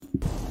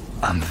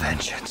I'm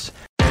vengeance.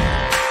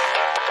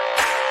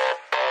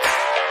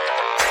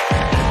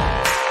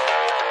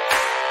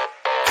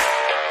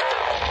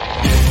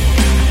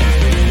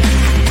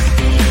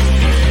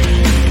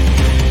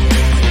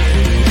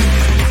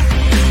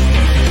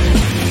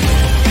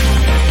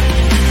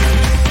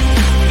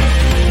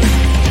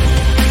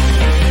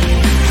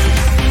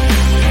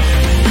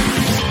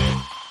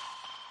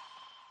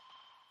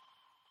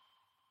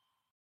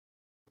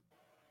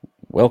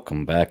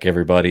 Welcome back,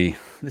 everybody.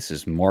 This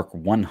is Mark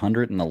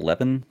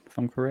 111, if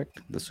I'm correct,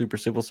 the Super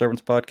Civil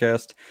Servants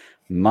podcast.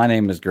 My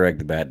name is Greg,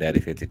 the Bat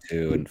Daddy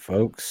 52, and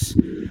folks,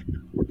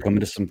 we're coming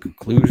to some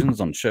conclusions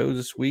on shows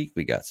this week.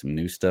 We got some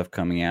new stuff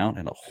coming out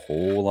and a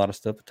whole lot of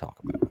stuff to talk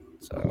about.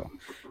 So,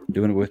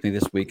 doing it with me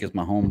this week is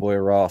my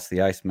homeboy Ross,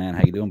 the Iceman.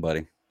 How you doing,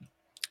 buddy?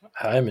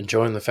 I'm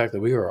enjoying the fact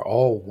that we are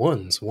all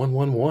ones.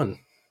 111.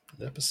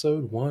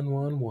 Episode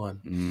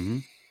 111.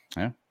 Mm-hmm.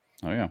 Yeah.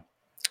 Oh, yeah.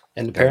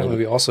 And apparently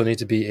we also need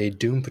to be a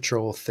Doom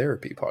Patrol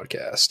therapy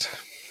podcast.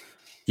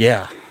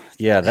 Yeah.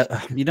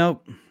 That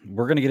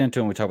we're going to get into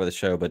it when we talk about the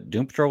show, but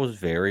Doom Patrol was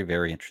very,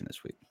 very interesting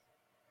this week.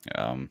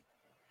 I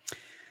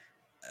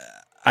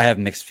have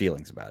mixed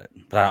feelings about it,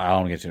 but I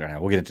don't want to get into it right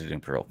now. We'll get into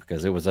Doom Patrol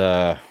because it was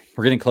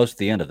we're getting close to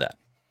the end of that.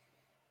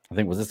 I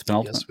think was this the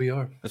penultimate? Yes, we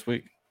are this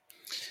week.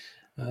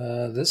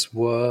 This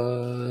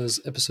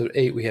was episode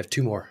 8. We have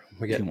 2 more.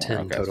 We got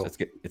 10 total.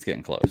 So it's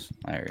getting close.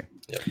 I hear you.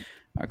 Yep.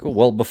 All right, cool.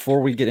 Well, before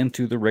we get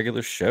into the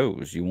regular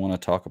shows, you want to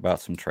talk about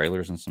some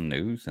trailers and some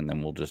news, and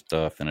then we'll just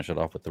finish it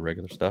off with the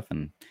regular stuff.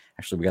 And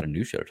actually, we got a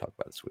new show to talk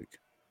about this week.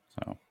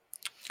 So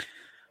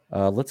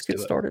let's get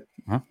started.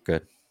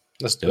 Good.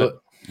 Let's do it.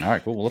 All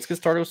right, cool. Well, let's get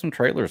started with some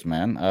trailers,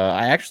 man.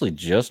 I actually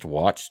just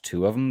watched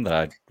 2 of them that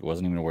I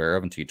wasn't even aware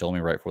of until you told me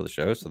right before the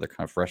show, so they're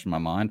kind of fresh in my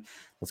mind.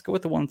 Let's go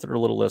with the ones that are a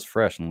little less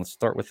fresh, and let's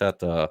start with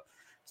that.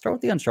 Start with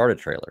the Uncharted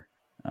trailer.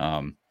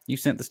 You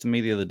sent this to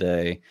me the other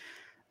day.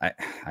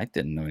 I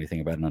didn't know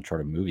anything about an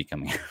Uncharted movie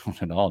coming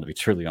out at all, to be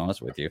truly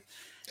honest with you.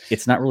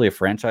 It's not really a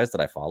franchise that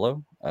I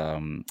follow.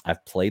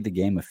 I've played the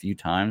game a few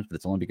times, but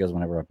it's only because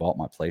whenever I bought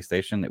my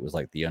PlayStation, it was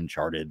like the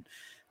Uncharted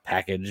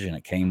package and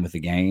it came with the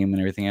game and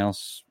everything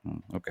else.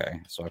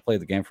 Okay, so I played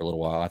the game for a little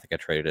while. I think I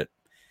traded it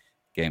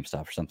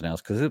GameStop for something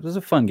else because it was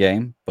a fun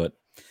game, but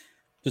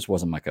just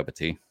wasn't my cup of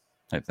tea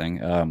type thing.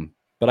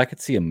 But I could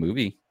see a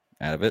movie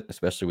out of it,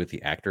 especially with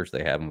the actors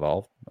they have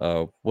involved.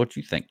 What do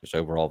you think just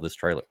overall of this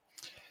trailer?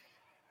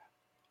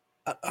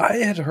 I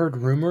had heard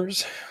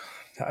rumors.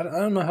 I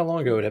don't know how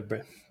long ago it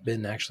had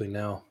been actually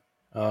now.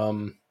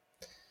 We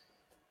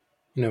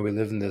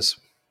live in this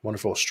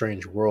wonderful,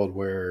 strange world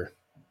where,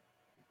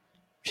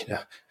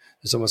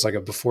 it's almost like a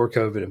before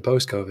COVID and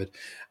post COVID.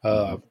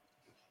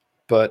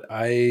 But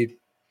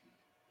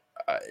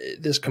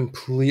this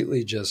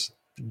completely just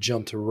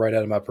jumped right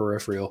out of my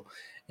peripheral.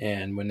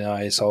 And when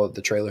I saw that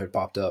the trailer had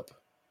popped up,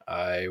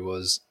 I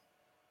was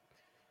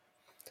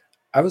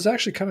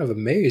actually kind of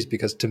amazed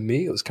because to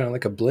me, it was kind of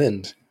like a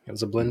blend. It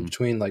was a blend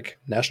between like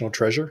National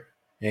Treasure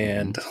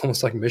and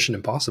almost like Mission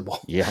Impossible.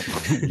 Yeah.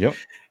 Yep.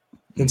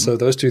 And so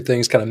those two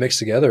things kind of mixed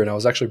together. And I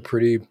was actually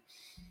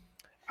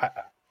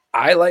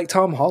I like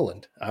Tom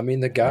Holland. I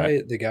mean,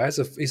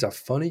 he's a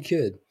funny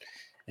kid.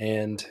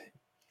 And,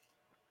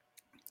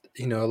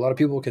 a lot of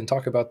people can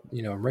talk about,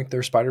 rank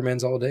their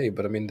Spider-Mans all day,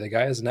 but I mean, the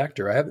guy is an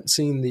actor. I haven't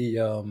seen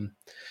the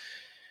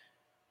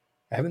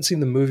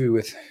movie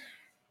with,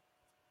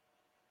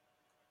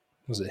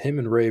 was it him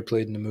and Ray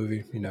played in the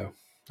movie,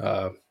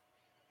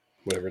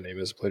 whatever her name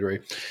is, played Ray.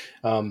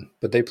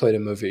 But they played a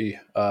movie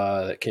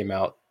that came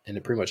out and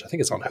it pretty much, I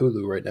think it's on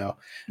Hulu right now.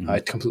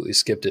 I completely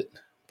skipped it,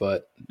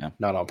 but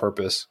not on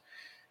purpose.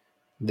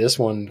 This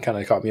one kind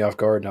of caught me off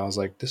guard and I was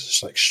like, this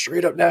is like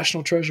straight up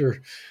National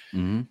Treasure.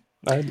 I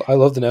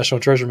love the National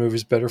Treasure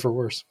movies, better for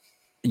worse.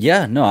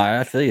 Yeah, no,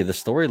 I feel you. The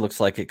story looks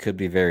like it could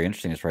be very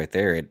interesting. It's right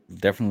there. It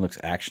definitely looks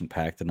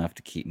action-packed enough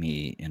to keep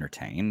me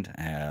entertained.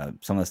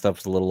 Some of the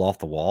stuff's a little off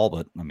the wall,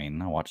 but I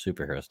mean, I watch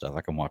superhero stuff.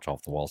 I can watch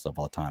off-the-wall stuff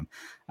all the time.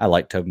 I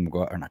like Tom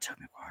Holland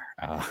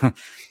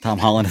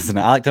as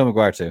I like Tobey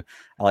Maguire too.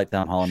 I like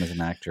Tom Holland as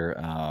an actor.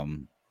 I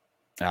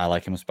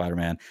like him as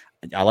Spider-Man.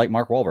 I like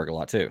Mark Wahlberg a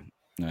lot too.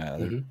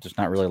 There's just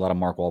not really a lot of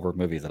Mark Wahlberg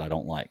movies that I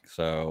don't like.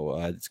 So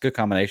it's a good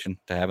combination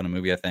to have in a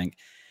movie, I think.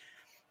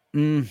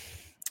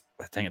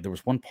 I think there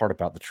was one part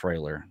about the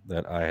trailer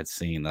that I had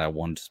seen that I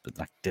wanted to,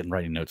 but I didn't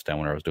write any notes down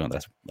when I was doing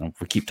this.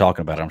 If we keep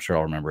talking about it, I'm sure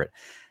I'll remember it.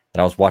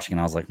 That I was watching and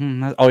I was like,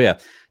 oh yeah,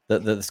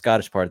 the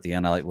Scottish part at the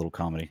end. I like a little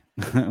comedy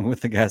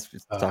with the guys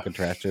talking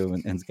trash to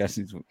him and guys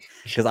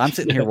because I'm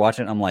sitting here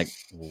watching. I'm like,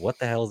 what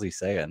the hell is he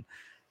saying?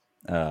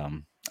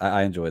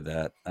 I enjoyed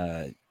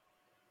that.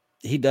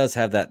 He does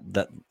have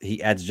that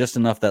he adds just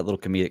enough that little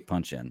comedic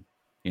punch in,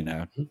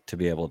 to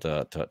be able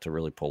to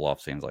really pull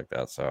off scenes like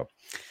that. So.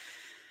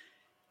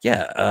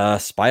 Yeah,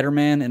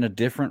 Spider-Man in a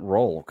different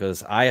role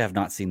because I have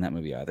not seen that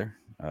movie either.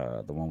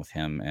 The one with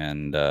him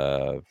and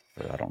I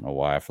don't know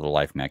why for the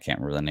life of me I can't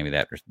remember the name of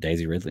that.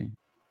 Daisy Ridley.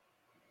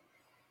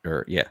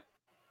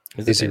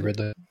 Daisy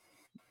Ridley.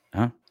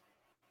 Huh?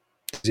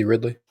 Daisy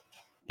Ridley.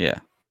 Yeah.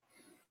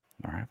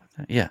 All right about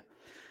that. Yeah.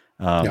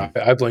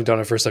 I blinked on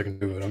it for a second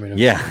too. I mean,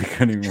 yeah, I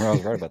couldn't even remember I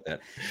was right about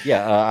that.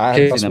 Yeah, I haven't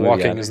seen Chaos that movie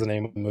Walking either. is the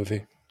name of the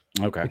movie.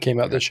 Okay, It came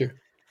out this year.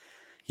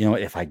 You know,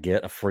 if I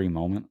get a free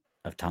moment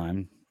of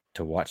time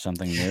to watch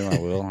something new, I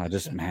will. I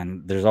just,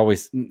 man, there's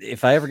always,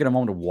 if I ever get a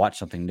moment to watch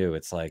something new,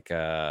 it's like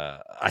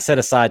I set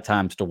aside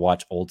times to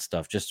watch old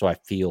stuff just so I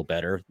feel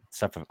better.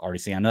 Stuff I've already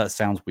seen. I know that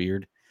sounds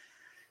weird,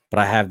 but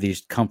I have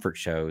these comfort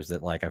shows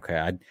that, like, okay,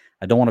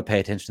 I don't want to pay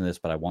attention to this,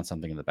 but I want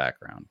something in the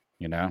background,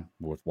 you know,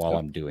 while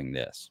I'm doing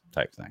this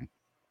type thing.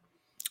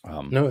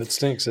 No, it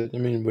stinks. I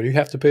mean, when you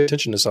have to pay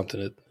attention to something,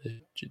 it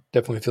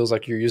definitely feels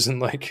like you're using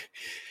like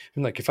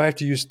if I have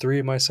to use 3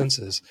 of my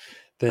senses,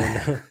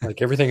 then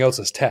like everything else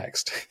is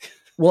taxed.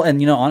 Well,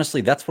 and you know,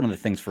 honestly, that's one of the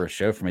things for a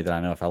show for me that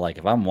I know if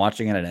I'm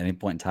watching it at any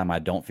point in time, I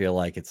don't feel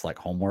like it's like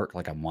homework.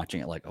 Like I'm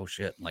watching it like, oh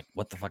shit, like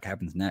what the fuck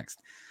happens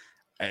next?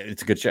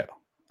 It's a good show.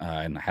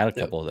 And I had a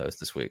couple of those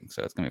this week,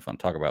 so it's gonna be fun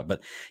to talk about.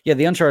 But yeah,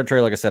 the Uncharted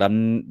trailer, like I said, I've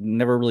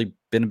never really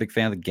been a big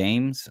fan of the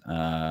games.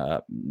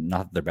 Not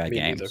that they're bad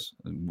games.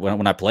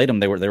 When I played them,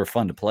 they were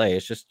fun to play.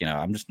 It's just, you know,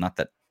 I'm just not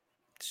that.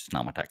 It's just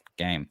not my type of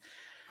game.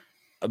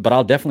 But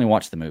I'll definitely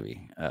watch the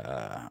movie.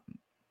 I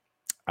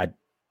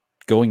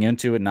going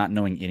into it not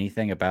knowing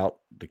anything about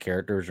the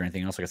characters or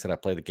anything else. Like I said, I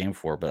played the game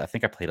before, but I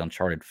think I played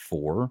Uncharted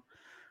 4.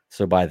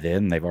 So by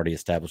then, they've already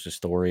established a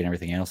story and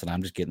everything else, and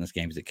I'm just getting this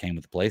game as it came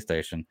with the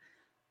PlayStation.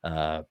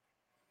 I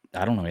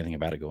don't know anything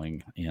about it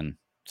going in,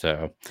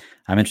 so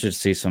I'm interested to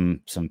see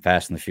some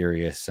Fast and the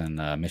Furious and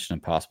Mission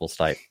Impossible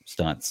type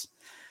stunts.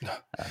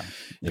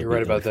 You're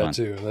right about that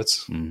too.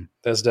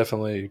 That's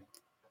definitely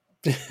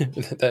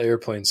that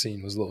airplane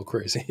scene was a little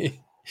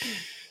crazy.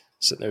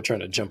 Sitting there trying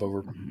to jump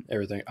over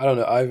everything. I don't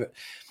know.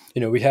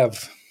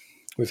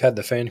 We've had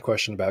the fan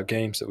question about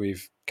games that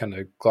we've kind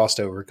of glossed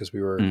over because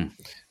we were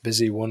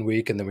busy one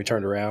week and then we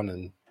turned around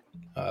and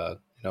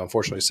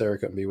unfortunately Sarah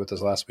couldn't be with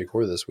us last week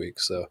or this week.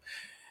 So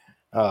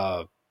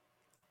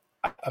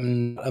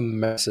I'm a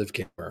massive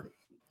gamer,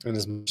 and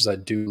as much as I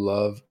do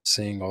love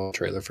seeing all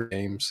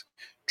the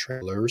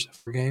trailers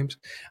for games,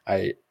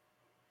 I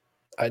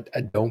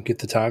don't get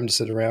the time to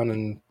sit around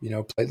and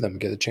play them,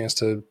 get a chance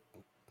to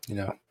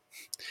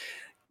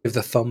give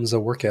the thumbs a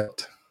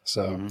workout.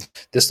 So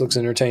this looks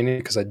entertaining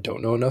because I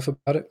don't know enough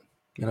about it,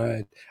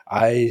 and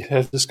I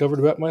have discovered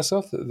about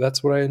myself that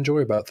that's what I enjoy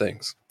about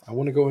things. I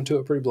want to go into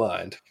it pretty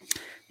blind.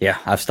 Yeah,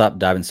 I've stopped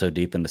diving so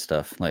deep into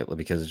stuff lately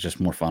because it's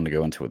just more fun to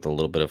go into it with a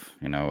little bit of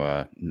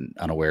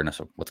unawareness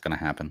of what's going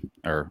to happen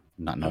or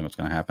not knowing what's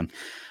going to happen.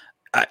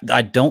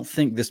 I don't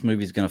think this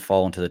movie is going to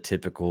fall into the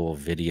typical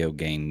video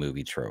game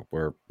movie trope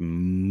where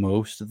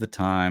most of the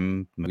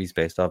time movies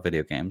based off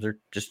video games are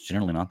just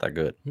generally not that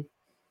good.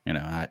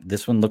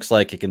 This one looks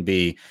like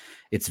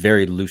it's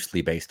very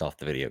loosely based off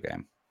the video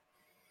game,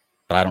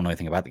 but I don't know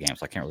anything about the game,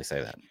 so I can't really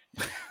say that.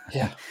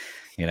 Yeah.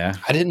 I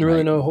didn't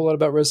really know a whole lot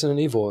about Resident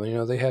Evil.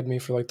 They had me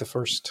for like the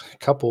first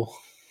couple,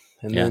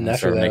 and then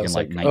after that, I was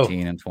like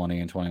 19 and 20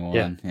 and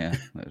 21. Yeah.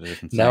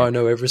 Now I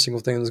know every single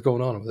thing that's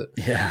going on with it.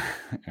 Yeah.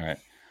 All right.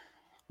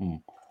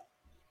 All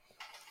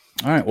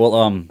right.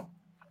 Well,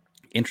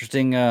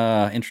 interesting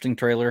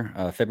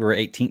trailer.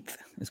 February 18th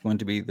is going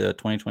to be the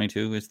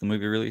 2022 is the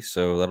movie release,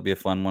 so that'll be a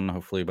fun one.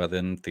 Hopefully by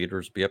then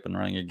theaters will be up and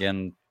running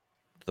again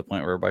to the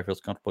point where everybody feels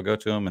comfortable to go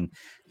to them, and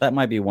that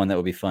might be one that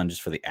would be fun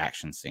just for the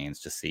action scenes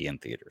to see in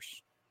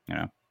theaters. I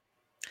don't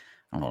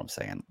know what I'm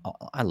saying.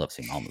 I love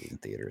seeing all movies in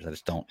theaters. I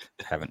just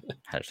haven't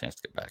had a chance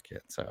to get back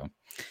yet. So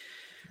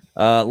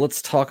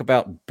let's talk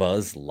about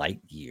Buzz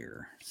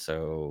Lightyear.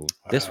 So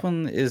this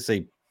one is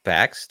a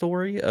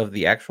backstory of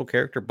the actual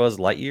character Buzz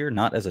Lightyear,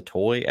 not as a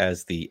toy,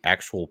 as the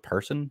actual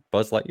person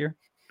Buzz Lightyear.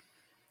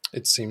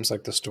 It seems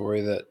like the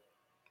story that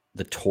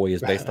the toy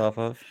is based off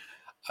of.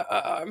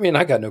 I mean,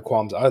 I got no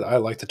qualms. I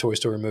liked the Toy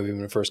Story movie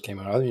when it first came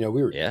out. We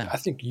were. Yeah. I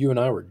think you and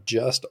I were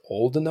just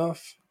old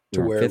enough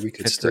to where we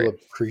could still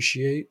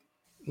appreciate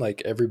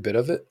like every bit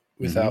of it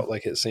without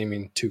like it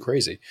seeming too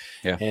crazy.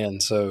 Yeah.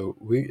 And so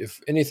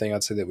if anything,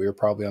 I'd say that we were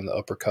probably on the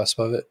upper cusp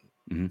of it.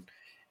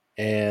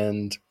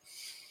 And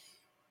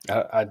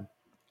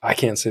I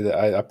can't say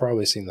that I've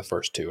probably seen the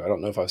first 2. I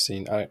don't know if I've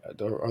seen.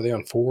 Are they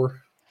on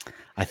 4?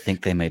 I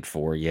think they made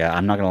 4. Yeah,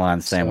 I'm not gonna lie in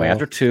the same way.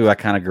 After 2, I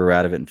kind of grew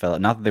out of it and felt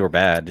not that they were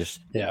bad, just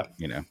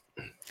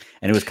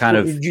and it was kind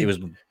of it was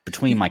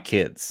between my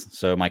kids.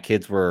 So my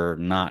kids were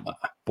not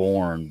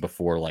born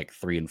before like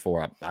 3 and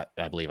 4. I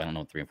believe I don't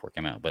know when 3 and 4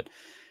 came out, but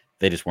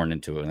they just weren't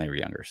into it when they were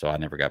younger. So I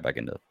never got back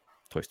into the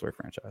Toy Story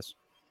franchise.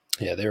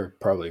 Yeah, they were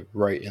probably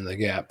right in the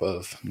gap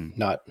of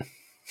not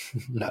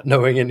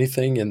knowing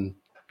anything and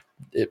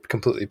it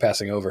completely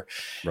passing over.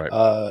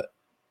 Right.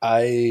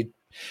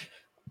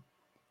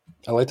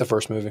 I like the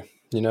first movie.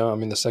 I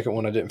mean, the second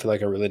one I didn't feel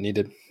like I really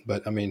needed,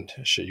 but I mean,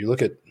 shit, you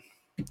look at,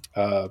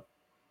 was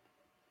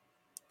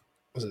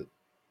it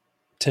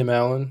Tim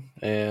Allen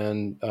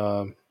and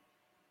Tom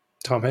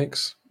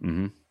Hanks?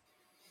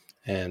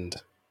 And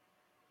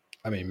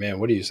I mean, man,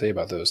 what do you say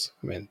about those?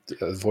 I mean,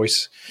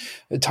 voice,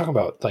 talk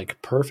about like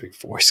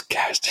perfect voice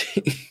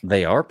casting.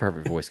 They are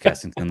perfect voice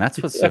casting. And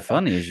that's what's so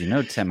funny is,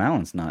 Tim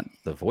Allen's not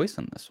the voice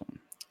in this one.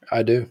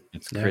 I do.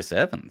 It's Chris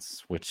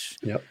Evans, which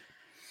yep.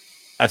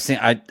 I've seen.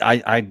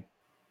 I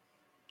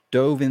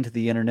dove into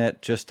the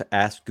internet just to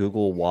ask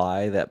Google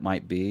why that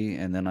might be,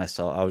 and then I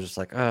was just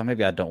like, oh,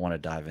 maybe I don't want to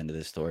dive into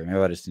this story. Maybe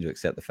I just need to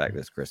accept the fact that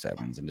it's Chris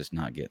Evans and just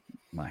not get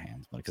my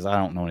hands on it because I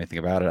don't know anything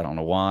about it. I don't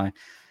know why.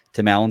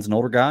 Tim Allen's an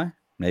older guy.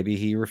 Maybe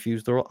he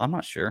refused the role. I'm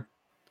not sure.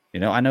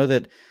 I know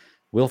that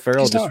Will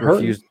Ferrell just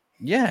refused.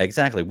 Yeah,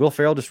 exactly. Will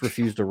Ferrell just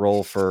refused a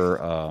role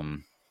for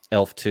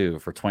Elf 2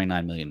 for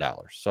 $29 million.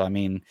 So, I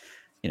mean,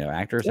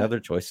 actors have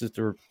their choices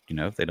to,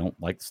 if they don't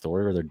like the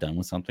story or they're done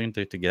with something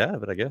to get out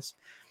of it, I guess.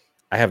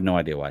 I have no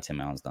idea why Tim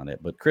Allen's done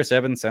it, but Chris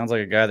Evans sounds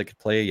like a guy that could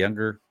play a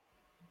younger,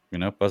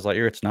 Buzz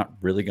Lightyear. It's not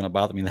really going to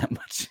bother me that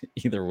much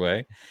either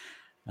way.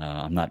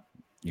 I'm not,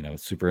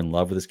 super in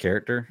love with his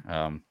character.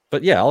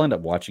 But yeah, I'll end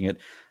up watching it.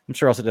 I'm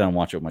sure I'll sit down and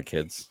watch it with my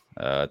kids.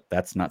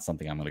 That's not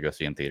something I'm going to go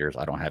see in theaters.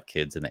 I don't have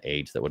kids in the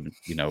age that would,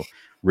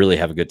 really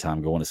have a good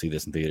time going to see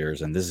this in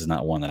theaters. And this is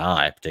not one that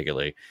I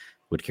particularly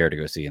would care to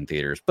go see in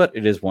theaters, but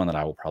it is one that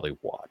I will probably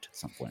watch at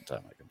some point in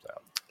time when it comes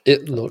out.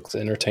 It looks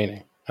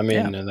entertaining. I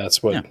mean, and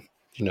that's what,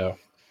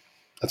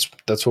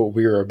 that's what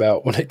we're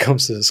about when it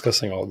comes to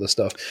discussing all this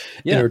stuff.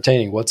 Yeah.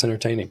 Entertaining. What's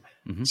entertaining?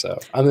 Mm-hmm. So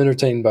I'm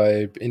entertained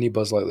by any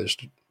Buzz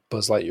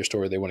Lightyear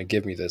story they want to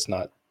give me that's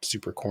not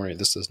super corny.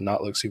 This does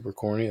not look super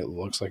corny. It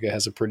looks like it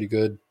has a pretty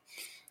good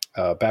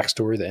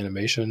backstory. The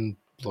animation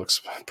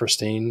looks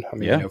pristine. I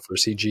mean, for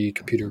CG,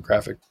 computer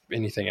graphic,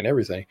 anything and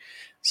everything.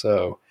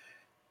 So,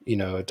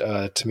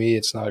 to me,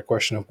 it's not a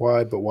question of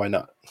why, but why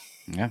not?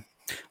 Yeah.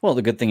 Well,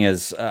 the good thing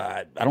is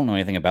I don't know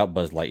anything about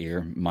Buzz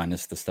Lightyear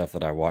minus the stuff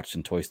that I watched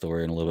in Toy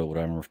Story and a little bit what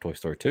I remember of Toy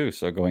Story 2.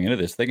 So going into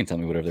this, they can tell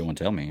me whatever they want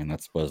to tell me, and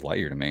that's Buzz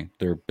Lightyear to me.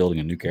 They're building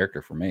a new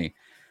character for me.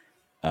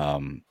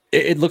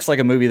 It looks like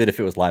a movie that if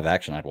it was live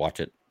action, I'd watch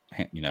it,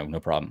 no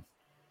problem.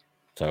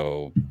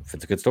 So if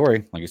it's a good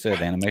story, like you said,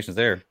 the animation's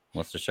there.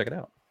 Let's just check it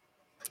out.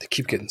 They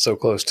keep getting so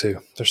close too.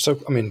 They're so.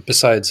 I mean,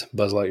 besides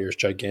Buzz Lightyear's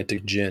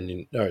gigantic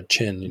chin,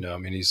 I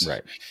mean, he's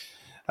right.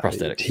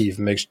 Prosthetics. He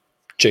even makes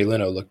Jay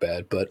Leno look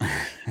bad, but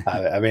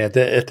I mean, at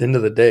the end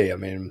of the day, I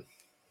mean,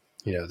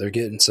 they're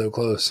getting so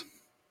close.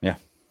 Yeah,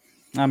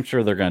 I'm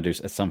sure they're going to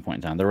do at some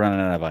point in time. They're running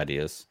out of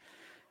ideas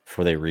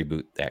before they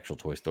reboot the actual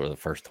Toy Story, the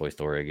first Toy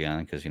Story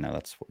again, because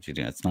that's what you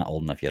do. It's not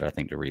old enough yet, I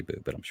think, to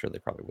reboot, but I'm sure they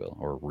probably will,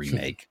 or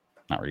remake,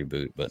 not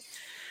reboot. But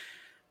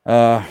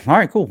all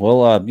right, cool.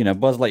 Well,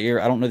 Buzz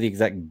Lightyear. I don't know the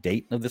exact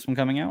date of this one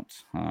coming out,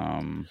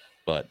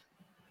 but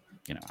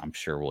I'm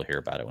sure we'll hear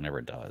about it whenever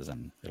it does,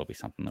 and it'll be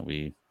something that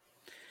we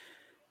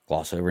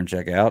gloss over and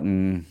check out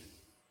and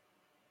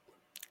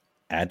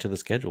add to the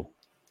schedule.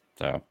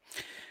 So,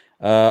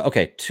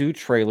 okay, 2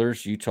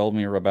 trailers you told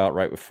me about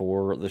right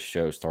before the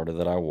show started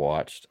that I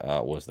watched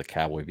was the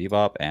Cowboy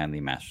Bebop and the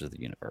Masters of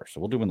the Universe.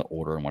 So we'll do them in the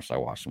order in which I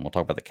watched them. We'll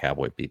talk about the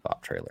Cowboy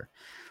Bebop trailer.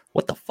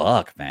 What the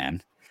fuck,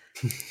 man?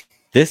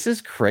 This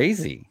is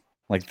crazy.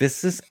 Like,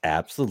 this is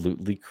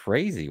absolutely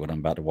crazy what I'm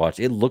about to watch.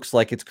 It looks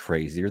like it's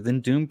crazier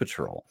than Doom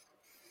Patrol.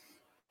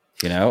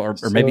 Or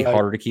maybe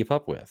harder to keep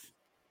up with.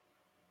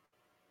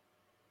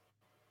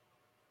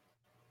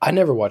 I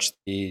never watched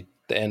the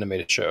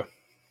animated show,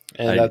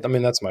 and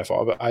that's my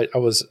fault. But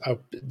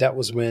that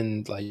was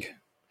when like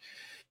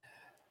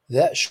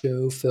that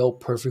show fell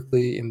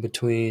perfectly in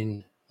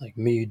between like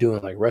me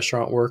doing like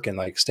restaurant work and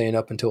like staying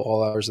up until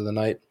all hours of the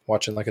night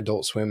watching like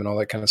Adult Swim and all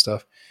that kind of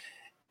stuff,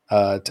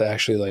 to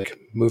actually like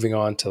moving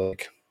on to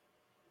like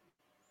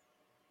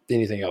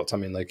anything else. I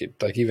mean, like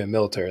even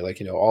military,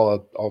 like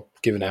all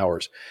given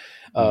hours.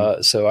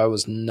 So I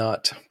was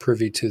not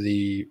privy to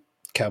the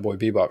Cowboy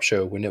Bebop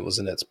show when it was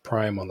in its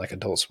prime on like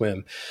Adult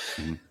Swim.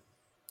 Mm-hmm.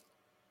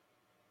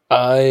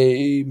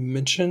 I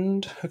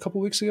mentioned a couple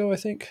weeks ago, I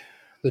think,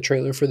 the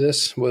trailer for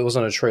this. Well, it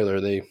wasn't a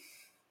trailer. They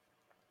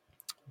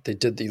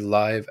did the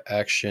live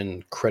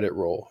action credit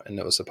roll, and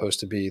it was supposed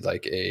to be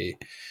like a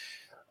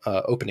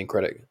opening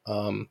credit.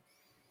 I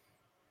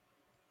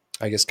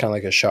guess kind of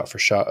like a shot for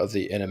shot of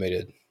the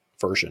animated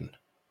version.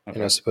 Okay.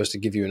 And it's supposed to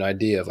give you an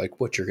idea of like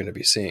what you're going to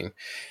be seeing.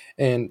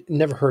 And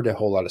never heard a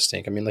whole lot of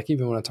stink. I mean, like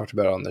even when I talked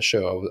about it on the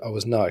show, I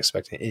was not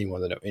expecting anyone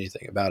to know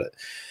anything about it,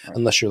 right,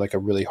 unless you're like a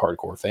really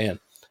hardcore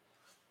fan.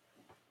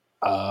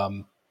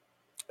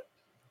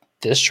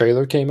 This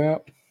trailer came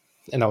out,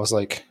 and I was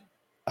like,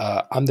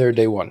 I'm there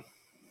day one.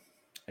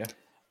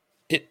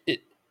 Yeah.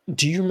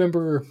 Do you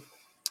remember?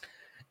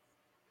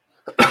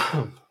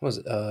 What was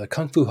it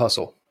Kung Fu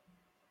Hustle?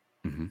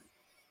 Mm-hmm.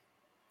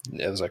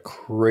 It was a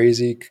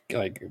crazy,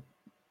 like,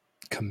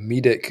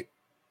 comedic,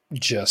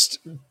 just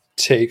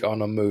take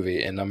on a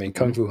movie. And I mean,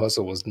 Kung Fu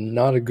Hustle was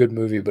not a good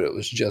movie, but it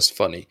was just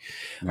funny.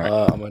 Right.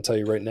 I'm going to tell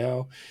you right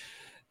now,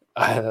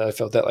 I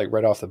felt that like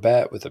right off the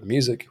bat with the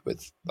music,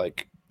 with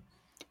like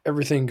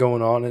everything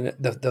going on in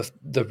it. The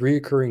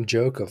reoccurring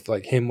joke of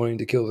like him wanting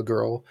to kill the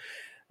girl,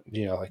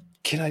 like,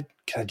 can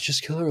I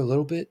just kill her a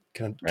little bit?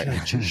 Can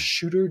I just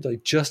shoot her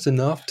like just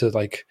enough to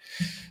like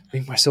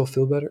make myself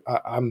feel better?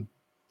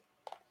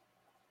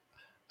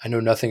 I know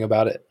nothing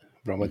about it,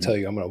 but I'm going to tell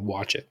you, I'm going to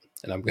watch it,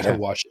 and I'm going to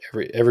watch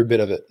every bit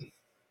of it.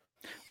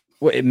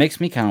 Well, it makes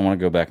me kind of want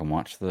to go back and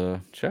watch the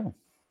show.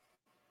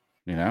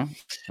 You know,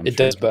 I'm It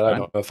sure does, you but I can.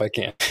 don't know if I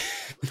can.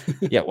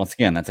 Yeah, once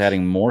again, that's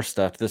adding more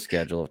stuff to the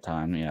schedule of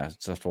time. Yeah,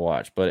 stuff to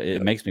watch, but it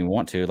Yep. makes me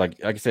want to.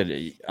 Like I said,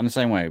 I'm the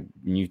same way.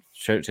 When you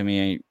showed it to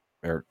me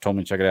or told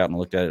me to check it out and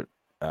looked at it,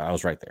 I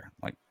was right there,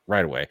 like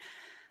right away.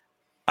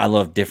 I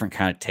love different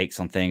kind of takes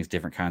on things,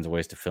 different kinds of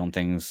ways to film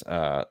things.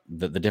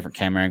 The different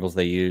camera angles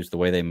they use, the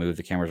way they move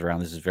the cameras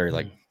around. This is very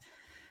like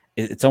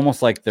it's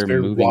almost like It's they're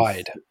very moving.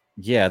 wide.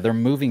 Yeah, they're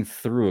moving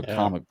through a Yeah.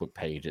 comic book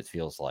page. It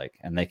feels like,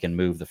 and they can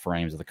move the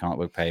frames of the comic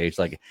book page,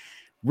 like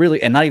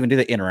really, and not even do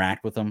they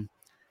interact with them.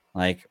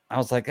 Like I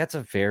was like, that's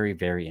a very,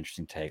 very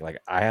interesting take. Like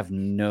I have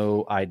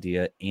no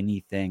idea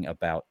anything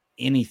about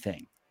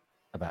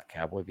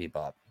Cowboy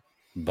Bebop,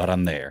 but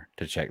I'm there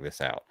to check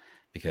this out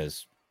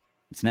because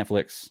it's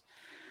Netflix.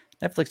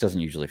 Netflix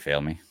doesn't usually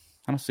fail me.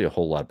 I don't see a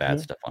whole lot of bad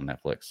Yeah. stuff on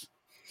Netflix.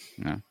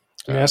 You know,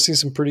 I mean, I so see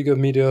some pretty good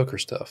mediocre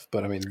stuff,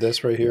 but I mean,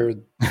 this right yeah, here,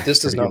 this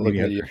does pretty good not look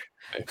mediocre.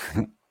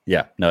 mediocre.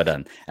 Yeah, no, it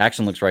doesn't.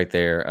 Action looks right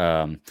there.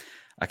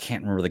 I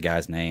can't remember the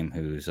guy's name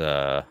who's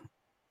the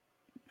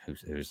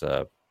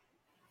Asian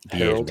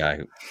Harold. guy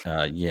who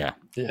yeah,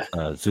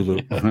 Yeah.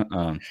 Zulu. Yeah.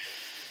 um,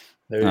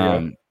 There you go.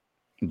 um,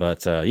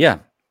 but yeah,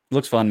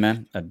 looks fun,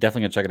 man.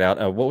 Definitely gonna check it out.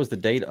 What was the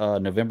date?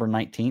 November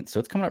 19th. So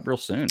it's coming up real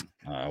soon.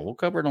 We'll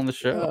cover it on the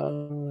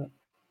show.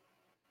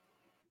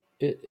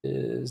 It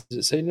is. Does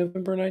it say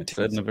November It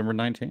said 19th? November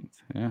 19th.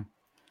 Yeah.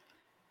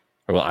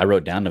 Well, I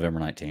wrote down November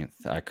 19th.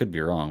 I could be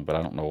wrong, but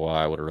I don't know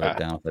why I would have wrote it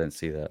down if I didn't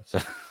see that. So,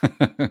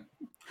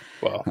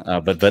 Well,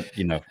 but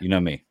you know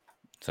me.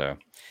 So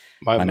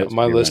my notes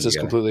my can be list running is together.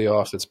 completely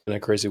off. It's been a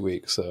crazy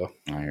week. So,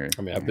 I hear you.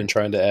 I mean, I've been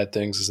trying to add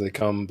things as they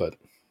come, but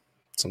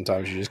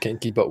sometimes you just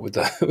can't keep up with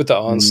the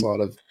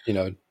onslaught of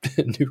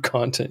new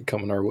content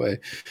coming our way.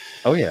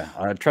 Oh yeah,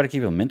 I try to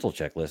keep a mental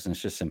checklist, and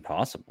it's just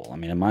impossible. I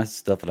mean, in my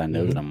stuff that I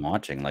know that Mm-hmm. I'm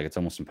watching, like it's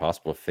almost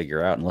impossible to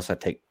figure out unless I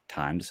take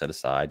time to set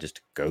aside just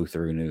to go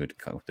through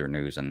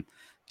news. And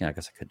yeah, I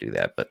guess I could do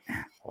that, but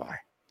why?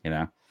 You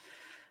know.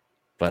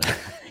 But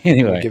Let me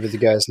anyway, give you the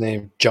guy's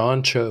name.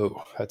 John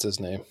Cho. That's his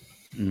name.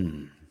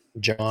 mm,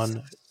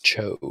 John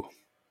Cho.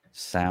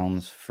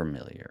 sounds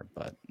familiar,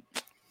 but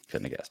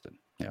couldn't have guessed it.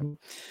 Yeah.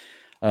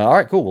 All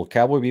right, cool. Well,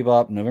 Cowboy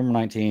Bebop, November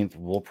 19th.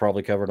 We'll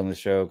probably cover it on the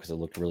show because it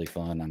looked really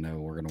fun. I know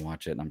we're going to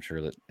watch it. And I'm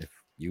sure that if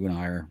you and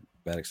I are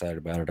that excited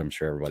about it, I'm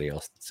sure everybody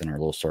else that's in our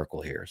little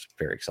circle here is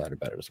very excited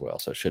about it as well.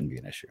 So it shouldn't be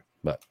an issue.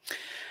 But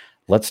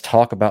let's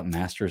talk about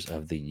Masters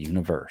of the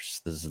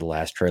Universe. This is the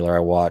last trailer I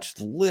watched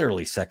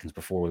literally seconds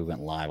before we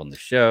went live on the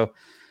show.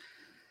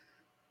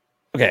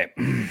 Okay.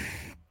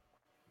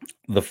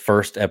 The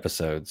first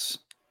episodes,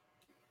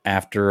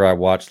 after I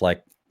watched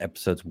like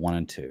episodes 1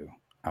 and 2,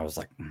 I was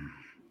like,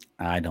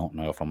 I don't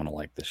know if I'm going to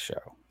like this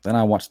show. Then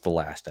I watched the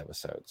last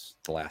episodes,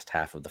 the last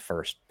half of the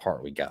first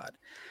part we got.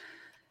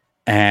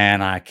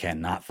 And I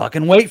cannot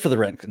fucking wait for the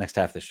next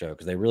half of the show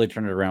because they really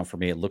turned it around for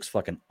me. It looks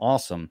fucking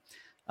awesome.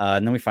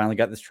 And then we finally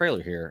got this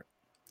trailer here.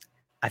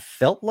 I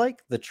felt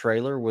like the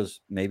trailer was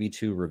maybe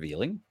too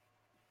revealing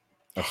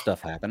of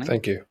stuff happening.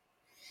 Thank you.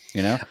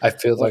 You know, I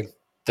feel like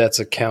that's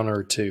a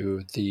counter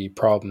to the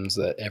problems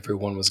that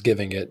everyone was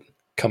giving it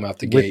come out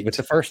the gate. With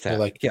the first half.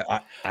 Like, yeah,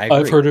 I agree.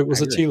 I've heard it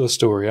was a Tila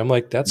story. I'm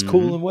like, that's Mm-hmm.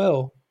 cool and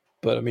well.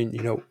 But I mean,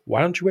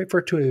 why don't you wait for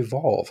it to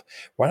evolve?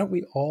 Why don't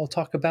we all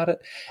talk about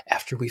it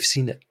after we've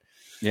seen it?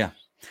 Yeah.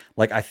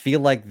 Like I feel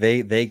like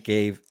they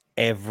gave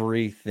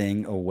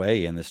everything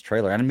away in this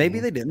trailer. And maybe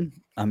they didn't.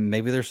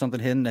 Maybe there's something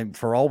hidden. And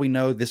for all we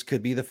know, this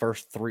could be the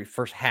first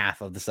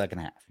half of the second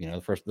half,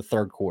 the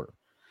third quarter.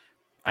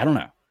 I don't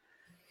know.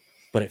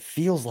 But it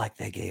feels like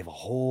they gave a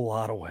whole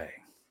lot away.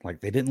 Like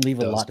they didn't leave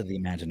a lot to the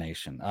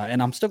imagination.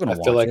 And I'm still going to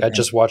watch feel like it. I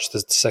just watched the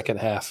second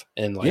half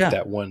in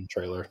that one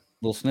trailer.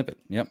 Little snippet.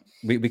 Yep.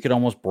 We could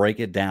almost break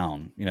it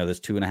down. This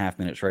 2.5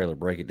 minute trailer,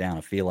 break it down.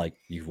 I feel like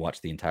you've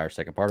watched the entire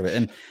second part of it.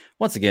 And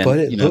once again, but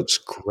it looks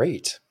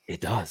great. It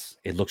does.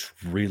 It looks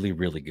really,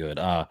 really good.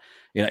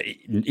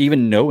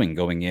 Even knowing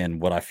going in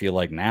what I feel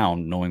like now,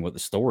 knowing what the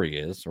story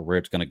is or where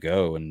it's going to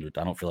go, and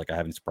I don't feel like I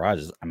have any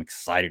surprises. I'm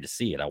excited to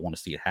see it. I want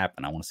to see it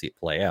happen. I want to see it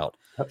play out.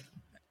 Yep.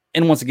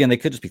 And once again, they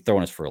could just be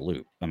throwing us for a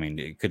loop. I mean,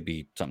 it could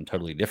be something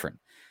totally different.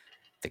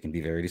 They can be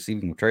very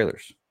deceiving with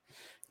trailers.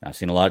 I've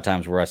seen a lot of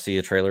times where I see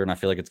a trailer and I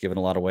feel like it's giving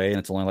a lot away, and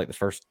it's only like the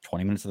first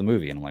 20 minutes of the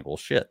movie, and I'm like, well,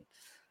 shit,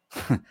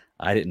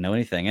 I didn't know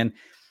anything. And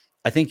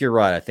I think you're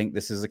right. I think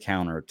this is a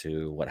counter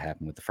to what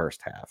happened with the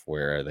first half,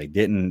 where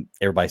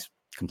everybody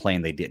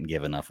complained they didn't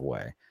give enough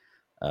away.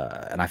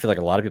 And I feel like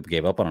a lot of people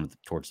gave up on it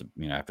towards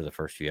after the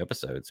first few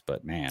episodes,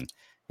 but man,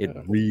 it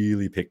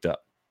really picked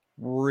up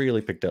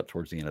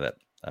towards the end of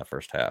that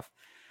first half.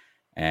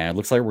 And it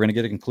looks like we're going to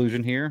get a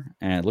conclusion here,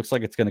 and it looks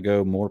like it's going to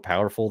go more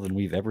powerful than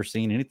we've ever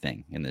seen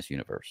anything in this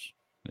universe.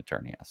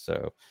 Eternia.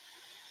 So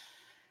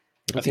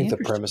I think the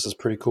premise is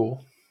pretty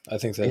cool. I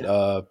think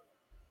that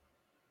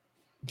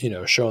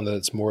showing that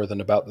it's more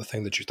than about the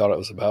thing that you thought it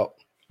was about.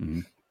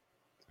 Mm-hmm.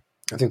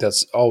 I think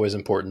that's always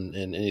important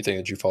in anything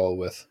that you follow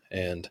with,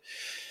 and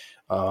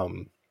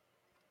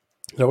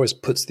it always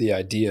puts the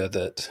idea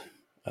that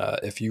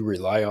if you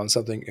rely on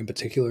something in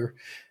particular,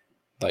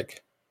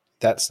 like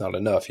that's not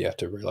enough. You have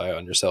to rely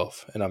on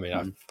yourself. And I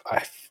mean,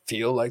 I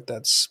feel like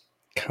that's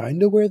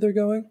kind of where they're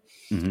going.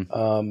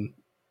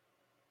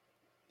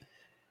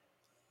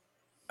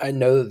 I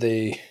know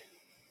that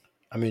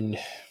I mean,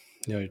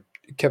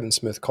 Kevin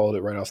Smith called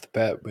it right off the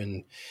bat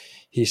when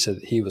he said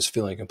that he was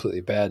feeling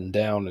completely bad and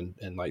down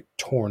and like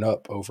torn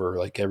up over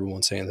like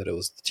everyone saying that it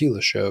was the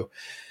Tila show.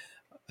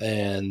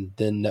 And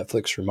then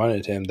Netflix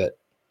reminded him that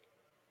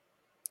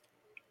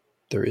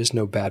there is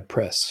no bad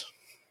press.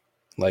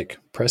 Like,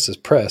 press is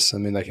press. I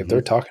mean, like, if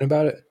they're talking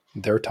about it,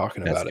 they're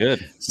talking about it.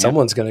 Good.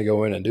 Someone's going to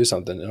go in and do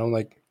something. And I'm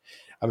like,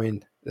 I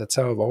mean, that's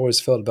how I've always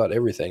felt about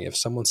everything. If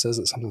someone says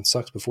that something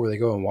sucks before they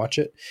go and watch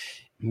it,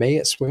 may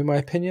it sway my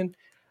opinion?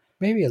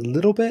 Maybe a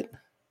little bit.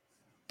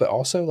 But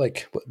also,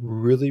 like, what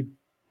really,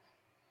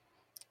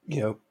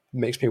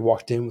 makes me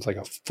walk in with like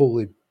a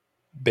fully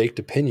baked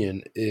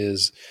opinion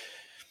is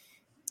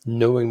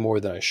knowing more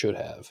than I should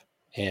have.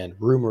 And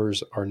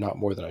rumors are not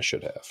more than I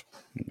should have.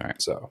 All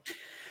right. So,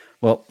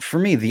 well, for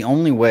me, the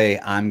only way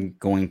I'm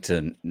going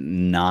to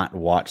not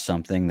watch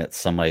something that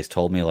somebody's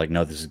told me, like,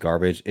 no, this is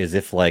garbage, is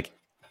if like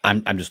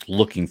I'm just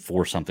looking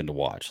for something to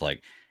watch.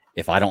 Like,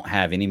 if I don't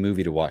have any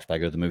movie to watch, but I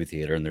go to the movie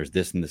theater and there's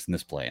this and this and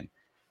this playing,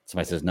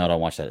 somebody says, no,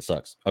 don't watch that, it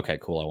sucks. Okay,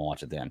 cool, I won't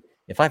watch it then.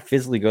 If I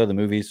physically go to the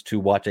movies to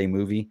watch a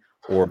movie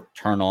or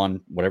turn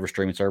on whatever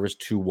streaming service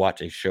to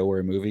watch a show or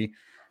a movie,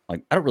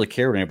 like, I don't really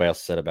care what anybody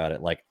else said about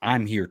it. Like,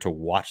 I'm here to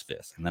watch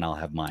this, and then I'll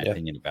have my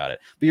opinion about it.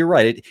 But you're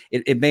right.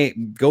 It may,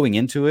 going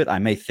into it, I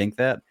may think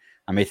that.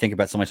 I may think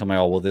about somebody telling me,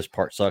 oh, well, this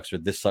part sucks, or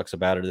this sucks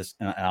about it, or this,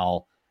 and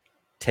I'll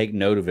take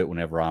note of it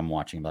whenever I'm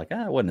watching. Like,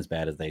 it wasn't as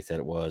bad as they said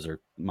it was, or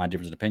my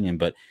difference in opinion.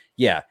 But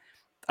yeah,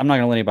 I'm not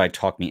going to let anybody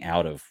talk me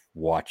out of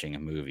watching a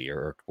movie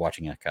or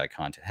watching that kind of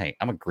content. Hey,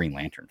 I'm a Green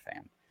Lantern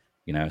fan,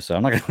 so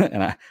I'm not going to,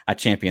 and I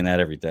champion that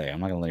every day. I'm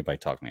not going to let anybody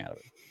talk me out of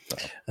it.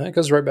 So. And it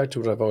goes right back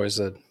to what I've always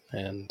said.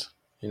 And,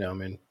 I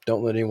mean,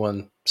 don't let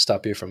anyone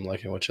stop you from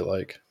liking what you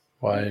like.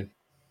 Why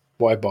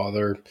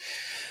bother?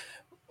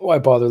 Why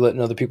bother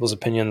letting other people's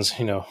opinions,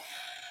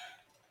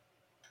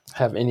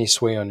 have any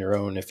sway on your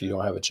own if you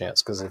don't have a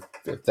chance? Because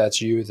if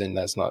that's you, then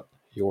that's not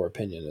your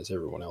opinion, it's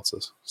everyone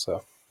else's.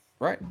 So,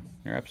 right,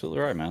 you're absolutely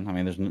right, man. I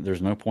mean,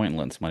 there's no point in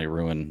letting somebody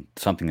ruin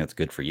something that's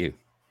good for you.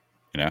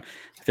 I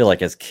feel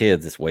like as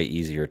kids, it's way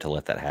easier to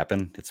let that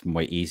happen. It's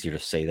way easier to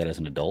say that as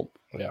an adult.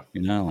 Yeah.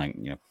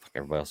 Fuck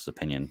everybody else's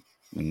opinion.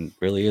 I mean, it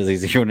really is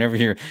easier whenever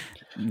you're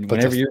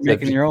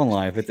making your own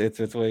life.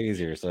 It's way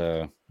easier.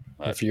 So,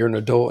 if you're an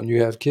adult and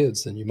you have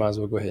kids, then you might as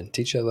well go ahead and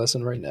teach that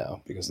lesson right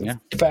now, because the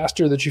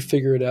faster that you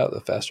figure it out, the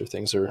faster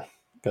things are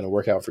going to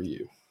work out for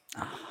you.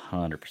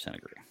 100%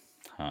 agree.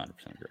 100%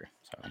 agree.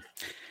 So,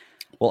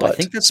 well, but I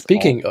think that's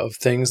speaking of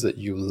things that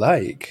you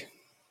like.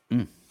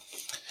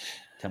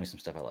 Tell me some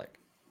stuff I like.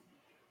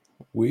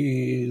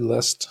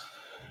 Let's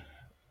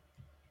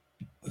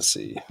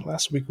see.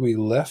 Last week we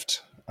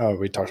left.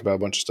 We talked about a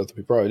bunch of stuff that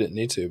we probably didn't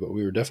need to, but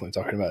we were definitely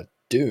talking about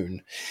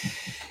Dune.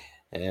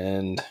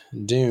 And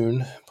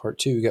Dune Part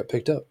 2 got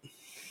picked up.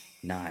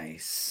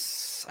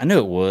 Nice. I knew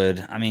it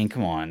would. I mean,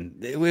 come on.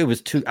 It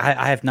was too.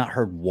 I have not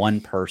heard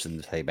one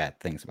person say bad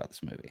things about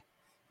this movie.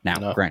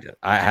 Now, granted,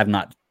 I have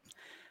not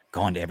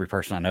gone to every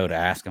person I know to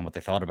ask them what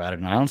they thought about it.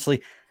 And honestly,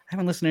 I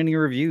haven't listened to any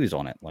reviews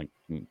on it. Like,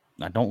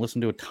 I don't listen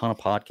to a ton of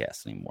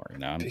podcasts anymore.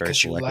 I'm because very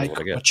selective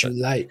you like what you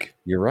like.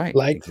 You're right.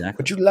 Like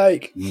exactly what you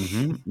like.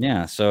 Mm-hmm.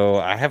 Yeah. So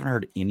I haven't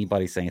heard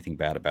anybody say anything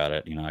bad about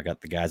it. I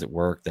got the guys at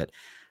work that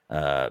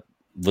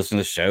listen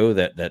to the show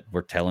that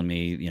were telling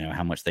me,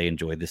 how much they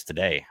enjoyed this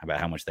today,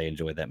 about how much they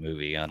enjoyed that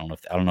movie. I don't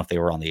know if they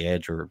were on the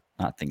edge or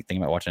not thinking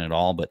about watching it at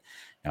all, but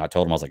I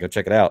told them, I was like, go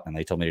check it out. And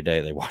they told me today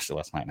they watched it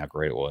last night and how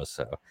great it was.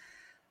 So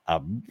I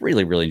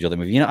really, really enjoyed the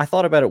movie. I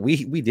thought about it.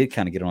 We did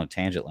kind of get on a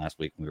tangent last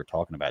week when we were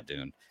talking about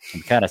Dune. And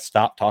we kind of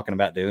stopped talking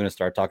about Dune and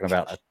started talking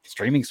about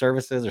streaming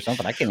services or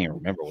something. I can't even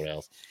remember what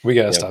else. We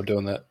got to stop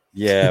doing that.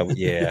 Yeah.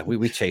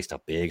 We chased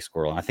a big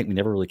squirrel. And I think we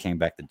never really came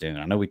back to Dune.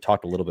 I know we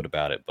talked a little bit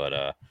about it,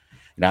 but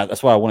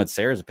that's why I wanted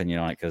Sarah's opinion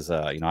on it, because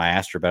I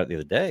asked her about it the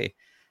other day,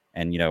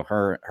 and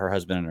her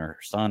husband and her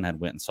son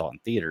had went and saw it in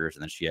theaters,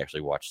 and then she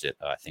actually watched it,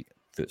 I think,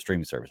 through the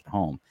streaming service at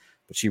home.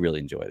 But she really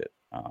enjoyed it.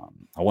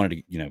 I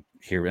wanted to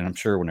hear, and I'm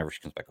sure whenever she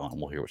comes back on,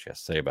 we'll hear what she has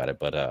to say about it.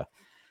 But like I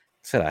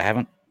said, I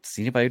haven't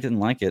seen anybody who didn't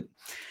like it.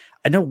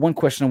 I know one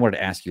question I wanted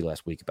to ask you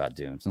last week about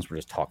Dune, since we're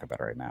just talking about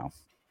it right now.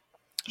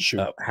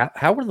 Sure.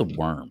 How were the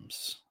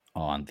worms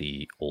on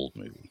the old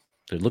movie?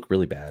 Did it look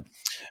really bad?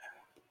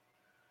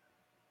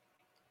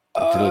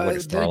 Did it look like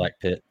a Starlight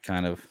pit,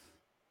 kind of?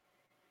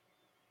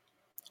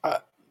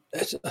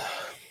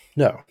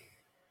 No.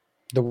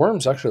 The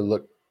worms actually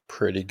look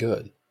pretty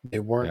good. They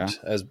weren't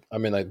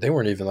they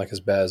weren't even like as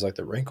bad as like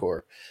the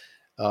Rancor.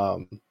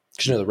 Because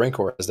the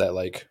Rancor is that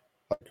like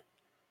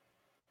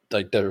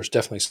there's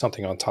definitely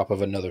something on top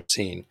of another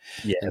scene.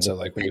 Yeah. And so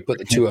like when you put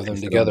the two of them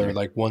together,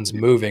 like one's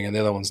moving and the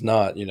other one's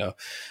not,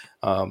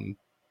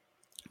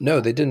 no,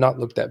 they did not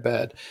look that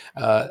bad.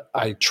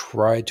 I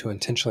tried to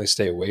intentionally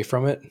stay away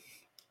from it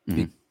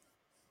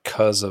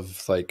because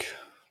of like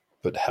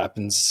what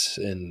happens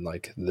in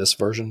like this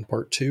version,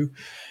 Part 2.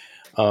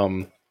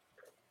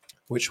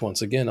 which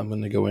once again I'm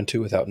going to go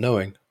into without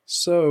knowing.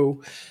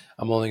 So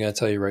I'm only going to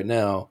tell you right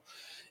now,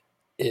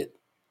 it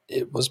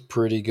was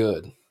pretty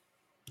good.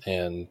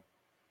 And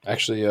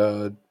actually,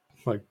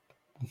 like,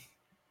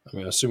 I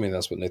mean, assuming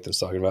that's what Nathan's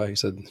talking about, he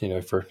said,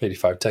 for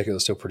 85 tech, it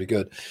was still pretty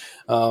good.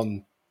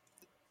 I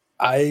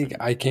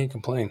can't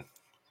complain.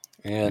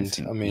 And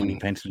I mean,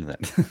 pay attention to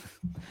that.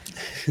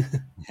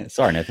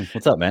 Sorry, Nathan.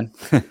 What's up, man?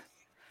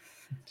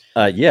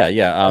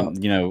 Yeah.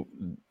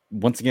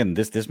 Once again,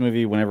 this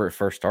movie, whenever it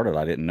first started,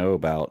 I didn't know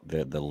about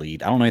the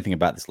lead. I don't know anything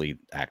about this lead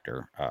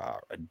actor.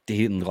 He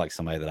didn't look like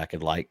somebody that I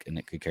could like and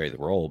it could carry the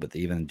role. But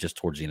even just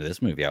towards the end of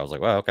this movie, I was like,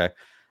 wow, okay,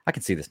 I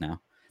can see this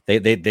now.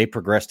 They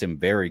progressed him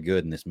very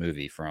good in this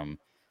movie from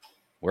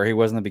where he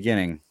was in the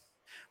beginning,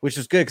 which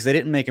is good because they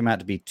didn't make him out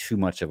to be too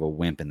much of a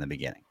wimp in the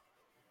beginning.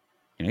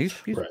 He's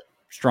right.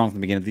 strong from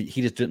the beginning.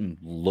 He just didn't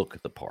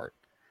look the part.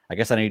 I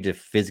guess I needed to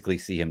physically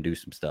see him do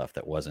some stuff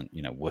that wasn't,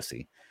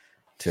 wussy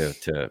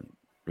to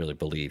really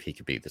believe he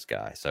could be this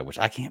guy. So, which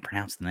I can't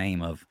pronounce the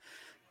name of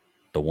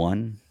the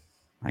one,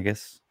 I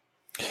guess.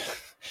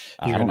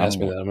 You're gonna ask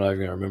me that. I'm not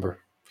even gonna remember.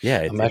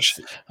 Yeah,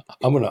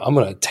 I'm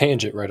gonna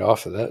tangent right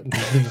off of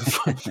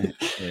that.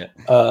 Yeah.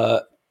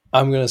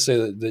 I'm gonna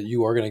say that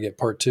you are gonna get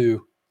part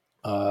 2,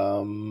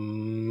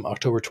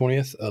 October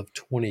 20th of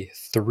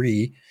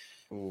 23.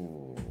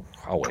 Ooh,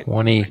 I'll wait.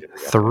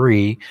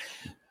 23.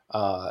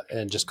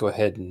 And just go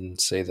ahead and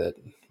say that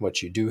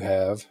what you do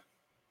have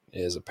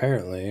is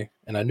apparently,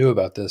 and I knew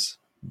about this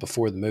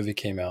before the movie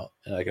came out,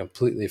 and I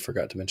completely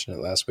forgot to mention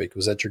it last week,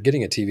 was that you're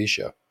getting a TV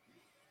show.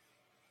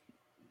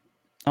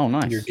 Oh,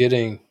 nice. You're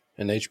getting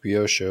an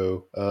HBO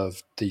show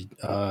of the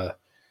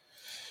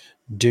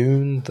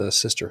Dune, the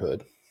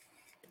Sisterhood.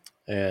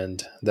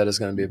 And that is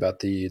going to be about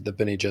the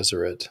Bene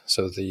Gesserit.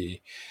 So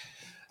the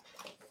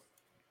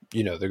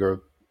girl,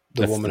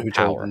 the woman who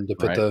told them to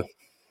put right?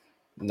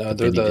 they're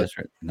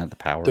not the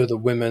power. They're the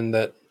women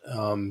that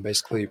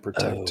basically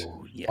protect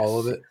all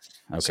of it.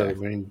 Okay. So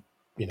when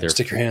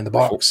stick your hand in the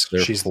box.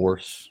 She's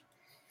force,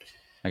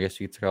 I guess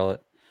you could call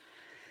it.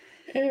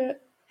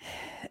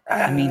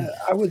 I mean,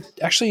 I would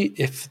actually,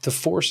 if the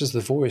force is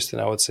the voice, then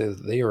I would say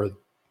that they are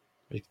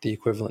like the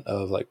equivalent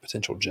of like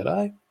potential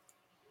Jedi.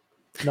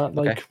 Not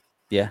like,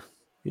 yeah,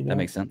 that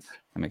makes sense.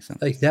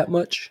 Like that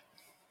much.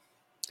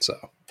 So,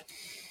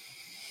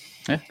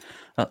 yeah,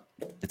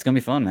 it's gonna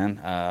be fun, man.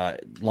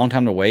 Long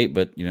time to wait,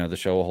 but the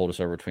show will hold us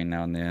over between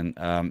now and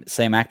then.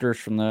 Same actors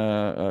from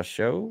the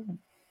show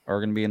are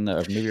going to be in the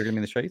movie. Are going to be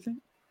in the show, you think,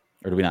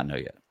 or do we not know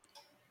yet?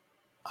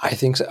 I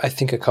think so. I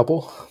think a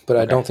couple, but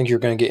I don't think you're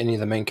going to get any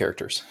of the main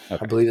characters. I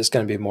believe it's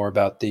going to be more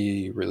about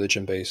the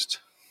religion-based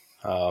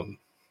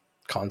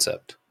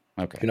concept.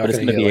 Okay, but it's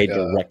going to be a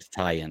direct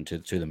tie-in to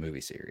the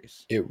movie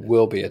series. It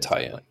will be a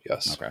tie-in,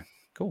 yes. Okay,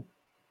 cool.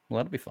 Well,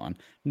 that'll be fun.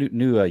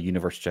 New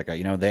universe to check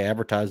out. They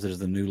advertise it as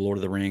the new Lord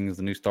of the Rings,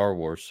 the new Star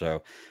Wars.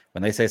 So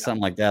when they say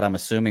something like that, I'm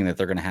assuming that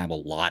they're going to have a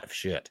lot of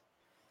shit.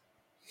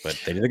 But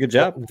they did a good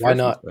job. Why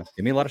not?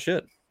 Give me a lot of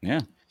shit.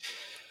 Yeah.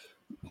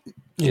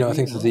 I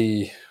think that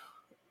the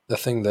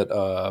thing that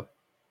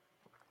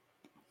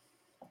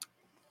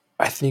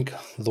I think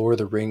Lord of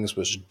the Rings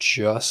was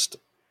just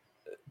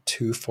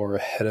too far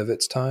ahead of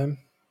its time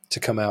to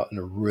come out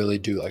and really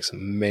do like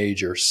some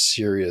major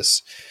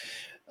serious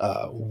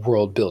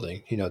world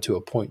building, to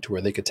a point to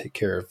where they could take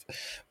care of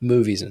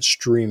movies and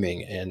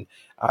streaming and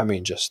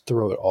just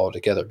throw it all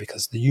together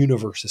because the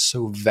universe is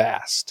so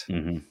vast.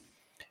 Mm-hmm.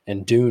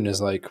 And Dune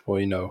is like,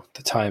 well,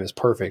 the time is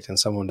perfect and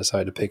someone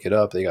decided to pick it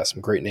up. They got some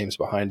great names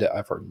behind it.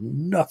 I've heard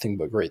nothing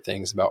but great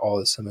things about all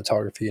the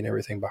cinematography and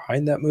everything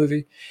behind that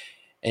movie.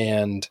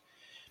 And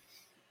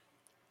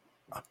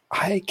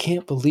I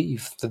can't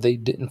believe that they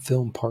didn't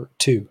film part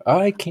 2.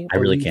 I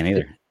really can't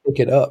either. Pick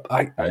it up.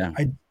 I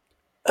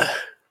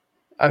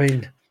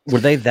mean, were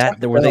they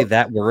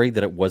that worried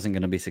that it wasn't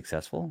going to be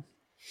successful?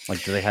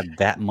 Like, do they have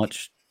that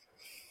much?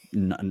 I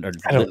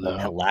don't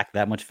know. Lack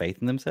that much faith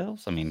in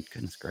themselves? I mean,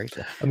 goodness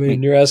gracious. I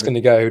mean, you're asking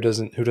a guy who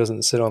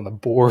doesn't sit on the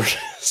board,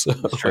 so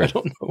I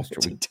don't know what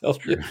to tell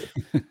you.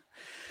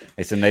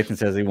 Hey, so Nathan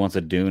says he wants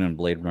a Dune and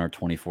Blade Runner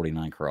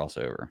 2049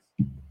 crossover.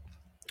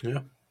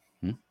 Yeah.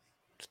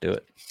 Let's do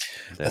it.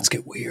 Let's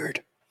get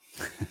weird.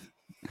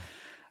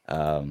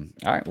 All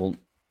right. Well,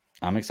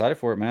 I'm excited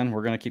for it, man.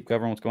 We're going to keep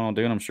covering what's going on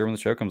Dune. I'm sure when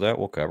the show comes out,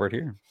 we'll cover it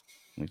here.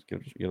 Let's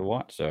give it a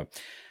watch. So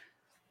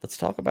let's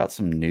talk about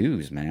some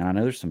news, man. I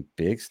know there's some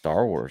big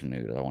Star Wars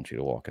news I want you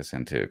to walk us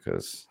into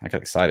because I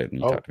got excited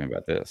when you talked to me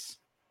about this.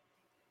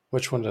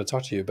 Which one did I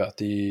talk to you about?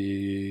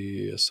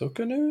 The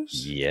Ahsoka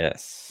news?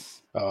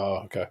 Yes.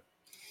 Oh, okay.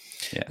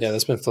 Yes. Yeah,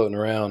 that's been floating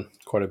around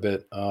quite a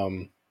bit.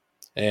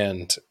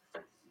 And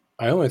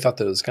I only thought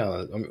that it was kind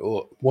of,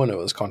 one, it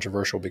was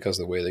controversial because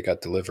of the way they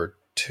got delivered.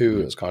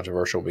 Two, it was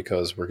controversial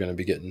because we're going to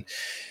be getting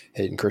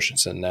Hayden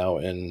Christensen now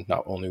in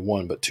not only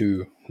one, but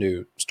 2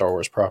 new Star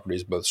Wars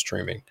properties, both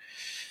streaming.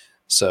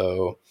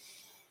 So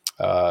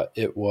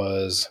it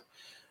was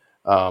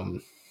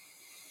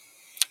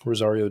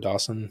Rosario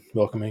Dawson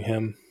welcoming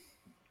him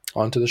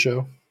onto the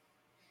show.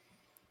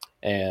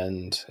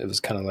 And it was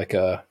kind of like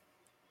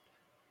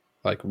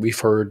Like we've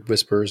heard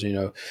whispers,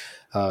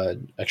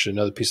 actually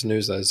another piece of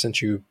news that I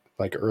sent you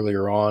like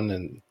earlier on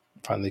and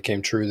finally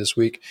came true this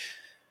week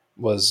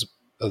was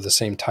of the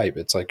same type.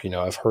 It's like,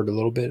 I've heard a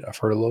little bit, I've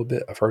heard a little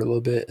bit, I've heard a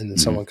little bit. And then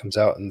someone comes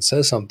out and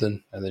says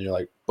something and then you're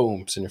like,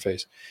 boom, it's in your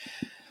face.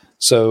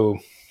 So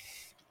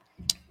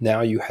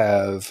now you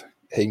have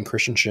Hayden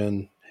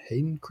Christensen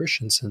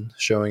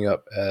showing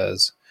up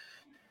as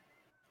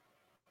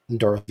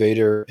Darth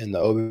Vader in the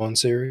Obi-Wan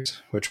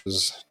series, which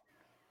was,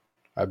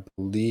 I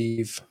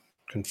believe,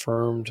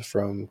 confirmed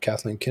from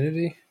Kathleen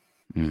Kennedy.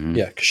 Mm-hmm.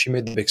 Yeah, because she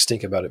made the big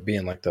stink about it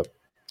being like the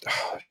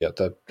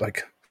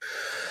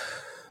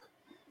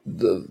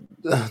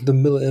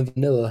Milla and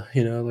Vanilla,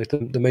 like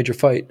the major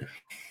fight.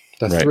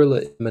 The Right.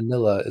 Thrilla in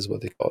Manila is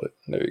what they called it.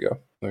 There you go.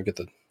 I get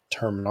the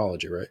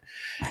terminology right.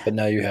 But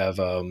now you have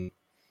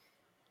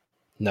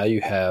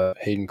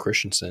Hayden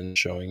Christensen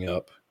showing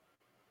up.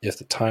 If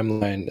the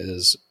timeline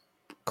is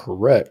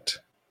correct,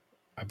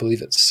 I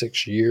believe it's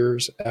 6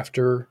 years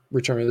after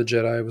Return of the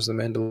Jedi was the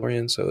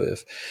Mandalorian. So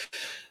if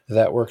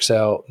that works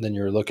out, then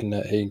you're looking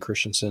at Hayden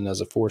Christensen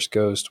as a Force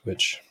Ghost,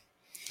 which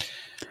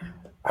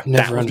I've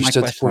never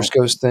understood the Force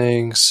Ghost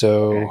thing.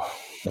 So okay.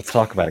 Let's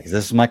talk about it, because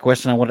this is my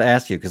question I wanted to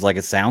ask you, because like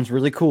it sounds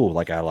really cool.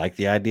 Like I like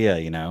the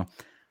idea,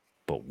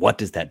 but what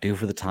does that do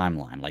for the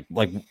timeline?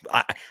 Like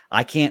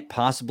I can't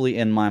possibly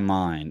in my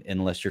mind,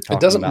 unless you're talking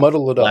about, it doesn't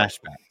muddle it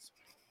flashbacks. Up.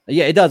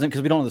 Yeah, it doesn't,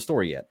 because we don't know the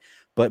story yet.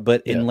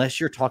 But unless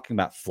you're talking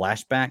about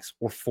flashbacks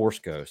or Force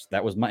Ghosts,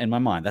 that was in my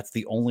mind. That's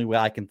the only way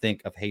I can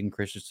think of Hayden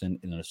Christensen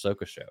in an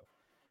Ahsoka show,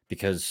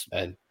 because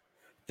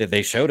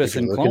they showed us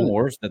in Clone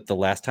Wars that the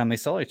last time they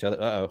saw each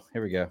other.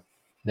 Here we go.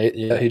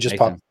 Yeah, he just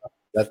popped up.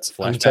 That's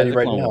I'm telling you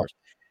right now. Wars.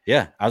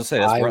 Yeah, I was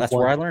saying that's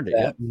where I learned it.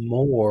 That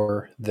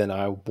more than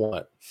I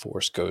want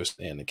Force Ghost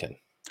Anakin.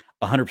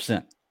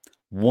 100%,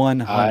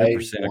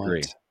 100%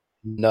 agree.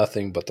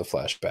 Nothing but the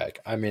flashback.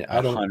 I mean,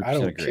 I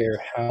don't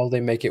care how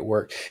they make it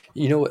work.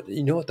 You know what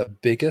the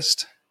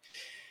biggest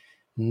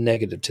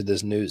negative to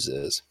this news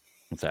is?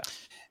 What's that?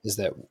 Is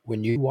that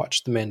when you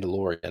watch The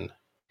Mandalorian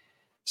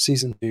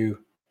season 2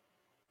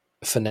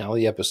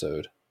 finale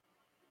episode,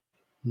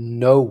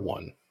 no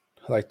one,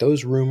 like,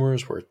 those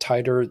rumors were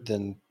tighter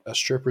than a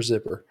stripper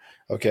zipper.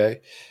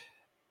 Okay.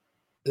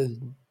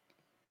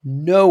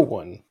 No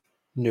one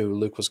knew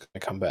Luke was going to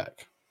come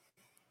back.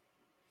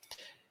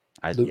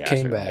 Luke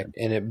came back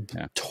and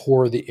it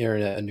tore the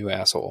internet a new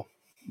asshole.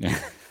 Yeah.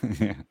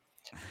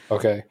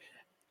 Okay.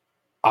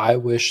 I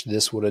wish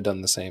this would have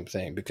done the same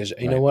thing, because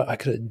you know what? I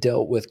could have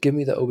dealt with, give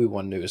me the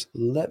Obi-Wan news.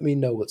 Let me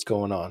know what's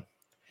going on.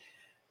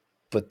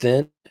 But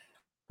then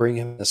bring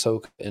him in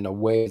Ahsoka in a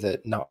way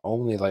that not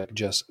only like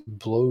just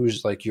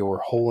blows like your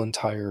whole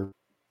entire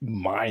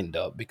mind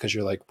up, because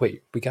you're like,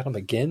 wait, we got him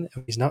again?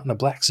 He's not in a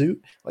black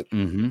suit? Like,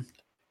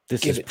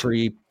 this is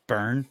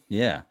pre-burn.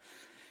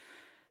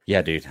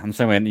 Yeah, dude. I'm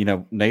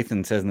saying,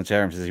 Nathan says in the chat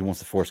room, says he wants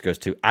the Force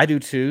Ghost too. I do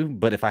too,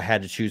 but if I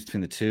had to choose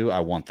between the two, I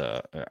want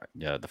the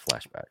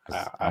flashback.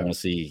 I want to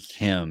see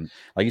him,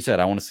 like you said.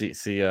 I want to see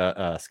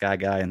Sky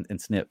Guy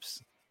and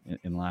Snips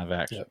in live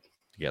action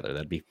together.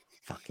 That'd be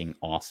fucking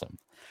awesome.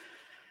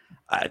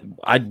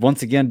 I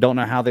once again don't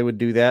know how they would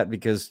do that,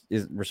 because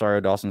Rosario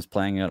Dawson is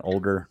playing an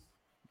older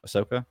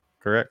Ahsoka,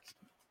 correct?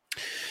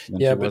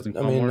 Yeah, but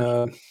I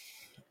mean,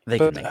 they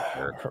can make it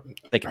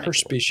work. Her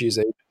species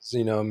age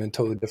is,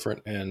 totally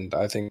different, and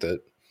I think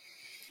that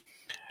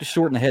just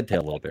shorten the head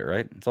tail a little bit,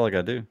 right? That's all I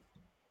gotta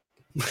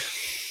do.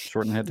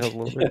 Shorten the head tail a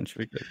little bit, and should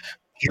be good.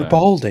 You're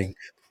balding.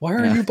 Why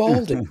are you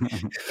balding?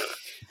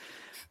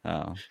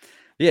 Yeah,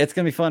 it's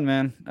gonna be fun,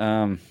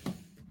 man.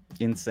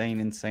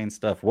 Insane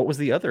stuff. What was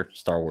the other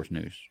Star Wars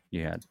news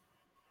you had?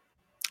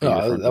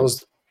 That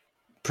was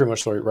pretty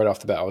much right off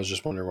the bat. I was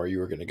just wondering where you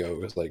were going to go.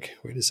 It was like,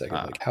 wait a second,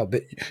 like, how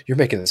big? You're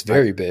making this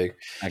very big.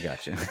 I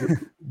got you.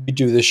 We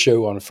do this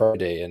show on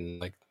Friday, and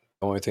like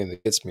the only thing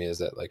that gets me is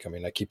that, like, I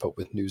mean, I keep up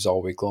with news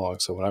all week long.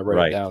 So when I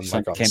write it down,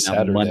 like on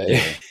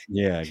Saturday,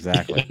 yeah,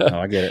 exactly. No,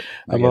 I get it.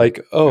 I'm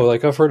like,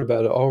 like I've heard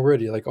about it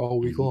already, like all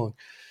week long.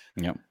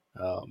 Yep.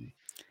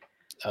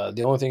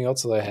 The only thing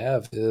else that I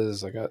have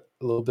is I got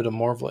a little bit of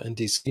Marvel and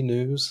DC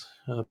news.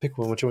 Pick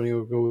one. Which one do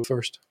you go with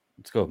first?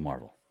 Let's go with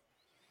Marvel.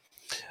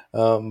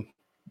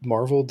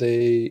 Marvel,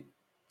 they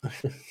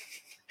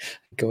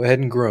go ahead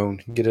and groan,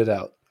 get it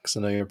out, because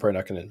I know you're probably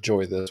not going to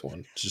enjoy this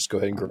one. Just go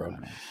ahead and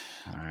groan.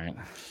 All right.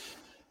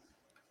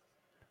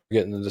 We're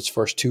getting into this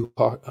first 2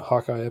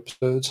 Hawkeye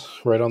episodes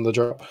right on the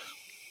drop,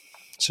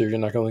 so you're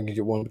not only going to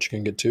get 1, but you're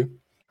going to get 2.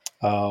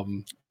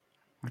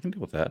 I can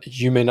deal with that.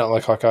 You may not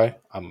like Hawkeye.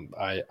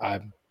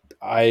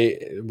 I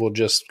will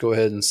just go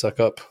ahead and suck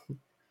up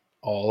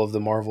all of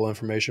the Marvel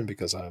information,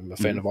 because I'm a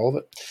fan of all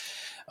of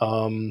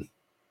it.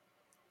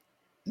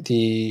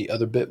 The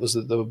other bit was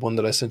the one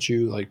that I sent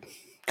you like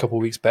a couple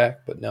weeks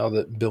back, but now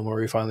that Bill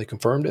Murray finally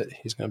confirmed it,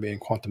 he's going to be in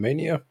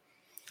Quantumania.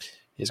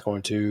 It's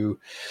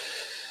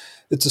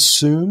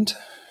assumed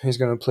he's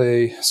going to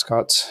play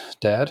Scott's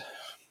dad.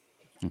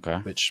 Okay.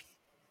 Which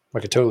I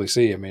could totally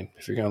see. I mean,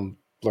 if you're going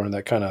to learn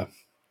that kind of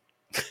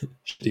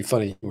shitty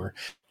funny humor,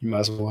 you might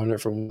as well learn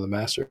it from one of the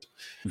masters.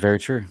 Very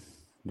true.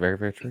 Very,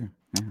 very true.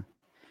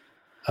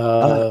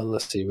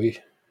 Let's see.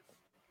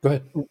 Go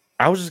ahead.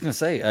 I was just gonna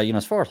say,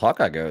 as far as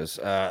Hawkeye goes,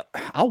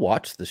 I'll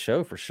watch the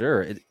show for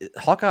sure.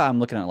 Hawkeye, I'm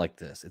looking at it like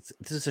this.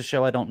 This is a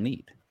show I don't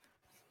need,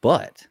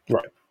 but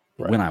Right.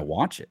 when I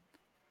watch it,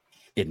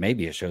 it may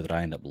be a show that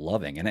I end up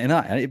loving, and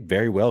it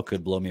very well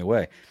could blow me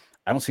away.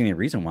 I don't see any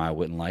reason why I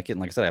wouldn't like it.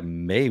 And like I said, I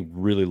may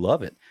really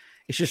love it.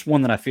 It's just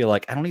one that I feel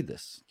like I don't need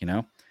this,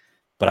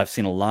 But I've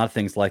seen a lot of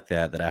things like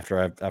that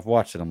after I've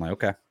watched it, I'm like,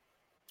 okay,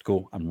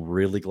 cool. I'm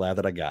really glad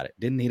that I got it.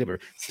 Didn't need it,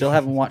 but still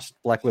haven't watched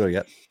Black Widow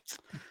yet.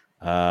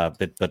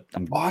 But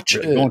I'm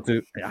going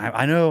to.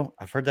 I know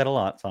I've heard that a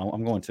lot, so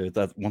I'm going to.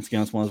 Once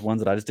again, it's one of those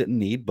ones that I just didn't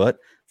need, but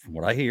from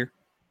what I hear,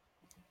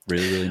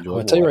 really enjoyable.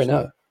 I'll tell you right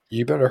now,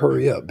 you better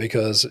hurry up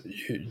because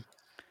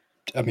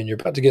you're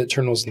about to get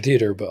Eternals in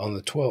theater, but on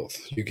the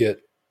 12th you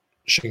get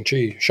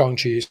Shang-Chi,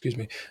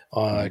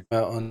 on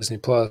Disney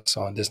Plus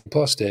on Disney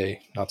Plus Day.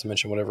 Not to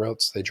mention whatever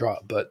else they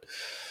drop, but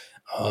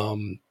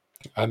I'm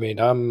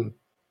gonna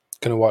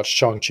watch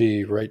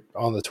Shang-Chi right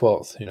on the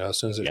 12th. As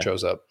soon as it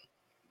shows up.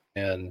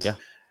 And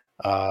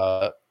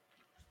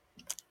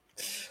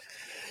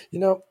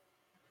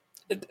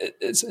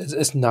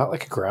it's not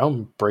like a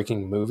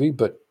groundbreaking movie,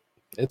 but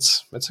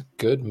it's a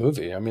good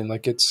movie.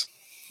 It's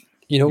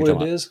what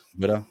it is?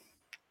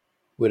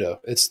 Widow.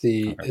 It's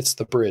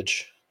the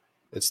bridge.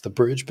 It's the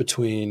bridge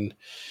between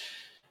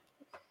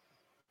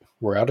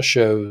we're out of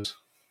shows,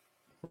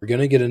 we're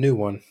gonna get a new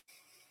one,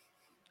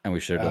 and we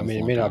should. It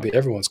may not be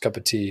everyone's cup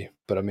of tea,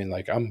 but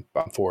I'm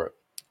for it.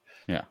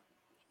 Yeah,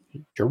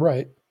 you're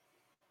right.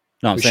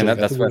 No, I'm saying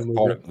that's part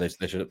of it.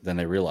 They should. Then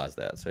they realize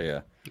that. So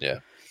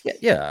yeah.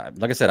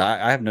 Like I said,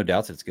 I have no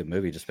doubts it's a good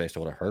movie just based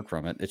on what I heard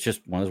from it. It's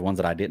just one of those ones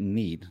that I didn't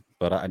need,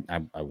 but I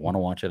want to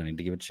watch it. I need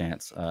to give it a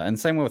chance. And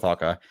same way with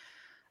Hawkeye.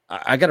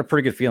 I got a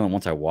pretty good feeling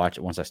once I watch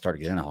it. Once I start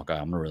getting into Hawkeye,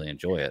 I'm gonna really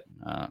enjoy it.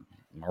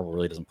 Marvel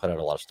really doesn't put out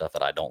a lot of stuff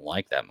that I don't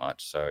like that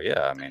much. So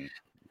yeah,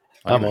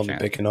 I'm only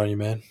picking on you,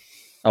 man.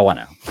 Oh, I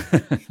know.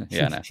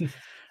 Yeah, I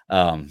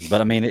know.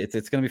 But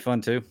it's gonna be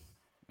fun too.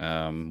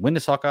 When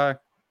does Hawkeye?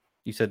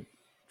 You said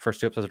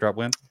first 2 episodes drop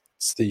when?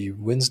 It's the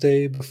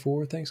Wednesday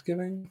before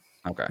Thanksgiving.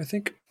 Okay, I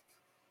think.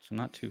 So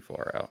not too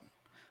far out.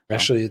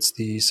 Actually, it's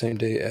the same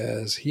day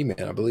as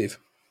He-Man, I believe.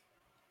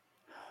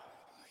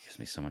 It gives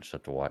me so much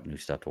stuff to watch, new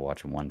stuff to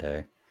watch in one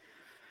day.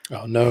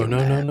 Oh no!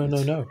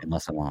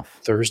 Unless I'm off.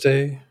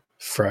 Thursday,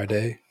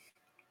 Friday,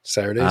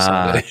 Saturday,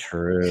 Sunday.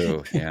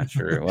 True. Yeah,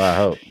 true. Well, I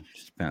hope. It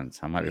just depends.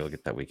 I might be able to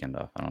get that weekend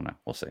off. I don't know.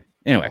 We'll see.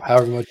 Anyway,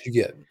 however much you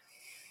get.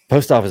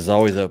 Post office is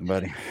always open,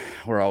 buddy.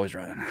 We're always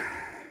running.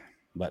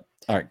 But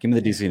all right, give me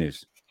the DC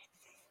news.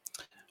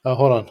 Oh,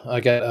 hold on. I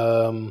got.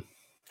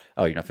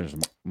 Oh, you're not finished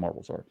with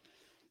Marvel, sorry.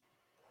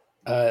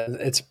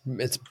 It's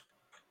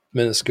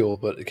minuscule,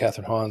 but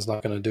Catherine Hahn's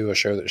not going to do a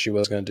show that she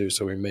was going to do,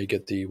 so we may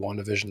get the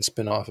WandaVision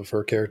spinoff of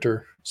her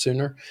character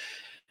sooner.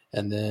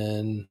 And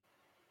then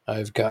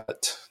I've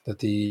got that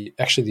the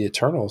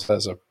Eternals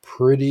has a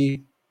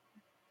pretty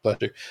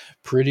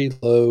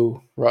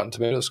low Rotten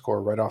Tomatoes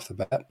score right off the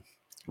bat.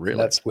 Really?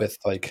 That's with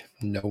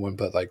no one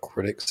but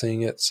critics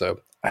seeing it,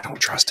 so I don't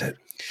trust it.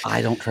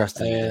 I don't trust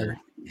it either.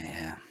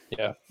 Yeah.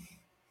 Yeah.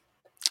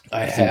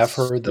 I have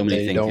heard that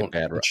they don't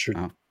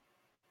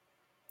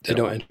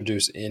don't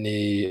introduce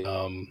any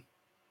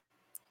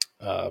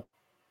I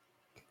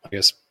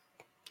guess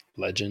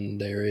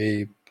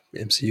legendary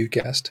MCU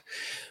cast.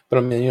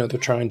 But they're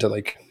trying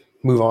to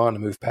move on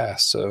and move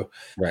past. So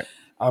right.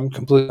 I'm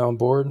completely on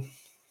board.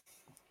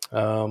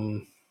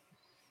 Who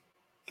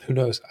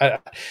knows?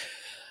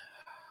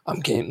 I'm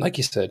game, like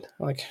you said,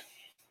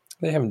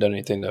 they haven't done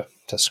anything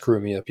to screw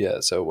me up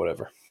yet, so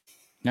whatever.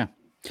 Yeah.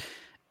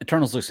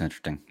 Eternals looks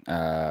interesting.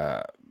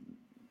 I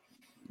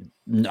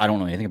don't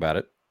know anything about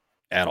it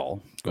at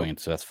all.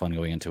 So that's fun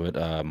going into it.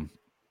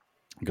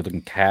 Good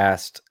looking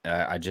cast.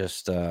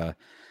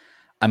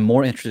 I'm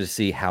more interested to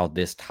see how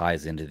this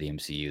ties into the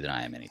MCU than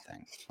I am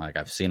anything.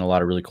 I've seen a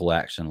lot of really cool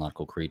action, a lot of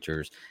cool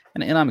creatures,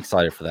 and I'm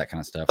excited for that kind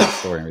of stuff, the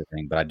story and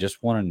everything. But I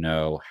just want to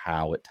know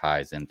how it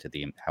ties into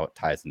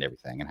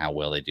everything and how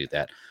well they do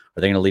that.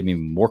 Are they going to leave me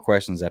more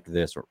questions after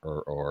this,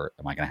 or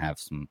am I going to have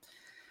some,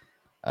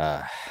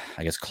 I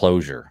guess,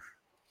 closure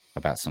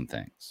about some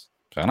things?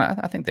 So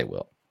I think they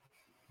will.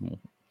 We're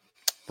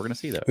going to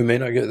see that. We may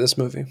not get this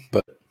movie,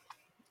 but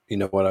you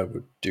know what I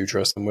do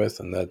trust them with,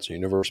 and that's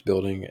universe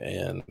building,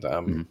 and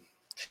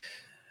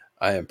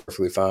I am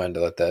perfectly fine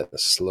to let that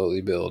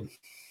slowly build.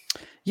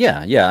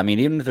 Yeah.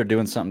 Even if they're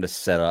doing something to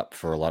set up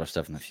for a lot of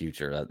stuff in the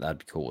future, I'd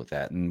be cool with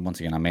that. And once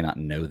again, I may not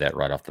know that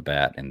right off the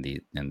bat and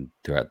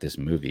throughout this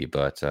movie,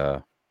 but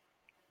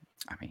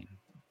you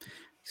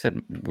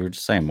said we were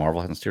just saying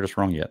Marvel hasn't steered us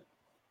wrong yet.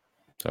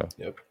 So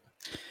yep.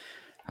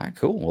 All right,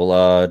 cool.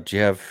 Well, do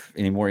you have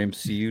any more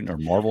MCU or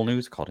Marvel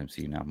news? Called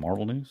MCU now,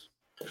 Marvel news.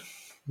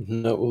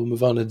 No, we'll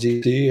move on to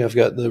DC. I've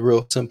got the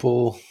real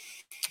simple.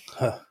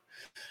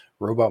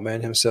 Robot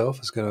Man himself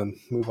is going to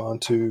move on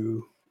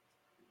to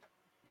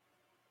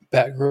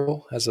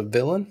Batgirl as a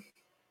villain.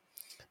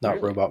 Not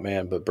really? Robot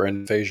Man, but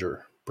Brandon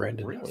Fraser.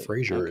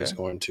 Fraser is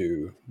going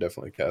to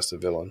definitely cast a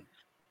villain.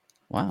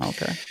 Wow,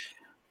 okay.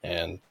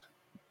 And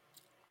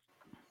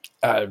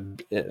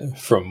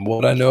From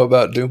what I know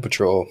about Doom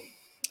Patrol,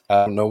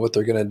 I don't know what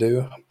they're gonna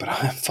do, but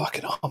I'm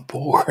fucking on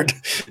board.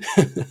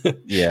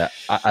 Yeah,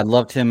 I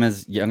loved him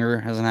as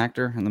younger as an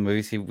actor in the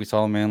movies we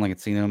saw him in, like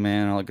Encino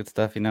Man and all that good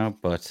stuff, you know.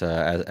 But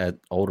as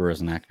older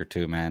as an actor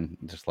too, man,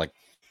 just like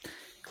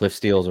Cliff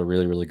Steele's a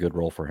really really good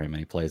role for him, and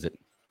he plays it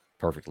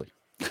perfectly.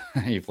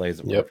 He plays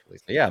it Yep, perfectly.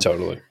 So yeah,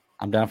 totally.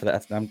 I'm down for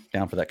that. I'm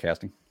down for that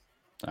casting.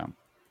 So.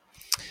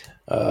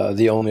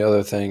 The only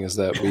other thing is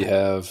that we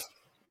have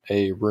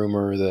a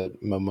rumor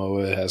that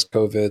Momoa has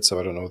COVID, so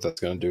I don't know what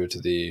that's going to do to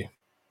the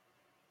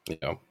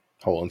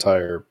whole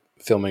entire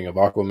filming of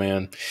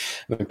Aquaman.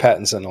 I mean,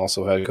 Pattinson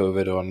also had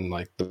COVID on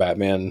like the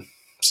Batman,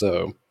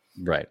 so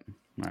right.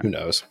 who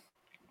knows?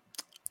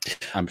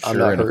 I'm I'm sure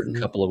not in a hurting.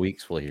 couple of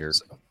weeks we'll hear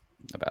So,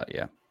 about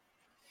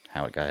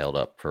how it got held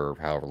up for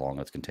however long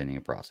it's continuing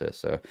a process.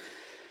 So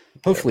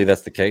hopefully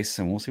that's the case,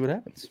 and we'll see what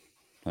happens.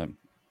 All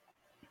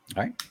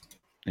right.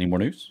 Any more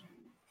news?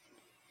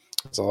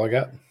 that's all I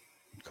got.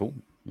 Cool.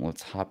 Well,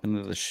 let's hop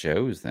into the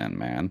shows then,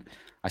 man.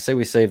 I say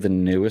we save the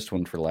newest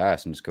one for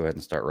last and just go ahead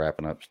and start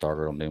wrapping up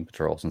Stargirl and Doom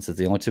Patrol, since it's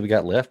the only two we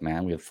got left,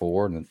 man. We have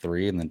 4 and then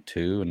 3 and then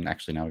 2, and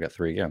actually now we got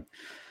 3 again.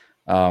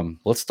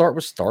 Let's start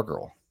with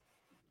Stargirl.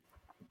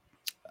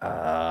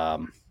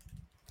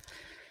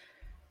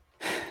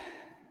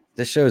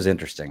 This show is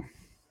interesting.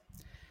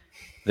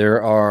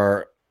 There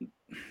are,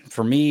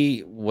 for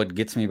me, what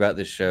gets me about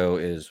this show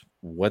is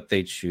what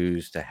they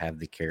choose to have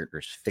the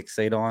characters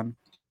fixate on,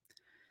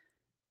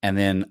 and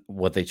then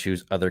what they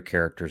choose other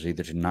characters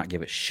either to not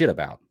give a shit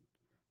about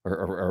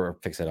or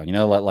fixate on. You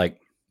know, like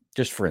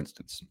just for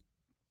instance,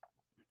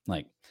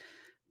 like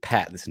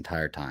Pat this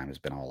entire time has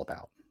been all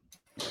about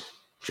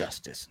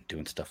justice and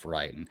doing stuff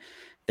right, and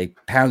they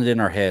pounded in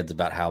our heads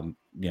about how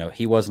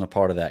he wasn't a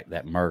part of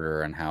that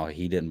murder and how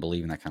he didn't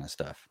believe in that kind of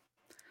stuff.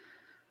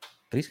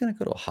 But he's going to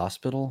go to a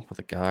hospital with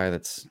a guy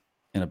that's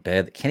in a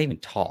bed that can't even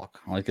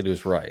talk. All he could do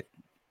is write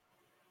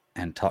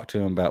and talk to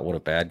him about what a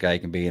bad guy he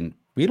can be. And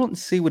we don't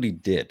see what he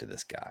did to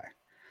this guy.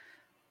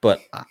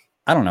 But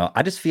I don't know.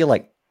 I just feel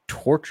like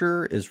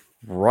torture is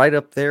right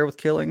up there with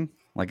killing.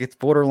 Like it's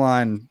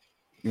borderline,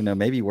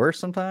 maybe worse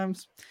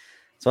sometimes.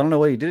 So I don't know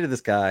what he did to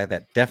this guy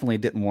that definitely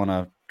didn't want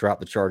to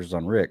drop the charges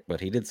on Rick, but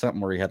he did something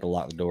where he had to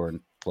lock the door and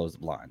close the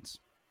blinds.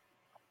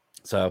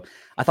 So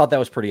I thought that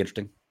was pretty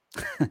interesting.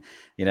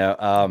 Yeah.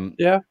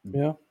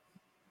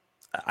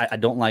 I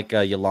don't like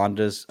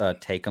Yolanda's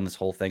take on this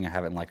whole thing. I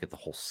haven't liked it the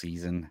whole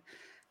season.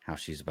 How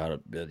she's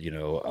about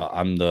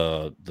I'm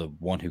the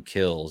one who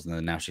kills, and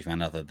then now she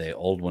found out that the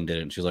old one did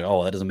it, and she's like,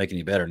 "Oh, that doesn't make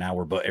any better." Now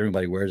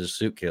everybody wears a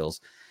suit kills.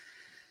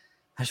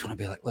 I just want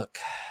to be like, look,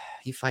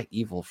 you fight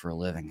evil for a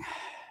living.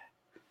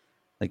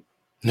 Like,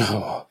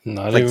 no,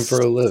 not even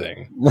for a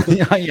living.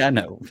 Yeah, I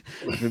know,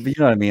 but you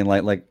know what I mean.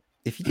 Like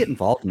if you get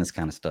involved in this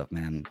kind of stuff,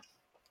 man,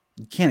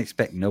 you can't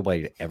expect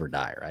nobody to ever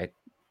die, right?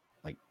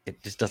 Like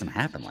it just doesn't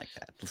happen like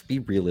that. Let's be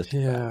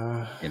realistic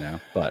about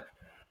it, But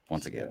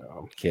once again,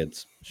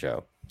 kids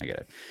show, I get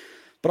it.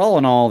 But all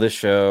in all, this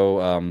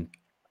show,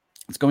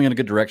 it's going in a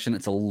good direction.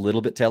 It's a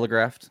little bit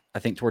telegraphed. I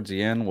think towards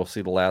the end, we'll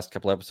see the last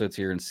couple episodes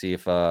here and see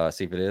if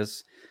it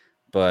is.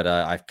 But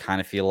I kind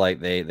of feel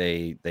like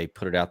they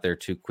put it out there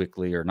too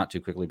quickly, or not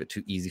too quickly, but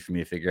too easy for me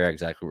to figure out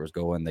exactly where it was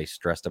going. They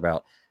stressed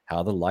about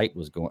how the light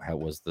was going, how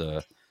it was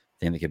the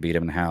thing that could beat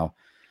him, and how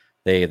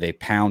they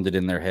pounded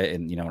in their head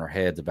and in our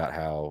heads about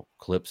how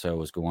Calypso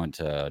was going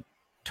to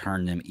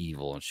turn them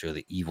evil and show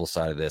the evil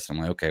side of this. I'm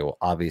like, okay, well,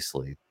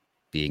 obviously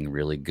being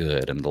really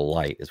good and the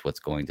light is what's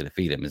going to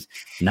defeat him, is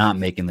not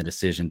making the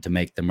decision to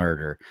make the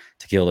murder,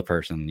 to kill the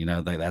person.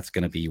 That's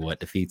going to be what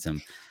defeats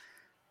him.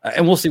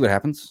 And we'll see what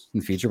happens in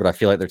the future, but I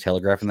feel like they're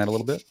telegraphing that a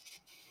little bit.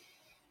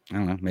 I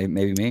don't know.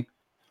 Maybe me.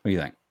 What do you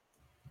think?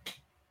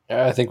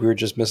 I think we were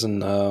just missing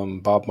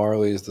Bob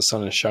Marley's "The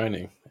Sun Is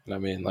Shining." And I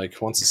mean,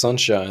 like once the sun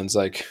shines,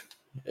 like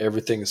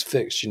everything is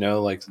fixed.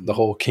 Like the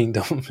whole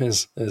kingdom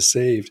is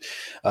saved.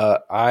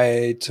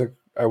 I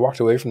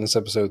walked away from this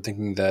episode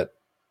thinking that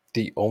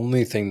the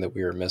only thing that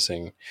we were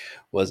missing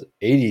was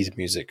 80s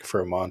music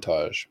for a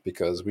montage,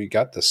 because we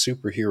got the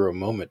superhero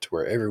moment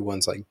where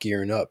everyone's like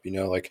gearing up,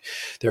 like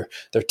they're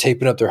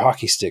taping up their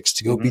hockey sticks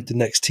to go beat the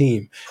next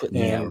team, putting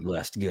the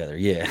hourglass together.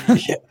 Yeah.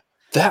 Yeah,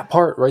 that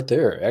part right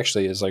there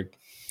actually is like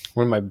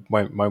one of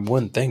my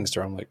one things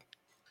where I'm like,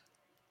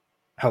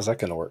 how's that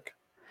gonna work?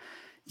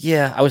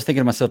 Yeah, I was thinking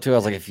to myself too. I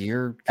was like, if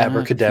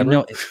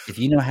Abracadabra, if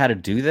you know how to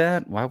do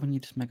that, why wouldn't you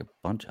just make a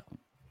bunch of them?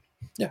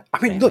 Yeah,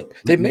 I mean, look,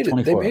 they made it.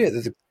 They made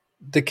it.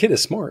 The kid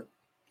is smart,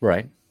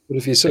 right? But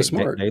if he's so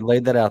smart, they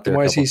laid that out there. Then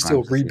why is he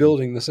still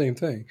rebuilding the same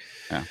thing?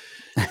 Yeah.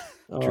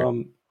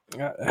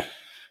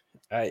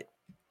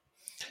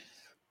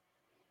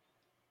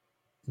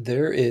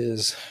 There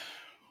is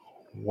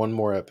one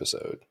more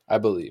episode, I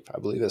believe.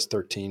 I believe that's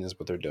 13 is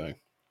what they're doing.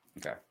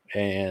 Okay.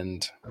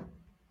 And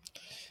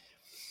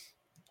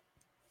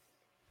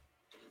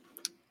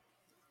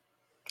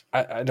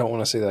I don't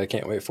want to say that I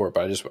can't wait for it,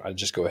 but I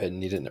just go ahead and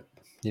need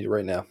it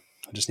right now.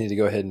 I just need to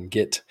go ahead and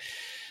get.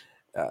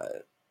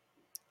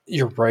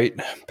 You're right.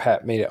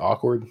 Pat made it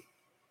awkward,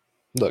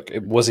 Look,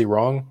 was he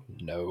wrong?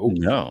 No.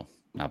 No,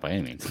 not by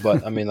any means.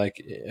 But I mean,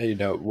 like,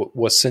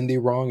 was Cindy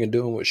wrong in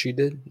doing what she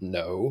did?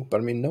 No. But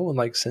I mean, no one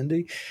likes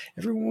Cindy.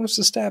 Everyone wants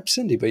to stab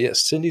Cindy, but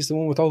yes, Cindy's the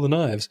one with all the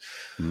knives.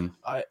 Mm-hmm.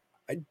 I,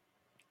 I,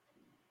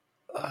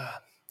 uh,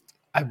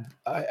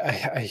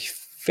 I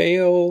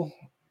fail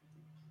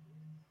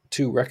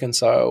to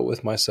reconcile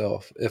with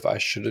myself if I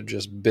should have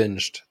just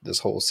binged this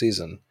whole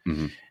season,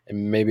 Mm-hmm.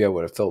 and maybe I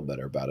would have felt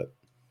better about it.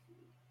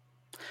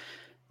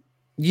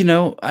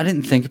 I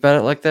didn't think about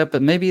it like that,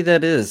 but maybe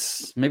that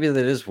is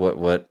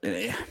what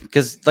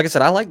because like I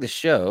said, I like the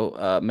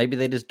show. Maybe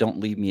they just don't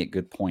leave me at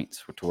good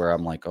points to where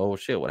I'm like, oh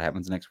shit, what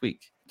happens next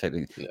week?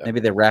 Maybe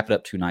they wrap it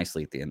up too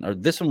nicely at the end. Or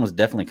this one was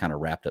definitely kind of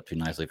wrapped up too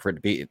nicely for it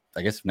to be.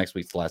 I guess next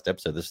week's the last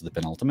episode. This is the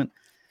penultimate.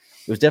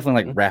 It was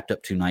definitely like wrapped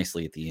up too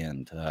nicely at the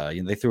end.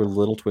 They threw a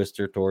little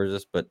twister towards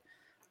us, but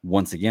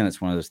once again, it's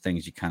one of those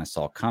things you kind of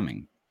saw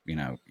coming.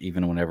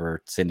 Even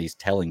whenever Cindy's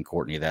telling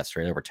Courtney that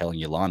straight over, telling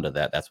Yolanda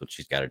that's what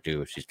she's got to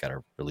do. She's got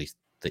to release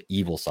the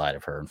evil side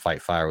of her and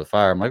fight fire with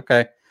fire. I'm like,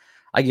 okay,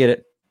 I get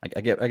it.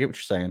 I get what you're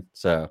saying.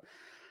 So,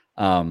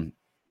 but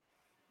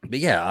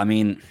yeah, I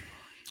mean,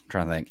 I'm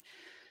trying to think.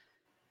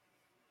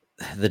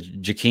 The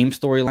Jakeem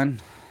storyline,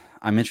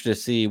 I'm interested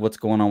to see what's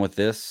going on with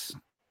this.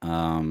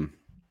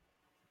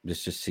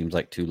 This just seems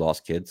like two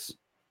lost kids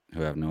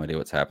who have no idea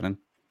what's happening.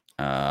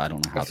 I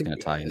don't know how it's going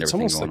to tie into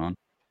everything going on.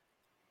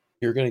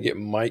 You're going to get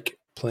Mike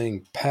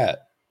playing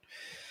Pat,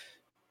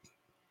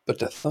 but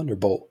the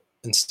Thunderbolt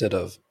instead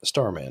of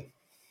Starman.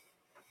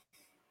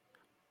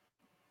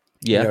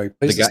 Yeah, he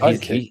plays the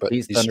sidekick, but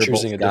he's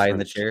Thunderbolt's guy in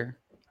the chair.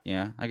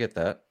 Yeah, I get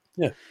that.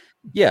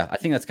 Yeah, I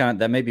think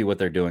that may be what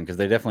they're doing, because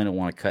they definitely don't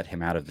want to cut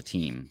him out of the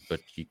team. But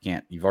you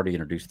can't. You've already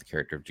introduced the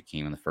character of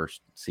Jakeem in the first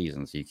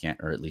season, so you can't,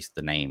 or at least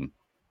the name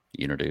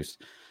you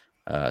introduced.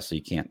 So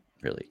you can't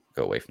really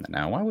go away from that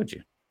now. Why would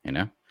you?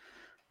 I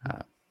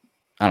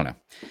don't know.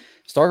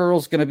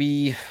 Stargirl's going to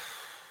be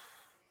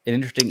an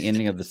interesting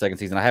ending of the second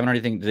season. I haven't heard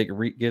anything. Did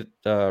it get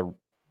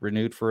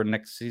renewed for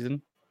next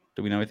season?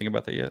 Do we know anything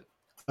about that yet?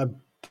 I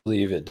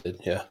believe it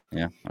did. Yeah.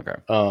 Yeah. Okay.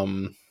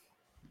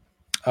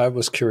 I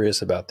was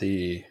curious about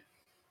the.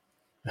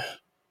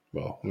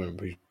 Well, I mean,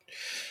 we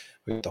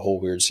got the whole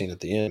weird scene at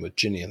the end with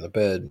Ginny in the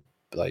bed,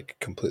 like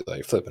completely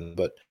like flipping.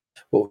 But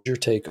what was your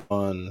take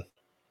on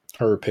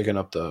her picking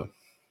up the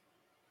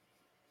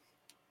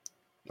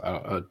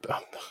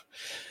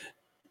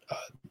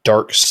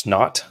dark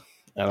snot?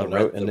 I don't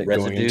know, and it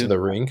going into the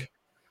ring.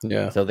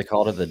 Yeah. So they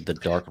called it the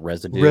dark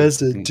residue.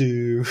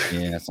 Residue.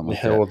 Yeah, something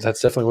like that. Well,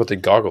 that's definitely what the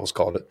goggles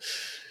called it.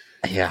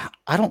 Yeah,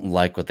 I don't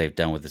like what they've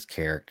done with this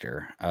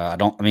character. I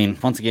mean,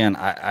 once again,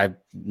 I've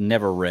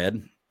never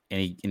read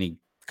any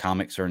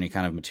comics or any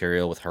kind of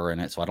material with her in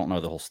it, so I don't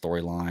know the whole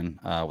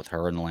storyline with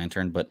her and the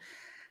Lantern. But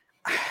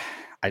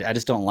I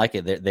just don't like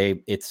it.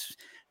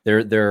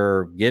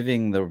 They're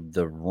giving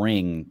the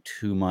ring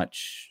too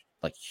much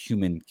like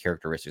human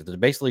characteristics. They're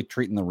basically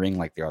treating the ring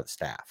like they are the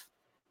staff.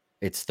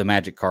 It's the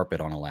magic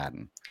carpet on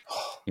Aladdin.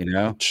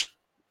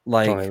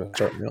 Like, don't even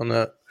start me on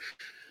that.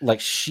 Like,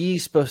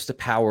 she's supposed to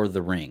power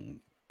the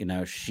ring. And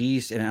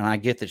I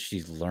get that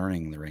she's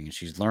learning the ring, and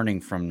she's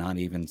learning from not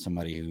even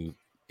somebody who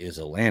is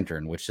a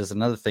Lantern, which is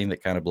another thing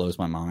that kind of blows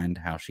my mind,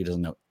 how she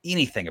doesn't know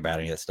anything about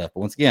any of that stuff.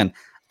 But once again,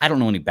 I don't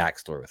know any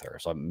backstory with her,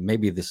 so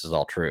maybe this is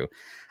all true.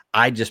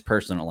 I just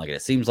personally don't like it.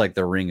 It seems like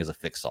the ring is a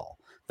fix-all.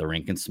 The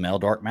ring can smell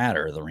dark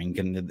matter.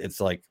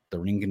 It's like the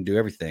ring can do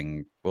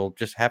everything. Well,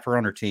 just have her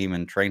on her team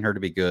and train her to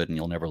be good, and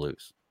you'll never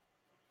lose.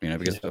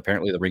 Because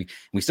apparently the ring,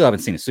 we still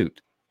haven't seen a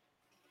suit.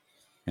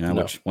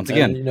 Which once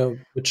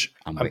again, which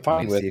I'm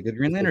fine with. See a good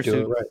Green Lantern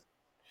suit. Right.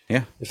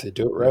 Yeah, if they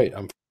do it right,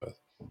 I'm fine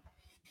with.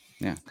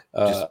 Yeah,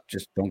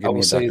 just don't give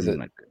me a Dr.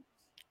 Midnight.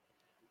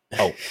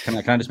 Oh, can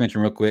I just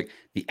mention real quick?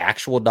 The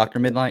actual Dr.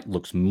 Midnight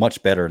looks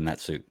much better in that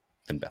suit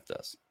than Beth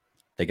does.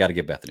 They got to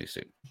give Beth a new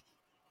suit.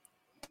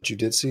 But you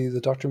did see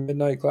the Dr.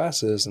 Midnight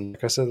glasses, and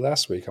like I said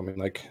last week, I mean,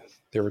 like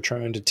they were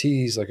trying to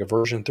tease like a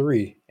version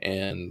 3,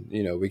 and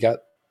we got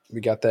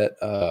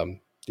that.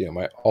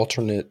 My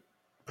alternate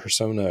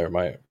persona or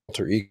my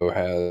alter ego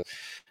has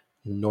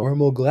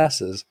normal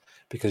glasses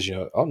because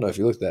I don't know if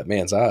you look at that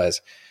man's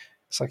eyes.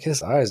 It's like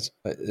his eyes.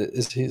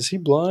 Is he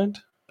blind?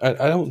 I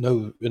don't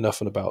know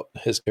enough about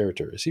his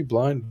character. Is he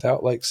blind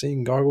without like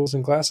seeing goggles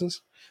and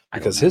glasses?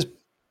 Because his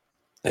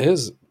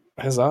eyes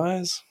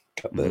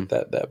got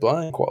that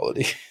blind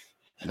quality.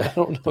 I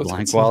don't know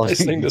if it's a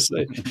nice thing to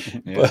say,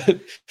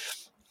 but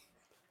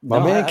my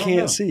man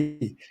can't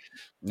see.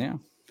 Yeah,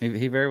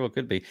 he very well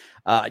could be.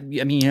 I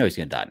mean, he's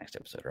going to die next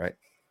episode, right?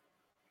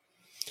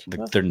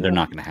 They're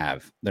not going to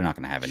have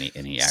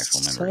any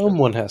actual members.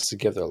 Someone has to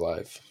give their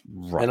life.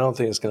 Right. I don't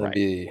think it's going to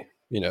be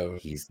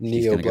he's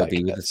going to go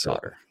be with his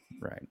daughter.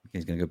 Right.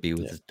 He's going to go be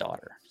with his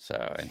daughter. So,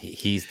 and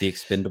he's the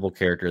expendable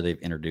character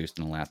they've introduced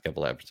in the last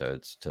couple of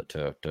episodes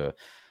to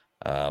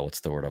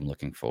what's the word I'm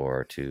looking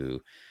for, to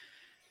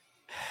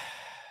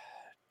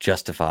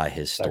justify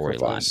his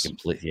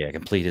storyline,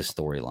 complete his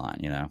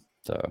storyline.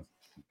 So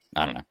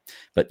I don't know,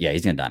 but yeah,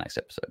 he's going to die next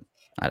episode.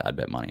 I'd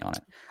bet money on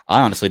it.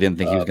 I honestly didn't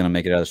think he was going to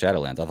make it out of the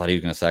Shadowlands. I thought he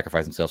was going to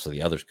sacrifice himself so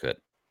the others could,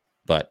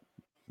 but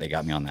they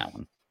got me on that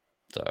one.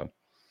 So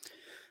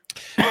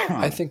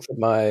I think that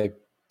my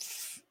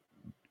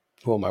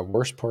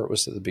worst part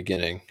was at the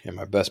beginning, and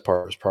my best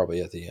part was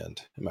probably at the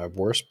end. And my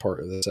worst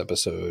part of this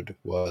episode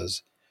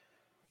was,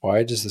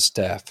 why does the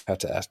staff have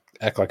to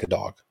act like a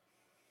dog?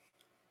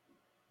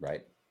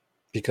 Right.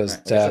 Because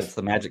right. staff it's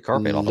the magic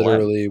carpet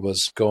literally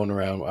was going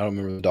around. I don't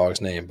remember the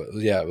dog's name, but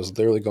yeah, it was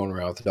literally going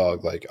around with the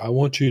dog like, I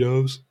want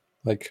Cheetos.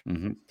 Like,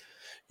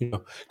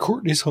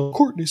 Courtney's home,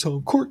 Courtney's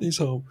home, Courtney's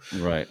home.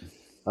 Right.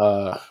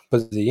 But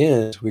at the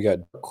end, we got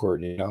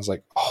Courtney, and I was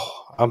like,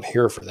 oh, I'm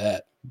here for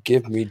that.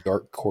 Give me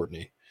Dark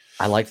Courtney.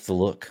 I liked the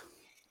look.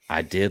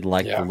 I did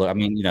like the look. I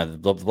mean,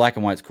 the black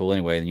and white's cool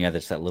anyway, and you have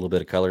that little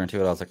bit of color into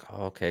it. I was like,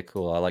 oh, okay,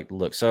 cool. I like the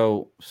look.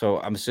 So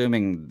I'm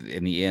assuming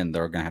in the end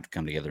they're going to have to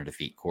come together to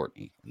defeat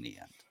Courtney in the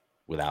end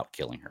without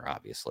killing her,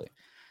 obviously.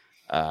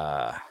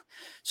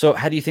 So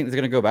how do you think they're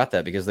going to go about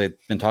that? Because they've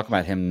been talking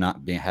about him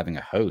not having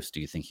a host.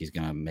 Do you think he's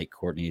going to make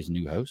Courtney his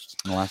new host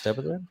in the last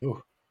episode?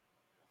 Ooh,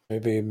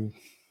 maybe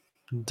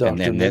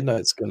Dr.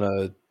 Midnight's going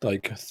to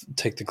like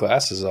take the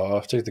glasses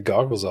off, take the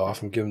goggles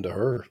off, and give them to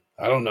her.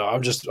 I don't know.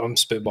 I'm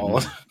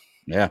spitballing.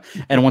 Yeah.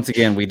 And once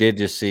again, we did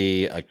just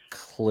see a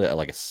clip,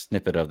 like a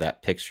snippet of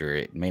that picture.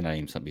 It may not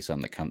even be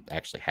something that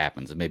actually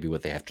happens. It may be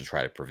what they have to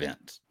try to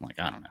prevent. Like,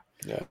 I don't know.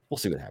 Yeah. We'll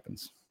see what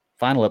happens.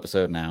 Final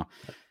episode now.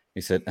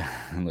 He said,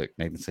 look,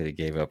 Nathan said he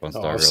gave up on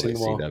Stargirl. They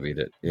CW'd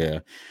it. Yeah.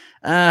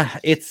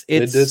 They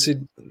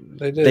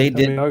did. They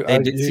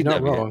did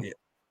CW it.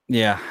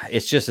 Yeah.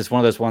 It's one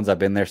of those ones I've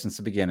been there since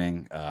the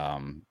beginning.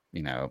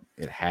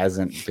 It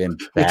hasn't been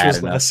bad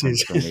enough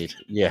for me.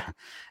 Yeah,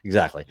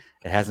 exactly.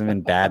 It hasn't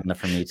been bad enough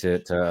for me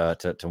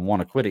to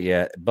want to quit it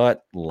yet.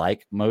 But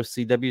like most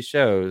CW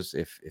shows,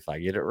 if I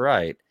get it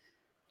right,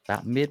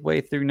 about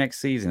midway through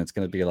next season, it's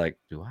going to be like,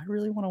 do I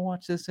really want to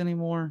watch this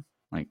anymore?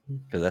 Like,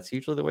 because that's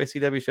usually the way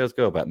CW shows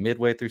go. About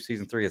midway through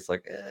season 3, it's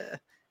like,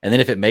 and then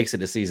if it makes it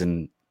to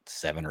season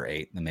 7 or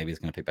 8, then maybe it's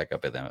going to pick back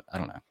up at them. I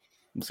don't know.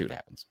 We'll see what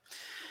happens.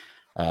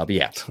 But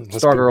yeah,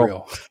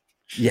 Stargirl.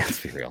 Yeah, let's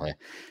be real.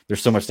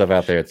 There's so much stuff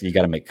out there. You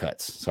got to make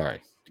cuts. Sorry,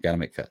 you got to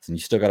make cuts, and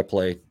you still got to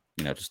play.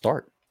 To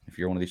start. If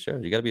you're one of these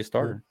shows, you got to be a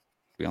starter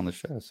to be on the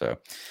show. So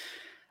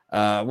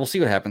we'll see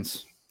what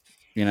happens.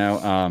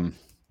 Finale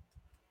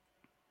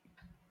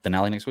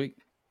next week,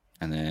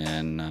 and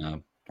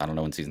then I don't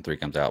know when season 3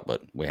 comes out,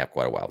 but we have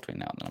quite a while between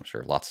now and then. I'm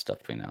sure lots of stuff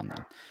between now and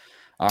then.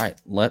 All right,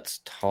 let's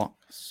talk.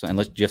 Do you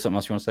have something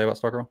else you want to say about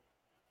Stargirl?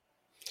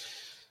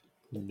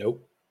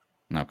 Nope.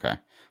 Okay.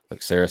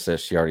 Look, Sarah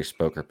says she already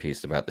spoke her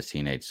piece about the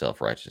teenage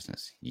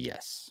self-righteousness.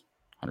 Yes,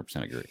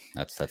 100% agree.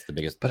 That's the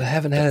biggest. But I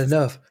haven't had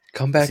enough.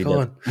 Come back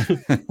on.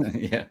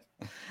 Yeah.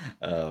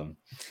 All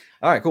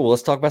right, cool. Well,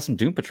 let's talk about some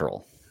Doom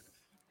Patrol.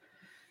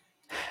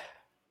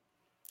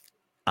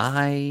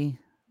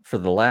 For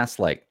the last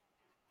 3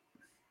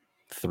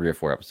 or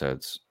 4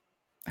 episodes,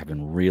 have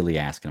been really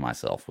asking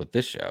myself with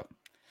this show,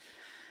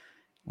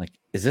 like,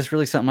 is this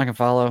really something I can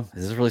follow?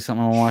 Is this really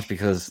something I want to watch?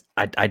 Because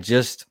I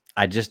just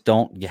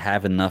don't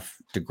have enough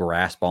to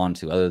grasp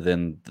onto, other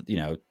than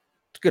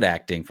it's good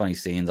acting, funny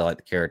scenes. I like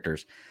the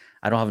characters.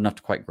 I don't have enough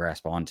to quite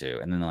grasp onto.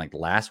 And then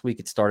last week,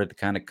 it started to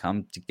kind of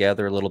come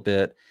together a little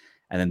bit.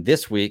 And then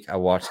this week, I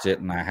watched it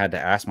and I had to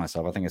ask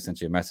myself. I think I sent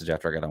you a message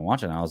after I got done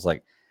watching. And I was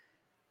like,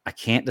 I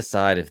can't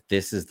decide if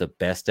this is the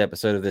best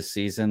episode of this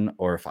season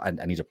or if I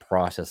need to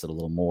process it a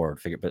little more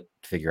to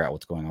figure out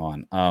what's going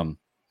on.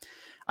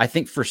 I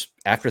think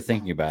after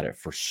thinking about it,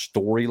 for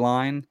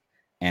storyline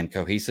and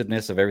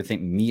cohesiveness of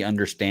everything, me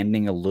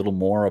understanding a little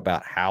more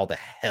about how the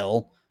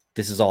hell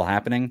this is all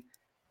happening,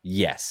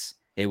 yes,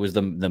 it was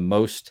the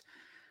most,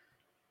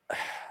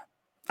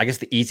 I guess,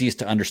 the easiest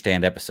to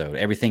understand episode.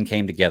 Everything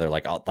came together.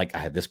 Like I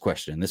had this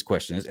question and this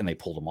question, and they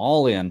pulled them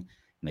all in and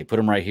they put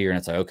them right here. And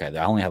it's like, okay,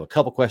 I only have a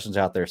couple questions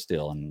out there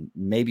still, and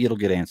maybe it'll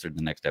get answered in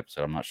the next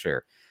episode. I'm not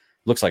sure.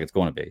 Looks like it's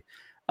going to be.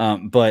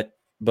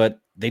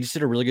 But they just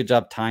did a really good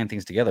job tying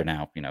things together.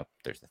 Now,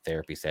 there's the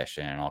therapy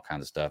session and all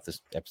kinds of stuff.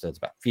 This episode's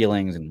about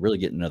feelings and really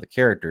getting to know the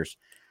characters.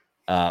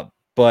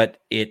 But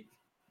it,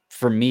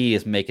 for me,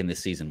 is making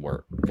this season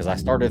work, because I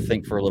started to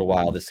think for a little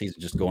while this season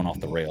just going off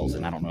the rails,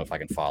 and I don't know if I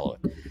can follow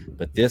it.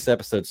 But this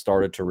episode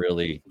started to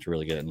really get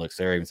it. And look,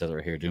 Sarah even says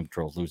right here, Doom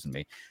Patrol's losing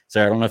me.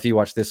 Sarah, I don't know if you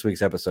watched this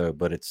week's episode,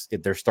 but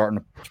they're starting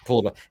to pull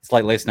it up. It's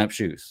like lacing up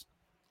shoes.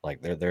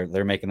 Like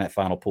they're making that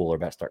final pull. They're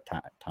about to start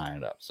tying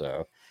it up.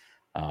 So,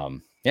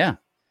 yeah.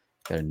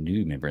 Got a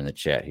new member in the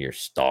chat here.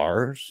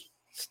 Staz.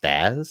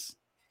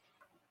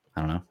 I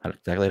don't know how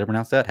exactly to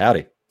pronounce that.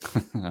 Howdy.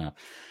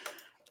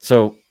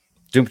 So,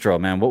 Doom Patrol,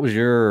 man, what was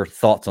your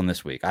thoughts on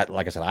this week?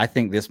 Like I said, I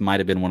think this might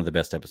have been one of the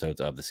best episodes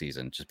of the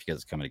season, just because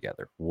it's coming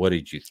together. What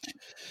did you think?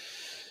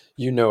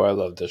 I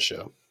love this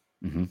show.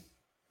 Mm-hmm.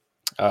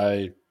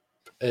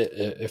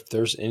 If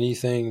there's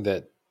anything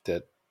that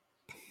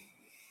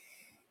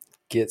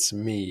gets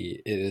me,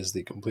 it is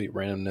the complete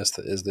randomness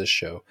that is this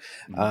show.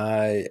 Mm-hmm.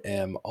 I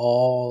am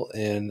all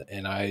in,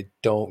 and I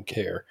don't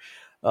care.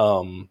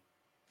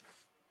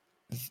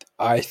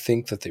 I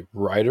think that the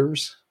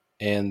writers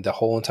and the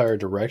whole entire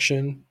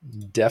direction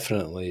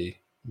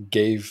definitely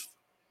gave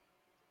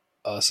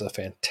us a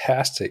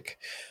fantastic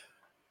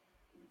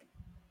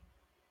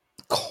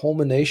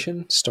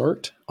culmination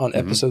start on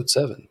episode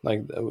 7.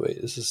 Like,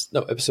 wait, this is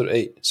episode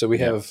 8. So we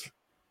have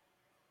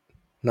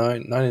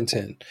 9 and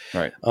 10.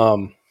 Right.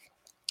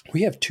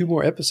 We have 2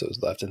 more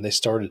episodes left, and they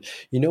started.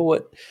 You know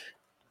what?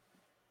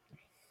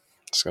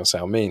 It's gonna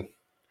sound mean,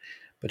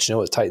 but you know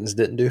what Titans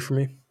didn't do for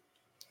me?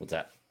 What's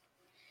that?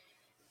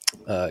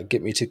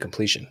 Get me to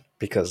completion,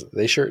 because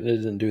they sure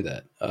didn't do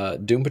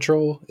that. Doom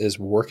Patrol is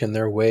working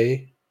their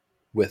way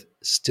with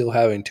still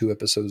having 2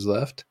 episodes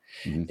left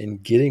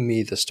and getting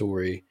me the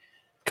story,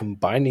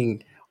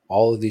 combining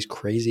all of these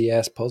crazy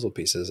ass puzzle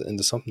pieces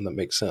into something that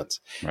makes sense.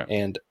 Right.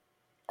 And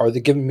are they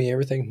giving me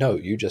everything? No,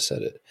 you just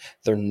said it.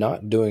 They're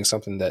not doing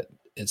something that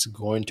it's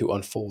going to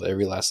unfold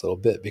every last little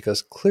bit,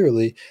 because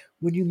clearly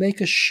when you make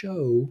a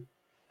show,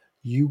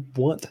 you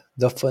want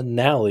the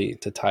finale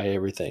to tie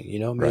everything. You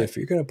know, I mean, if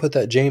you're going to put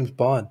that James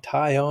Bond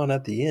tie on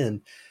at the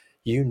end,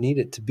 you need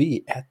it to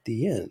be at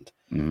the end.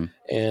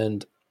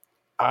 And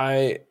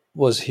I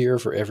was here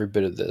for every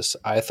bit of this.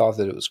 I thought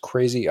that it was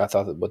crazy. I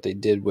thought that what they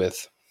did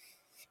with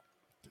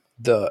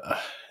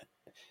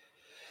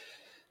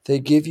they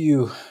give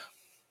you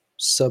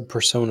sub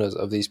personas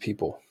of these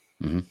people.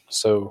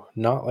 So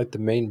not like the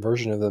main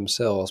version of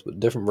themselves, but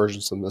different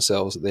versions of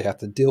themselves that they have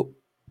to deal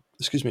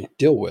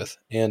with.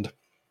 And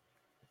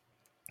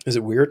is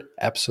it weird?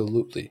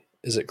 Absolutely.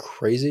 Is it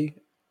crazy?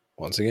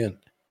 Once again,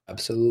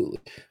 absolutely.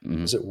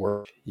 Does it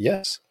work?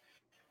 Yes,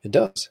 it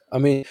does. I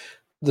mean,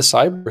 the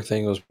cyber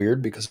thing was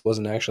weird because it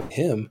wasn't actually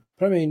him.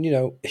 But I mean, you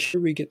know, here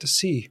we get to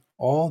see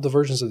all the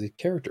versions of the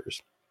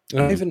characters.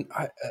 And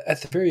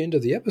at the very end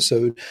of the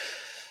episode,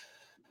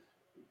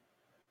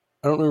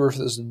 I don't remember if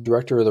it was the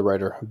director or the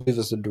writer. I believe it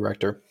was the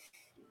director.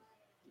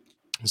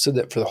 Said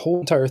that for the whole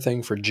entire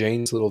thing, for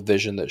Jane's little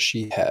vision that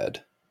she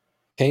had,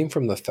 came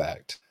from the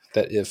fact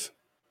that if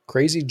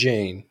Crazy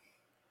Jane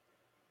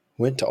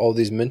went to all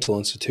these mental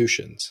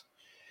institutions,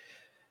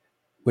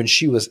 when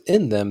she was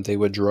in them, they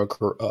would drug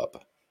her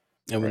up.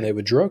 And when they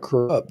would drug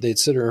her up, they'd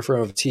sit her in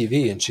front of a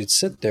TV and she'd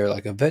sit there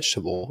like a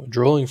vegetable,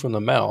 drooling from the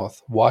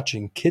mouth,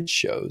 watching kids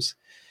shows.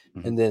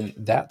 And then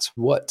that's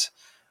what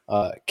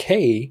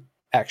Kay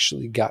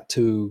actually got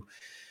to.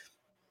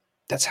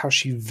 That's how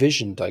she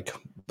visioned like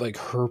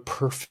her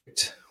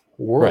perfect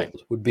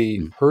world would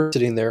be her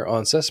sitting there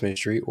on Sesame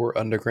Street or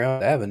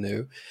Underground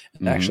Avenue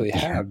and actually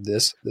have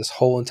this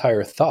whole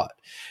entire thought.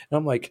 And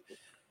I'm like,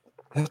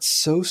 that's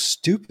so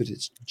stupid.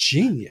 It's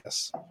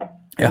genius.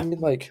 Yeah. I mean,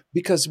 like,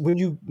 because when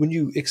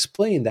you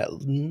explain that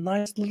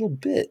nice little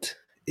bit,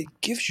 it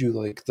gives you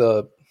like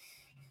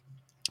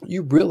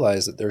you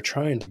realize that they're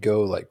trying to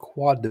go like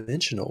quad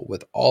dimensional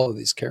with all of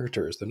these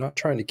characters. They're not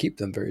trying to keep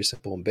them very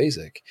simple and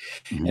basic.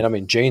 And I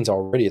mean, Jane's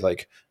already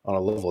like on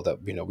a level that,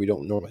 you know, we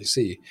don't normally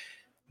see.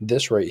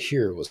 This right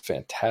here was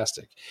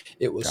fantastic.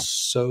 It was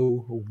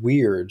so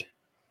weird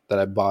that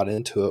I bought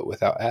into it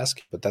without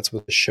asking, but that's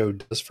what the show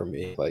does for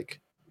me. Like,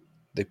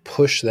 they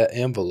push that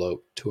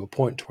envelope to a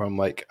point where I'm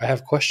like, I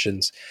have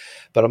questions,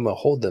 but I'm going to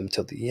hold them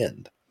till the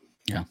end.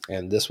 Yeah.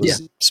 And this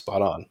was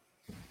spot on.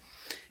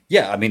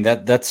 Yeah, I mean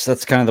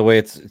that's kind of the way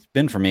it's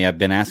been for me. I've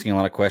been asking a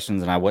lot of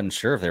questions, and I wasn't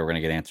sure if they were going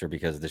to get answered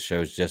because the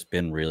show's just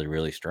been really,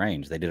 really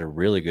strange. They did a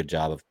really good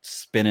job of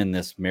spinning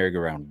this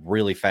merry-go-round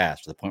really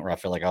fast to the point where I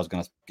feel like I was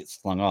going to get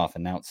slung off,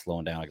 and now it's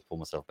slowing down. I can pull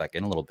myself back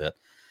in a little bit.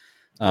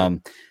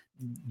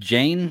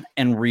 Jane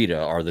and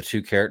Rita are the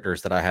 2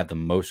 characters that I have the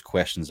most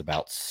questions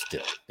about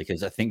still,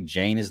 because I think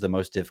Jane is the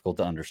most difficult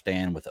to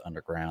understand with the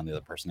underground, the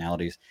other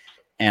personalities,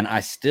 and I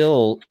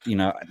still, you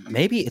know,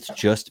 maybe it's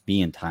just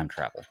being time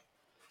travel.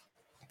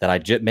 That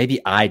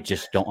I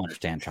just don't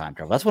understand time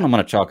travel. That's what I'm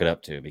going to chalk it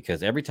up to,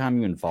 because every time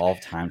you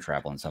involve time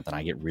travel in something,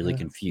 I get really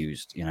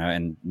confused, you know,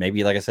 and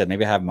maybe, like I said,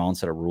 maybe I have my own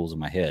set of rules in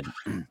my head,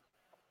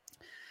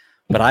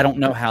 but I don't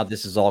know how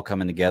this is all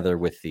coming together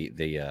with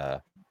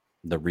the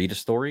Rita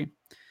story.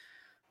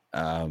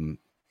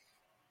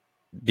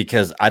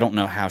 Because I don't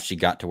know how she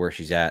got to where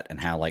she's at and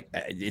how, like,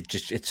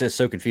 it's just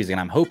so confusing.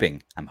 And I'm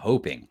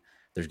hoping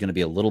there's going to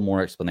be a little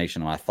more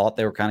explanation. And I thought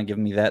they were kind of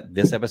giving me that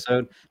this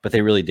episode, but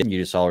they really didn't.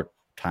 You just saw her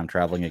time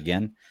traveling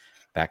again,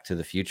 Back to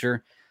the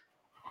Future,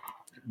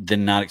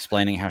 then not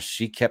explaining how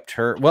she kept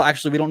her. Well,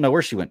 actually, we don't know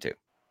where she went to.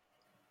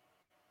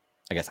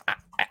 I guess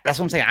that's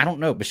what I'm saying. I don't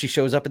know, but she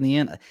shows up in the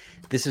end.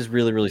 This is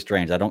really, really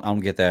strange. I don't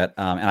get that,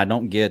 and I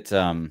don't get.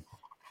 I'm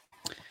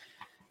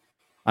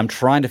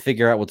trying to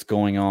figure out what's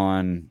going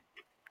on.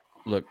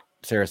 Look,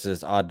 Sarah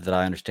says, odd that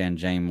I understand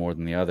Jane more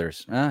than the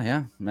others.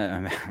 Yeah,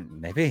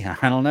 maybe.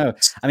 I don't know.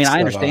 I mean, I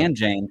understand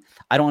Jane.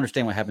 I don't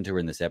understand what happened to her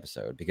in this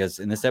episode, because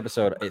in this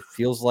episode, it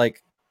feels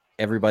like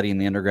everybody in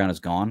the underground is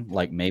gone.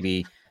 Like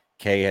maybe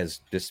Kay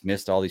has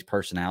dismissed all these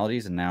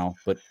personalities, and now,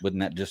 but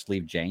wouldn't that just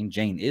leave Jane?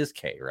 Jane is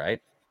Kay, right?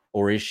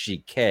 Or is she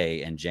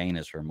Kay and Jane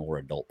is her more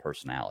adult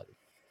personality?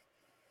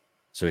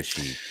 So is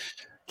she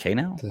Kay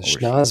now? The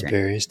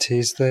schnozberries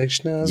taste like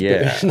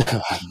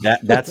schnozberries. Yeah,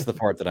 that's the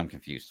part that I'm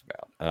confused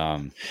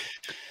about.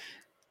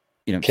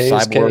 Kay is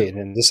Cyborg. Kay, and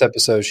in this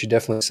episode, she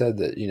definitely said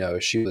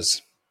that she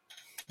was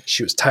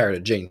tired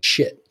of Jane's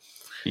shit.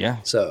 Yeah.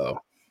 So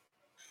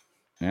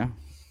yeah.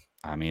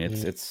 I mean,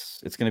 it's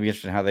going to be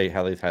interesting how they've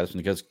had this one,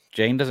 because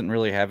Jane doesn't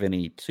really have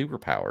any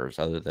superpowers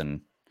other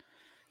than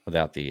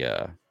without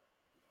the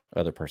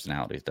other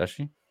personalities, does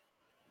she?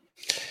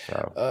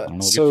 So I don't know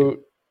what gets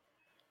you.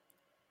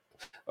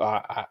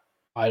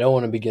 I don't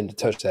want to begin to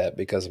touch that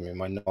because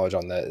my knowledge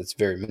on that is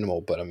very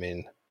minimal. But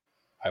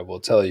I will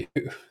tell you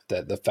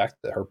that the fact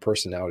that her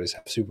personalities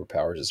have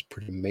superpowers is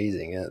pretty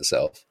amazing in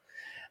itself.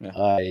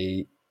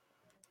 Yeah.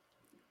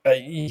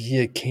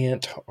 You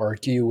can't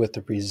argue with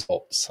the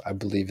results, I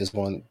believe, is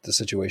one the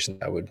situation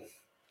I would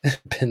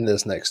pin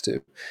this next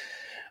to.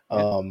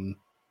 Yeah.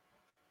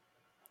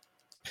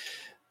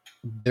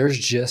 There's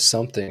just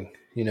something,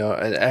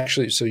 and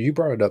actually, so you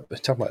brought it up,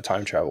 talking about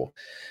time travel.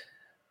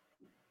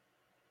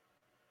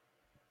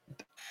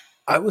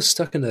 I was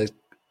stuck in a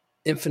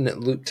infinite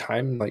loop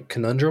time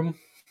conundrum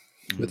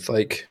with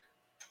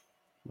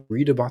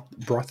Rita brought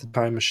the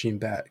time machine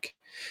back,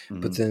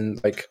 but then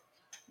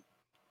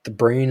the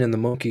brain and the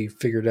monkey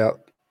figured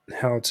out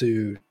how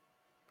to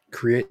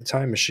create the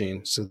time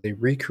machine, so they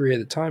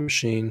recreated the time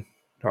machine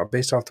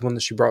based off the one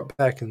that she brought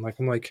back. And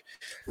I'm like,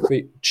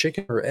 wait,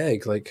 chicken or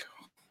egg?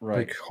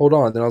 Right. Hold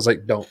on. Then I was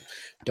like, don't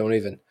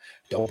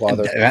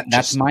bother.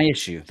 That's my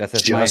issue.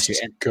 That's my issue.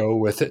 And go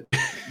with it.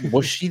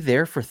 was she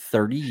there for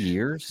 30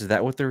 years? Is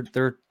that what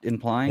they're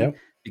implying? Yeah.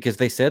 Because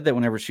they said that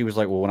whenever she was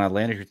like, well, when I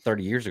landed here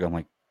 30 years ago, I'm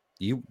like,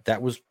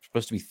 that was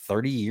supposed to be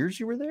 30 years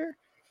you were there?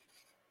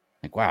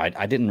 Like, wow,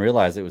 I didn't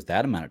realize it was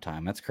that amount of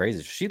time. That's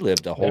crazy. She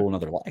lived a whole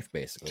another life,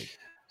 basically.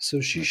 So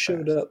she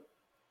showed up.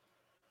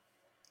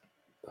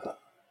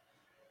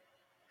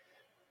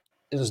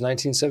 It was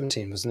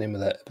 1917 was the name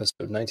of that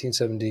episode.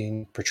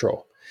 1917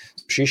 Patrol.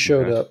 She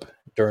showed up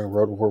during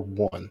World War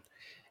One,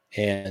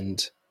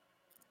 and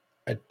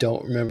I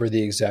don't remember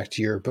the exact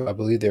year, but I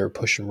believe they were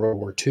pushing World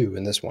War II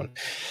in this one.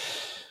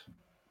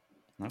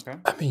 Okay.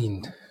 I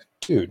mean,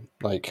 dude,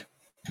 I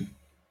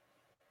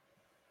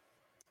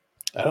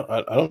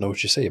don't know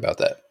what you say about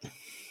that.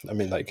 I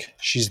mean,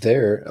 she's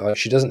there.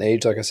 She doesn't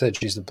age. Like I said,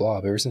 she's the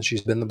Blob. Ever since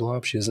she's been the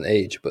Blob, she doesn't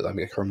age. But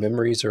her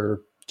memories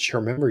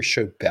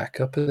showed back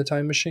up in the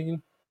time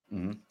machine.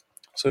 Mm-hmm.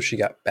 So she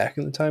got back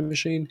in the time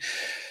machine.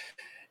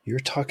 You're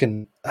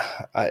talking.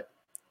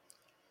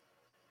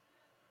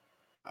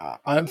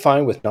 I'm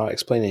fine with not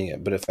explaining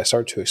it, but if I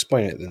start to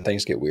explain it, then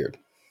things get weird.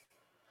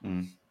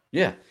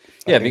 Yeah,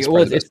 because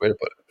the best way to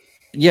put it.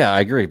 Yeah, I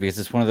agree, because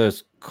it's one of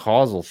those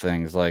causal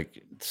things.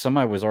 Like,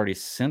 somebody was already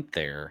sent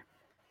there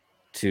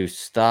to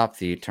stop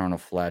the eternal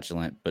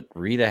flagellant, but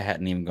Rita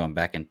hadn't even gone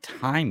back in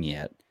time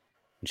yet,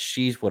 and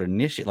she's what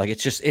initiated. Like,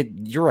 it's just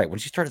You're right. When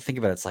she started thinking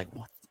about it, it's like,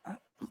 what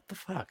the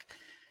fuck?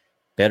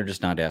 Better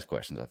just not to ask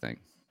questions, I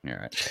think. You're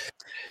right.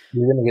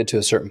 You're going to get to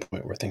a certain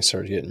point where things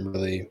start getting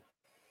really,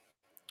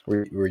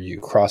 where you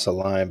cross a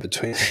line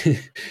between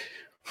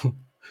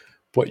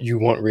what you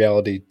want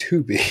reality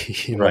to be,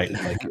 right?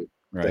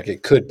 Like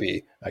it could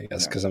be, I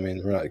guess, because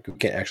we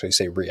can't actually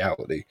say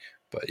reality,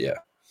 but yeah.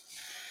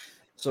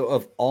 So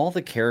of all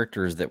the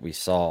characters that we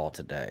saw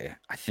today,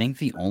 I think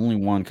the only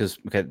one, because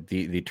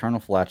the eternal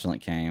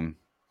flatulent came,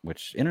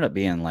 which ended up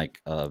being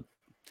a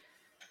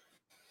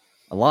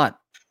lot.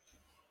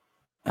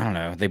 I don't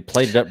know. They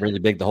played it up really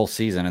big the whole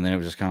season, and then it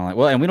was just kind of like,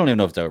 well, and we don't even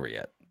know if it's over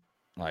yet.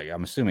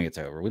 I'm assuming it's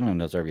over. We don't even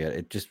know it's over yet.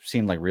 It just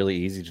seemed really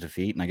easy to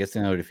defeat, and I guess the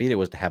only way to defeat it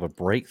was to have a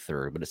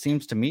breakthrough. But it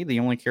seems to me the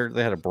only character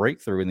that had a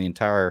breakthrough in the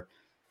entire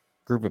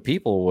group of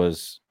people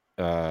was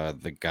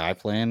the guy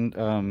playing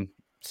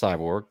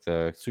Cyborg,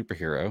 the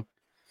superhero,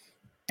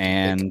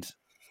 and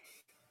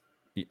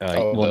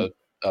oh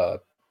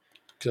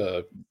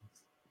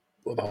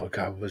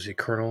God, was he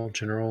Colonel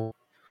General?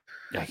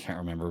 I can't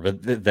remember,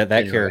 but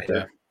that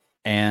character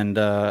and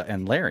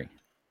Larry.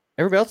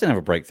 Everybody else didn't have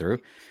a breakthrough.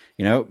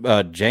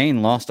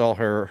 Jane lost all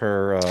her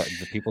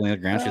the people in the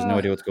ground. She has no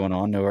idea what's going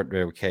on. Know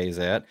where Kay's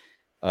at.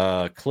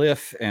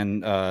 Cliff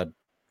and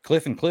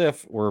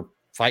Cliff were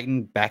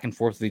fighting back and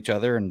forth with each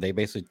other, and they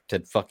basically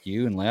said "fuck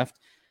you" and left.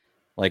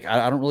 I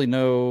don't really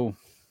know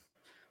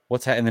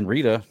what's happening. And then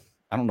Rita,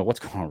 I don't know what's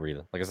going on with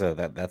Rita. Like I said,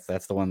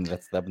 that's the one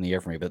that's up in the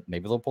air for me. But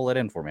maybe they'll pull that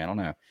in for me. I don't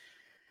know.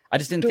 I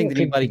just didn't think that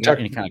anybody got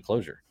any kind of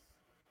closure.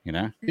 You're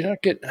not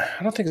getting.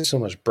 I don't think it's so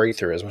much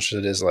breakthrough as much as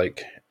it is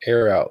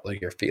air out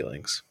your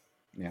feelings.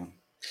 Yeah.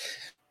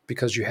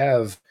 Because you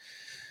have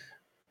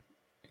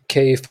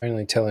Kay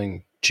finally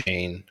telling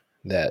Jane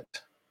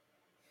that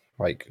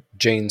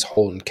Jane's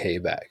holding Kay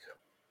back.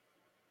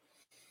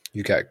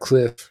 You got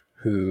Cliff,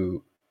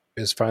 who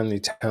is finally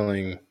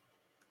telling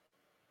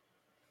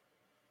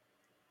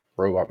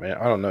Robot Man.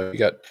 I don't know. You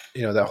got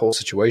that whole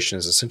situation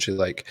is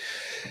essentially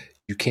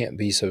you can't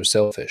be so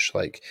selfish.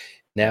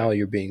 Now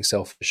you're being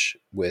selfish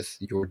with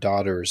your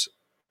daughter's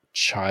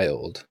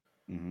child,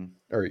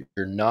 or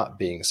you're not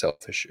being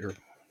selfish. Or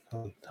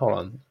hold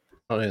on,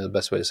 I don't know the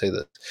best way to say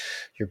that.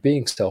 You're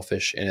being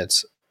selfish, and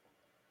it's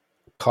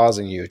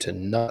causing you to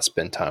not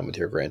spend time with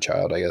your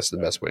grandchild. I guess the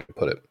best way to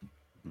put it.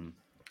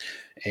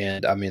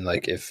 And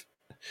if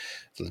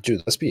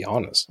dude, let's be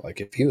honest.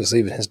 Like, if he was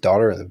leaving his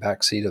daughter in the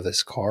back seat of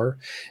his car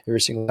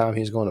every single time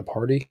he was going to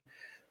party,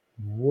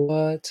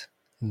 what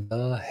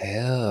the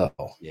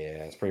hell?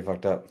 Yeah, it's pretty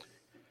fucked up.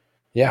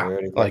 Yeah,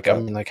 Pretty like, fucked I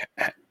up. mean, like,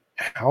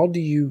 how do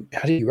you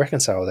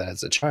reconcile that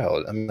as a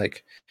child? I mean,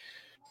 like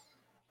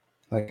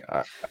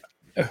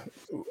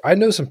I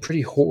know some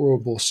pretty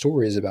horrible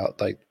stories about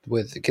like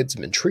with the kids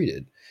have been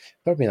treated,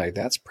 but I mean, like,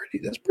 that's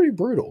pretty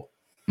brutal.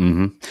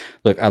 Mm-hmm.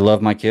 Look, I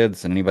love my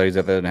kids, and anybody who's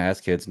out there that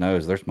has kids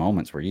knows there's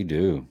moments where you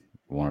do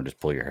want to just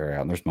pull your hair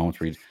out, and there's moments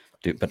where you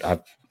do, but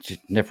I've just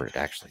never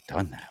actually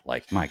done that.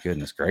 Like, my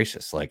goodness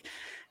gracious, like,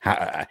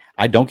 how,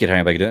 I don't get how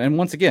anybody can do it. And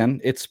once again,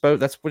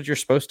 that's what you're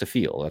supposed to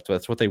feel.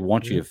 That's what they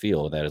want you to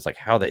feel. That is like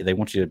how they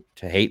want you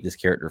to hate this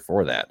character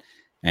for that,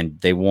 and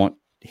they want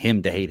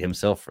him to hate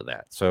himself for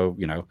that. So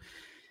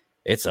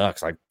it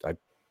sucks.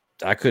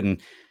 I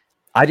couldn't.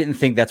 I didn't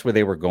think that's where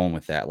they were going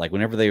with that. Like,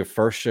 whenever they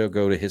first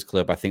go to his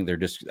clip, I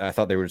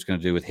thought they were just going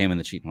to do with him and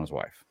the cheating on his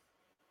wife.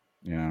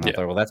 And I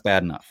thought, well, that's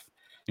bad enough.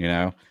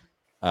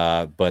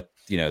 But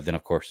then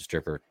of course the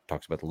stripper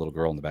talks about the little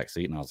girl in the back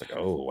seat, and I was like,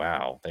 oh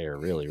wow, they are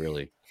really,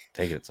 really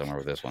taking it somewhere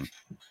with this one.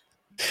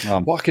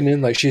 Walking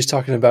in like she's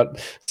talking about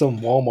some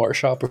Walmart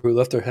shopper who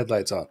left their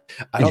headlights on.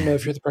 I don't know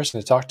if you're the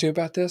person to talk to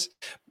about this,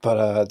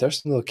 but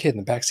there's some little kid in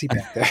the back seat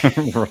back there.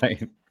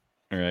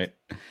 Right.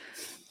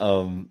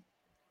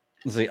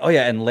 Let's see. Oh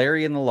yeah, and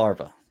Larry and the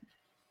larva.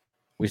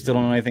 We still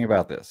don't know anything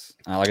about this.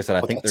 Like I said,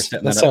 I think they're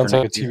setting that up. That sounds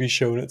like a TV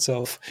show in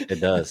itself.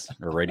 It does,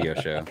 a radio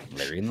show,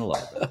 Larry and the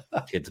Larva,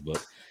 kids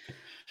book.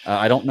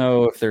 I don't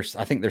know if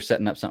I think they're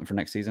setting up something for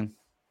next season.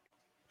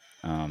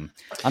 I'm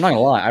not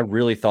gonna lie, I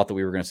really thought that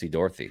we were going to see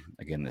Dorothy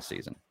again this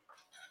season,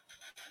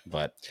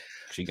 but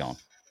she gone.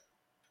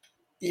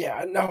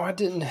 Yeah, no, I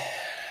didn't.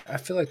 I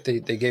feel like they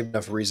gave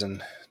enough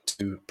reason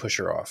to push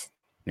her off.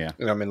 Yeah,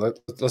 I mean,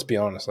 let's be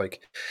honest.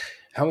 Like,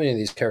 how many of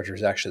these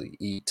characters actually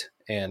eat?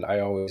 And I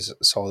always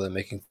saw them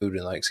making food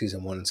in like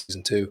season 1 and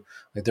season 2.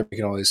 Like, they're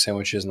making all these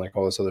sandwiches and like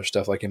all this other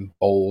stuff, like in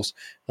bowls.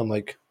 I'm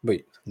like,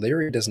 wait,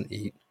 Larry doesn't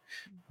eat.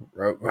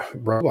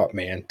 Robot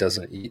Man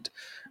doesn't eat.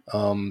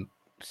 I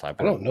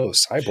don't know if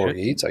Cyborg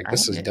eats. I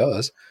guess he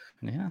does.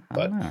 Yeah, I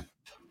don't know.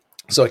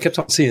 So I kept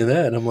on seeing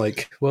that, and I'm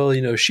like, well,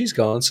 she's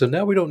gone, so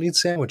now we don't need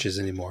sandwiches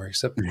anymore,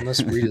 except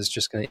unless Rita's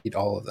just going to eat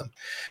all of them.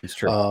 It's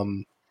true.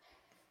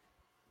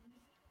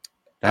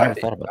 I never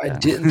thought about that. I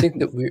didn't think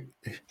that we.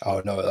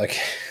 Oh no! Like,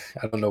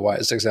 I don't know why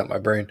it sticks out in my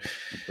brain.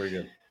 That's pretty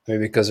good.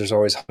 Maybe because there's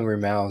always hungry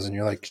mouths, and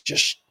you're like,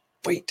 just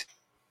wait.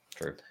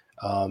 True.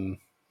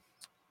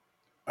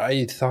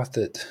 I thought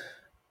that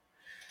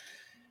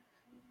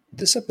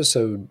this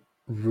episode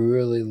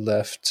really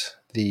left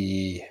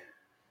the.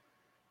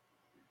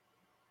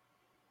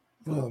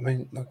 Well, I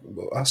mean,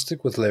 I'll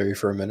stick with Larry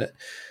for a minute.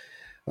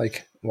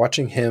 Like,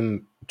 watching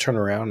him turn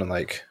around and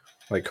like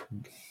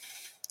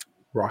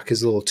rock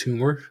his little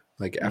tumor,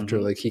 like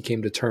after like he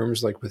came to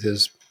terms like with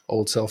his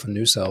old self and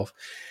new self,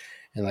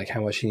 and like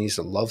how much he needs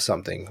to love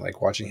something,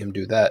 like watching him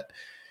do that.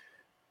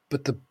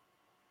 But the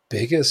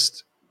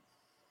biggest,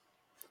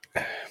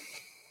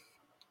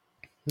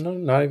 no,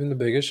 not even the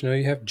biggest,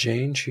 you have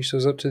Jane. She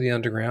shows up to the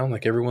underground,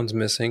 like everyone's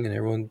missing, and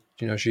everyone,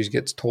 she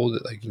gets told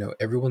that like,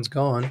 everyone's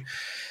gone.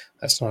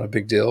 That's not a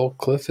big deal.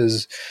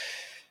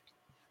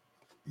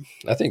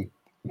 I think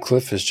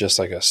Cliff is just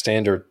like a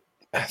standard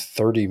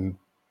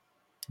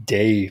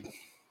 30-day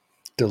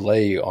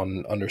delay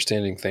on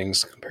understanding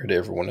things compared to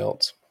everyone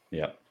else.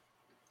 Yeah.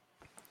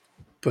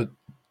 But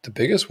the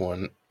biggest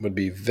one would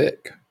be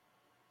Vic.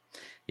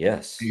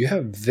 Yes. You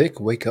have Vic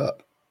wake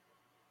up.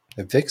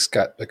 And Vic's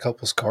got a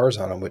couple scars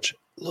on him, which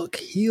look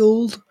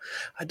healed.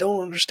 I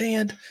don't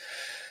understand.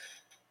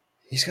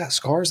 He's got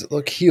scars that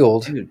look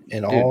healed,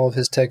 and all of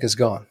his tech is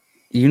gone.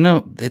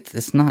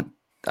 It's not.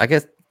 I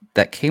guess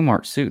that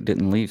Kmart suit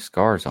didn't leave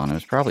scars on it. It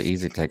was probably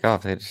easy to take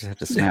off. They just had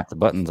to snap the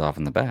buttons off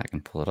in the back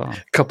and pull it off.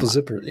 A couple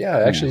zippers. Yeah,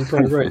 actually, you're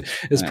probably right.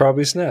 It's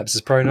probably snaps.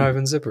 It's probably not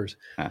even zippers.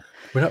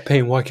 We're not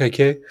paying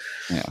YKK.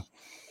 Yeah.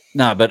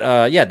 No, but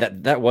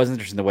that was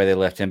interesting the way they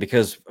left him,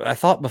 because I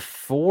thought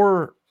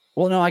before.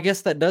 Well, no, I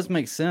guess that does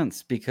make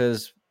sense,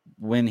 because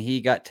when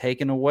he got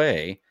taken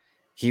away,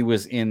 he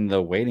was in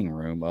the waiting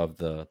room of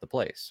the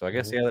place. So I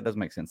guess, that does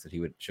make sense that he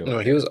would show up. No,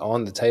 he was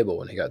on the table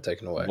when he got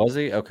taken away. Was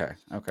he? Okay.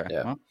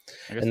 Yeah. Well,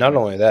 and not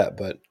only that,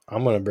 but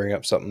I'm going to bring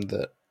up something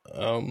that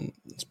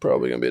it's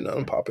probably going to be an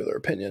unpopular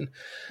opinion.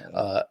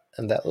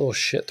 And that little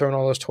shit throwing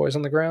all those toys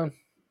on the ground,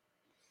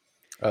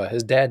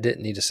 his dad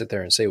didn't need to sit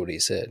there and say what he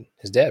said.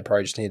 His dad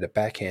probably just needed to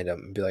backhand him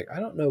and be like, I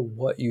don't know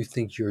what you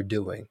think you're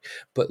doing,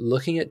 but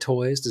looking at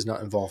toys does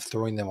not involve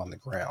throwing them on the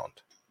ground.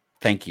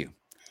 Thank you.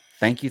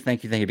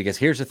 Because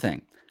here's the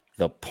thing.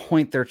 The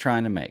point they're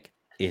trying to make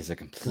is a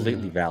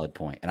completely valid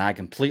point. And I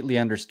completely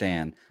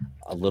understand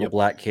a little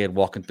black kid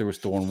walking through a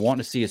store and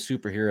wanting to see a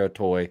superhero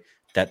toy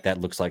that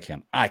looks like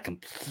him. I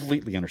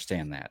completely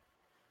understand that.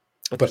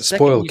 But a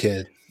spoiled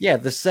kid. Yeah,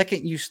 the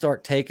second you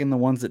start taking the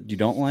ones that you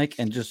don't like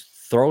and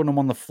just throwing them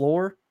on the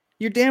floor,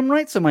 you're damn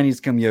right somebody needs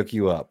to come yoke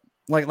you up.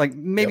 Like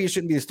maybe you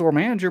shouldn't be the store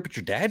manager, but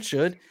your dad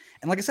should.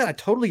 And like I said, I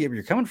totally get where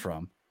you're coming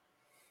from.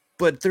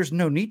 But there's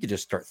no need to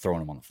just start throwing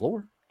them on the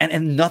floor.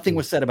 And nothing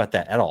was said about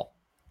that at all.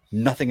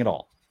 Nothing at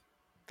all.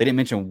 They didn't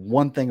mention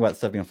one thing about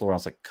stuff being on the floor. I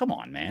was like, come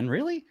on, man,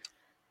 really?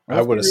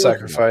 I would have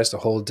sacrificed a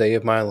whole day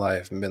of my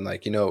life and been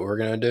like, you know what we're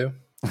going to do?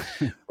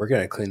 We're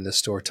going to clean this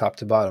store top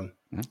to bottom.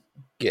 Yeah.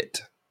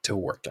 Get to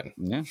working.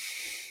 Yeah.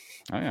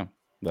 Oh, yeah.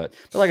 But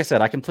like I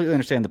said, I completely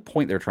understand the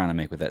point they're trying to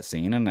make with that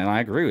scene, and I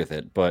agree with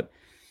it. But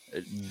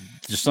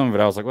just some of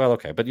it, I was like, well,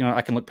 okay. But,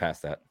 I can look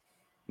past that.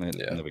 No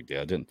big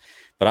deal. I didn't.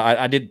 But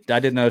I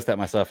did notice that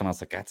myself, and I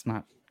was like, that's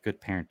not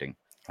good parenting,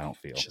 I don't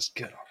feel. Just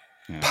get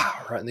on.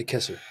 Pow, right in the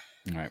kisser.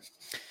 All right.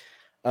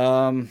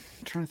 I'm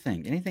trying to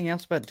think. Anything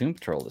else about Doom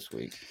Patrol this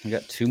week? We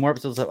got 2 more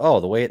episodes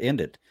of the way it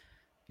ended.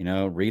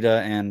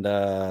 Rita and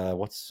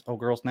what's old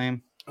girl's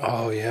name?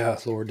 Oh yeah,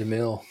 Laura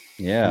DeMille.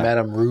 Yeah.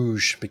 Madame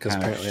Rouge, because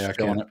apparently I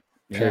can't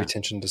pay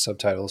attention to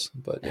subtitles.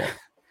 But yeah.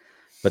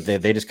 But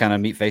they just kind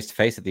of meet face to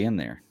face at the end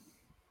there.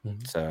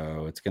 Mm-hmm.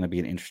 So it's going to be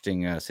an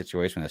interesting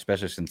situation,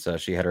 especially since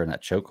she had her in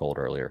that chokehold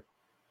earlier.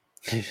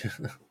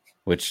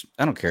 Which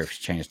I don't care if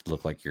she changed to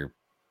look like your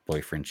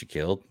boyfriend she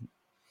killed.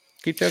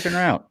 Keep choking her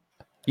out.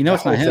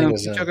 It's not him.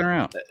 Keep choking her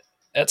out.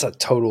 That's a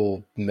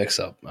total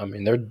mix-up. I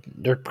mean,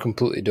 they're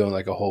completely doing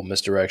like a whole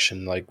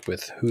misdirection, like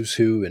with who's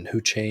who and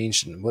who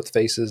changed and what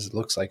faces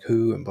looks like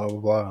who and blah blah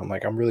blah. I'm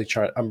like, I'm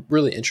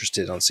really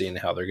interested on seeing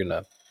how they're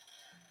gonna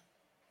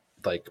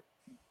like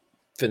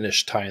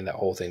finish tying that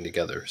whole thing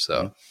together.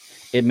 So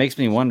it makes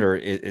me wonder.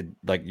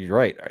 Like you're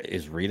right.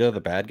 Is Rita the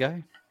bad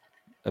guy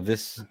of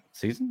this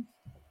season?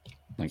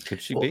 Like,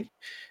 could she be?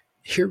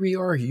 Here we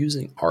are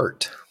using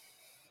art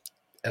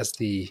as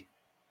the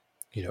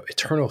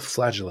eternal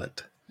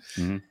flagellant.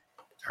 Mm-hmm.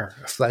 Or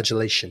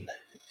flagellation.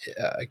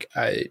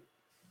 I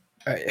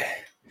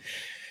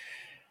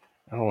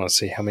don't want to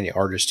say how many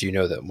artists do you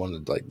know that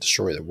want to like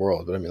destroy the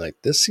world, but I mean, like,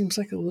 this seems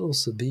like a little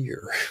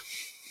severe.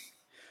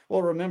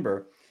 Well,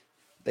 remember,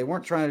 they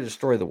weren't trying to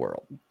destroy the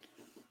world.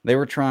 They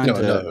were trying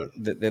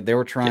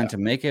to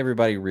make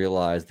everybody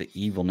realize the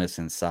evilness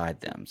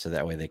inside them, so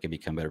that way they could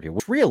become better people.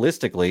 Which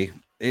realistically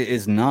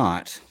is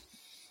not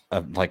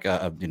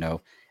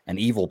an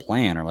evil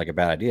plan or like a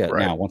bad idea.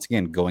 Right. Now, once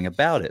again, going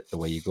about it, the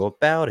way you go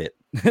about it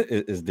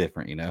is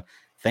different.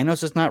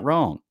 Thanos is not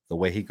wrong. The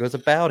way he goes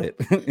about it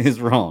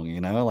is wrong.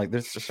 Like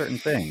there's certain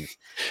things.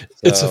 So,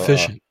 it's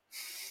efficient.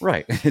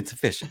 Right. It's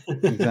efficient.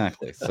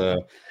 Exactly.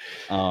 So,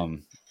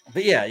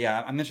 but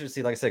yeah, I'm interested to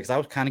see, like I said, because I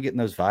was kind of getting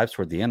those vibes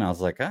toward the end. I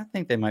was like, I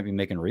think they might be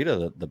making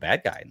Rita the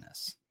bad guy in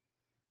this.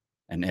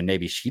 And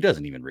maybe she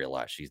doesn't even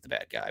realize she's the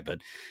bad guy, but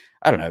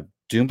I don't know.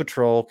 Doom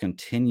Patrol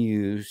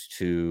continues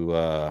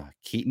to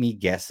keep me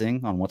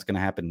guessing on what's going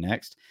to happen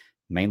next,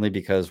 mainly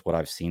because what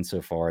I've seen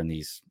so far in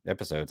these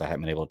episodes, I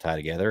haven't been able to tie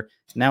together.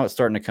 Now it's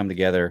starting to come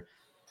together.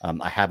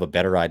 I have a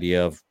better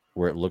idea of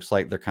where it looks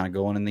like they're kind of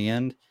going in the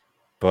end,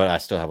 but I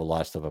still have a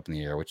lot of stuff up in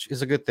the air, which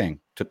is a good thing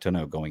to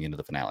know going into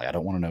the finale. I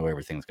don't want to know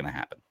everything that's going to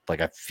happen.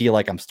 Like, I feel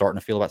like I'm starting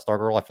to feel about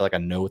Stargirl. I feel like I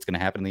know what's going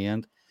to happen in the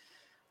end.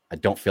 I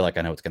don't feel like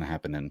I know what's going to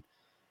happen in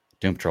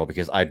Doom Patrol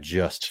because I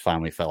just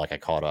finally felt like I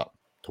caught up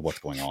to what's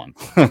going on.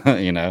 Like,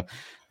 I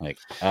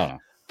don't know.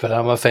 But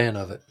I'm a fan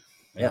of it.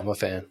 Yeah. I'm a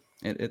fan.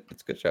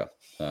 It's a good show.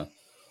 All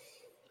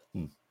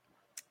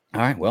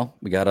right. Well,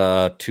 we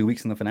got 2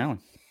 weeks in the finale.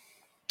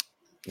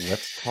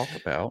 Let's talk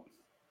about.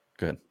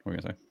 Good. What were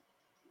you going to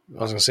say?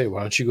 I was going to say,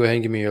 why don't you go ahead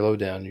and give me your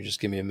lowdown? You just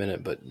give me a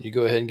minute, but you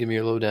go ahead and give me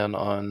your lowdown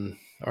on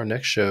our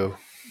next show.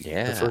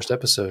 Yeah. The first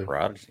episode.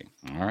 Prodigy.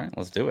 All right.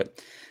 Let's do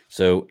it.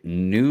 So,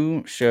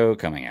 new show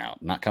came out.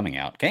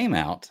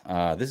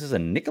 This is a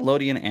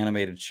Nickelodeon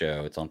animated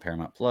show. It's on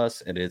Paramount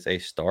Plus. It is a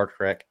Star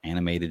Trek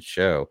animated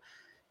show.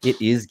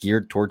 It is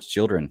geared towards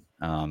children.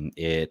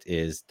 It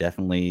is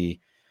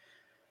definitely,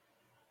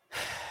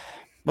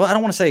 well, I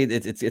don't want to say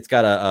it's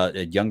got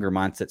a younger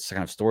mindset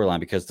kind of storyline,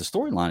 because the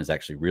storyline is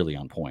actually really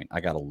on point.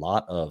 I got a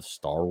lot of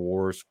Star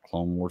Wars,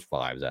 Clone Wars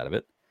vibes out of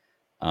it.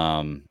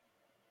 I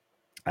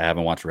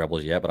haven't watched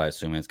Rebels yet, but I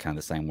assume it's kind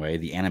of the same way.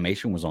 The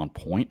animation was on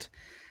point.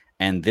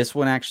 And this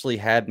one actually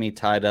had me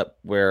tied up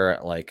where,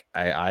 like,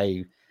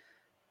 I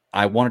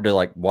wanted to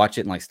like watch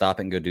it and like stop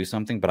it and go do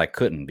something, but I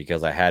couldn't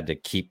because I had to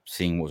keep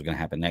seeing what was going to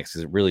happen next,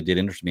 because it really did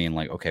interest me in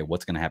like, okay,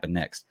 what's going to happen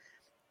next?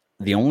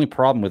 The only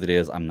problem with it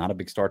is I'm not a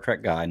big Star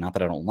Trek guy. Not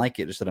that I don't like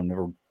it, just that I've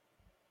never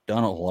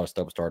done a whole lot of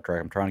stuff with Star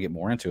Trek. I'm trying to get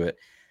more into it.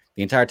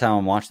 The entire time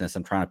I'm watching this,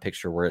 I'm trying to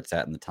picture where it's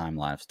at in the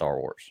timeline of Star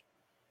Wars.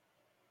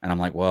 And I'm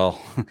like, well,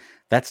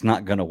 that's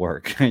not going to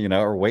work,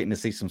 or waiting to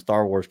see some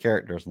Star Wars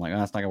characters. I'm like, oh,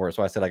 that's not going to work.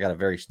 So I said I got a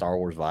very Star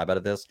Wars vibe out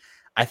of this.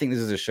 I think this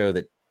is a show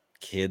that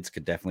kids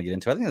could definitely get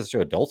into. I think it's a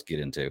show adults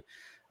get into.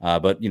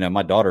 But,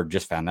 my daughter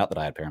just found out that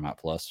I had Paramount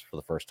Plus for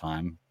the first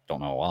time.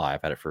 Don't know why.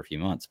 I've had it for a few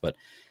months. But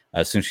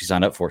as soon as she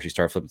signed up for it, she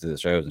started flipping through the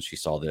shows and she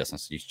saw this. And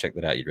so you should check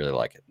that out. You'd really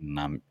like it. And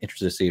I'm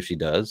interested to see if she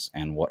does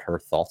and what her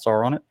thoughts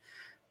are on it.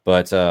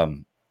 But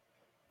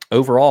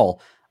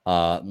overall,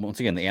 once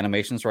again, the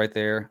animation's right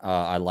there.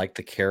 I like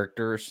the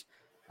characters.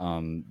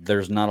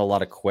 There's not a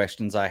lot of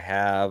questions I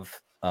have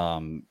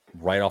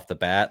right off the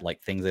bat,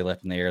 like things they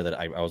left in the air that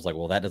I was like,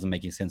 well, that doesn't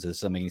make any sense. This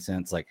doesn't make any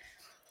sense. Like,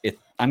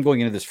 I'm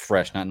going into this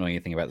fresh, not knowing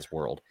anything about this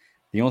world.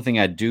 The only thing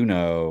I do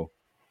know,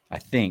 I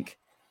think,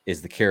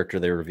 is the character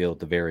they revealed at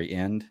the very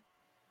end.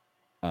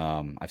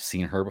 I've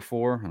seen her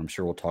before. I'm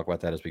sure we'll talk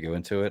about that as we go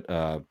into it.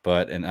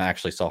 And I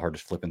actually saw her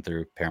just flipping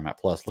through Paramount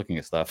Plus looking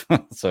at stuff.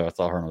 So I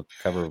saw her on the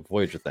cover of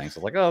Voyager things. So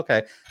I was like, oh,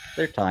 okay,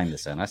 they're tying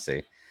this in. I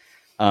see.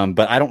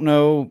 But I don't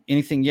know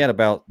anything yet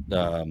about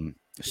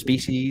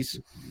species.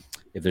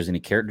 If there's any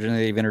characters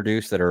they've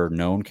introduced that are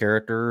known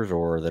characters,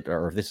 or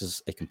if this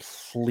is a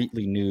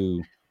completely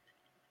new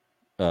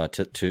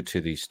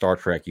to the Star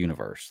Trek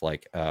universe.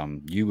 Like,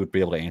 you would be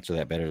able to answer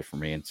that better for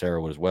me, and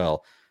Sarah would as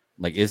well.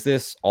 Like, is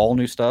this all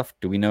new stuff?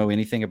 Do we know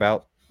anything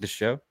about this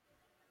show?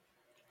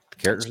 The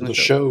characters in the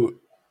show?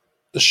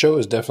 The show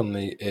is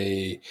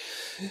definitely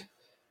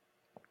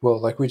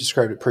like we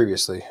described it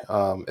previously.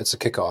 It's a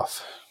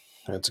kickoff.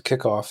 It's a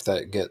kickoff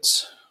that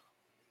gets,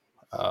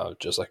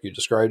 just like you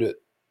described it,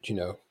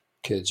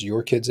 kids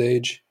your kids'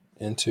 age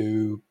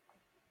into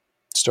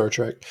Star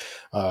Trek.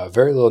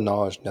 Very little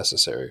knowledge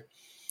necessary.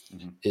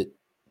 Mm-hmm. It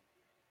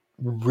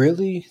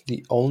really,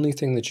 the only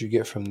thing that you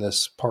get from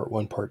this part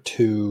 1, part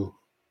 2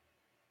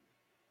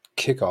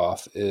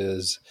 kickoff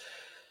is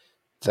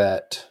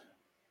that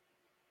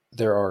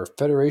there are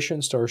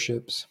Federation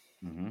starships.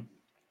 Mm-hmm.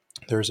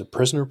 There's a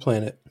prisoner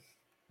planet,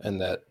 and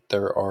that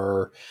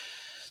there's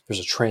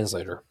a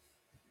translator.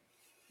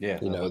 Yeah,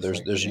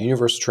 there's a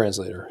universal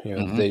translator.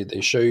 Mm-hmm.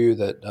 They show you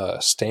that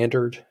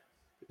standard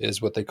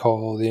is what they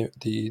call the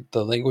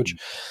language.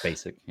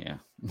 Basic, yeah.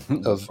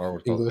 Of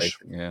English.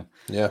 Basic,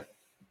 yeah.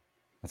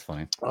 That's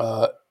funny.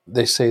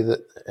 They say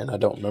that, and I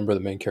don't remember the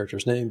main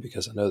character's name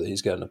because I know that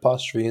he's got an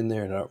apostrophe in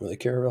there, and I don't really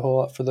care a whole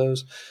lot for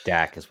those.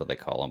 Dak is what they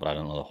call him, but I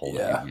don't know the whole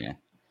name.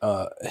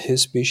 Yeah.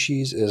 His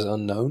species is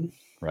unknown.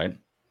 Right.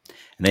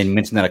 And they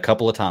mentioned that a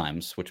couple of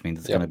times, which means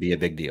it's going to be a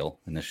big deal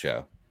in this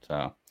show.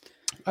 So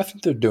I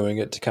think they're doing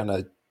it to kind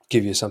of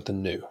give you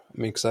something new. I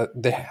mean, because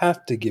they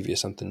have to give you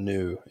something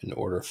new in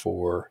order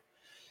for,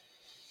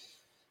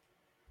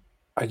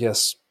 I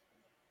guess,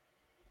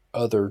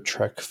 other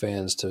Trek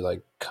fans to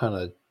like kind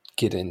of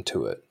get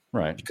into it.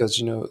 Right. Because,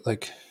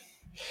 like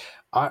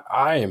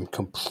I am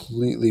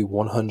completely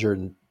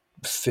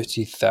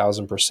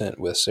 150,000%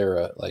 with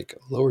Sarah. Like,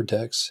 Lower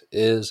Decks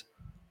is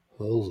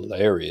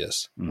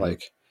hilarious. Mm-hmm.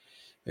 Like,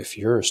 if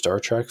you're a Star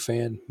Trek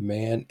fan,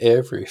 man,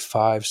 every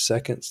 5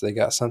 seconds they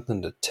got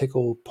something to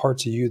tickle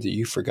parts of you that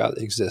you forgot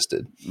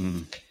existed.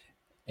 Mm.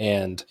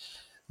 And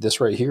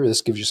this right here,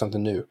 this gives you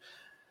something new.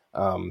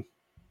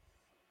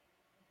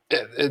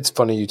 It's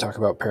funny you talk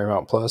about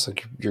Paramount Plus,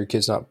 like your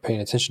kid's not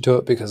paying attention to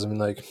it, because I mean,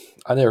 like,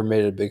 I never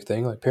made it a big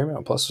thing. Like,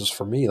 Paramount Plus was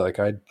for me. Like,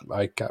 I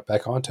got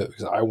back onto it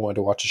because I wanted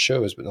to watch the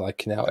shows, but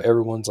like now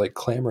everyone's like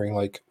clamoring,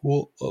 like,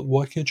 well,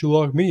 why can't you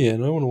log me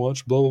in? I want to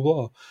watch blah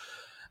blah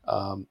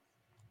blah.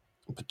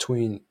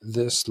 Between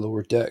this,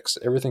 Lower Decks,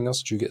 everything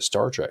else that you get,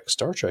 Star Trek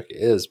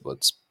is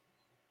what's,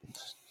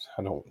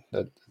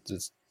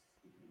 it's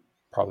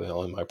probably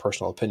only my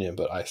personal opinion,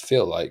 but I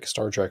feel like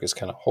Star Trek is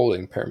kind of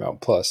holding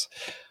Paramount Plus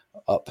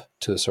up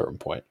to a certain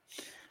point.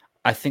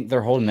 I think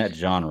they're holding that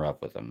genre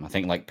up with them. I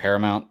think like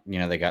Paramount,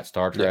 they got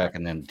Star Trek,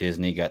 and then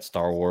Disney got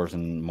Star Wars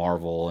and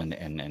Marvel,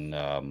 and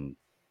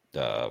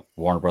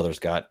Warner Brothers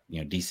got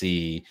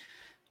DC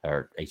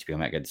or HBO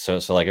Max. So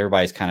like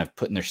everybody's kind of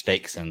putting their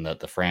stakes in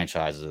the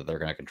franchises that they're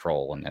going to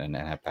control and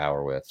have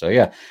power with. So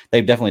yeah,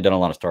 they've definitely done a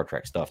lot of Star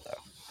Trek stuff though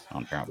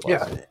on Paramount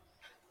Plus. Yeah,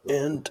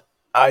 and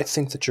I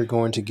think that you're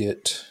going to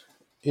get,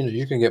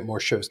 you can get more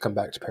shows come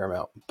back to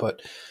Paramount,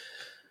 but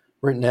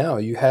right now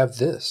you have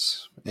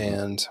this,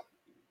 and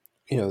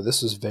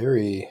this is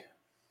very.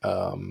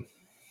 You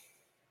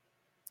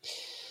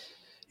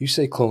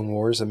say Clone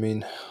Wars. I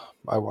mean,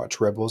 I watched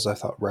Rebels. I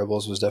thought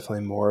Rebels was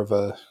definitely more of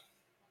a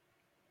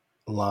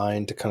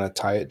line to kind of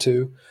tie it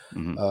to.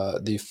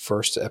 Mm-hmm. The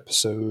first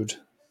episode,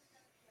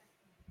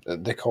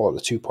 they call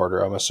it a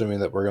 2-parter. I'm assuming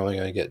that we're only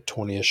going to get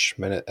 20-ish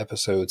minute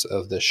episodes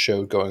of this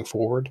show going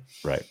forward.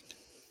 Right.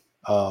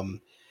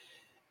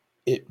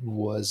 It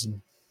was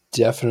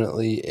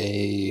definitely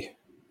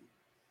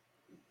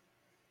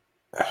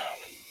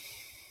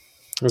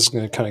this is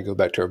going to kind of go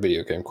back to our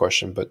video game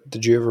question, but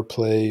did you ever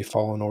play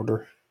Fallen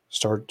Order?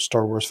 Star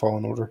Wars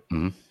Fallen Order?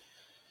 Mm-hmm.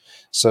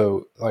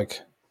 So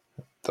like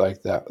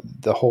that,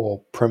 the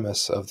whole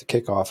premise of the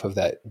kickoff of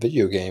that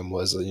video game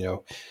was,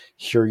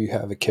 here you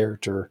have a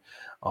character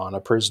on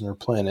a prisoner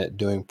planet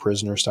doing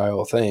prisoner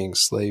style things,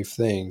 slave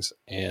things,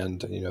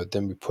 and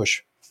then we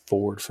push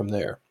forward from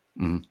there.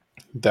 Mm-hmm.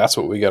 That's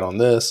what we got on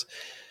this.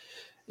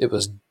 It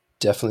was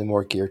definitely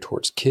more geared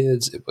towards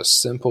kids. It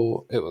was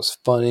simple. It was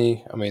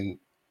funny. I mean,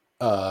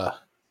 the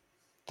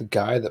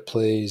guy that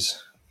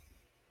plays,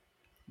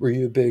 were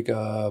you a big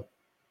The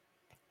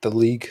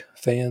League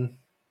fan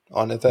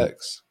on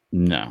FX?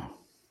 No.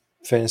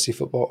 Fantasy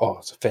football? Oh,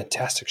 it's a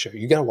fantastic show.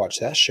 You got to watch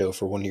that show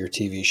for one of your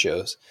TV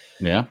shows.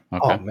 Yeah?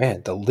 Okay. Oh,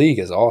 man, The League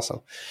is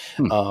awesome.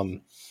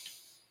 Well,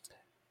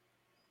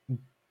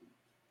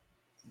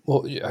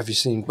 have you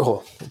seen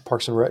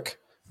Parks and Rec?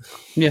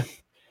 Yeah.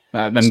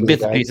 I mean,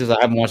 bits and pieces.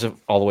 I haven't watched it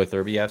all the way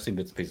through, but yeah, I've seen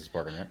bits and pieces of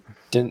Parks and Rec.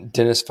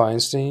 Dennis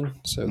Feinstein,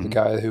 so the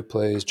guy who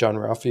plays John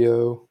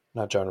Ralphio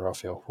not John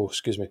Ralphio. Oh,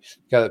 excuse me.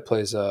 The guy that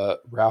plays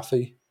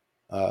Ralphie,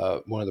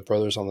 one of the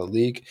brothers on the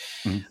League.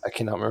 Mm-hmm. I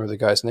cannot remember the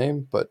guy's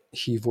name, but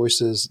he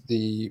voices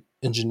the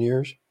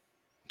engineers.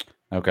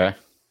 Okay.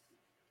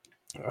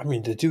 I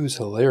mean, the dude's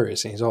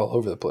hilarious, and he's all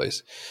over the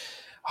place.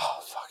 Oh,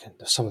 fucking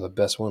some of the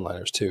best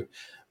one-liners too.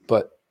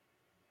 But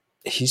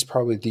he's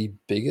probably the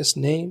biggest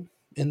name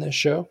in this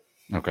show.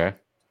 Okay.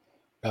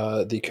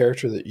 The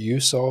character that you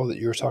saw that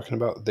you were talking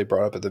about, they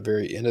brought up at the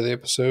very end of the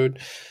episode,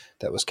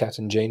 that was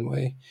Captain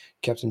Janeway.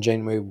 Captain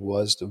Janeway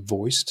was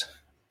voiced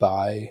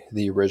by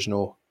the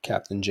original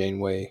Captain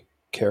Janeway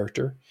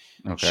character.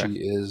 Okay. She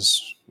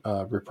is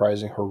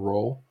reprising her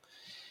role.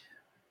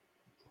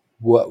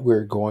 What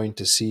we're going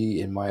to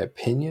see, in my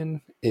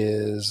opinion,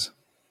 is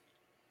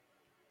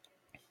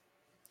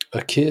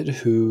a kid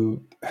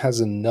who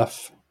has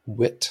enough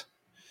wit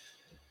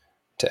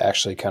to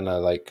actually kind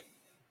of like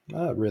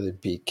not really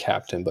be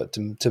captain, but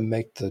to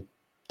make the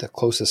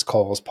closest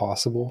calls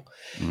possible,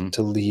 mm-hmm.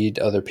 to lead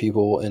other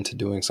people into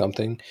doing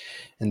something.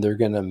 And they're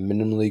going to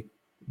minimally,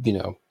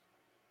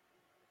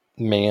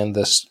 man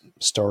this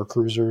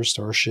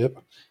starship.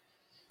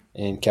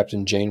 And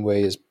Captain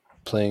Janeway is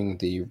playing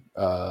the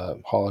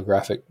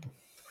holographic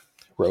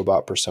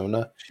robot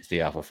persona. She's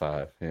the Alpha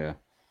 5. Yeah.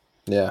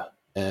 Yeah.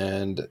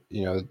 And,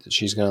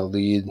 she's going to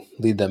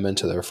lead them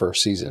into their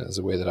first season is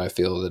the way that I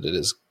feel that it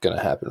is going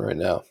to happen right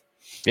now.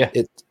 Yeah.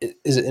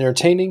 Is it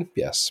entertaining?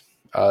 Yes.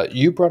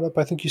 You brought up,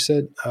 I think you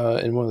said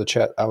in one of the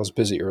chat, I was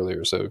busy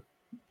earlier, so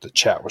the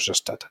chat was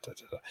just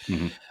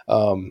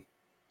Mm-hmm.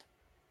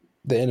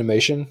 The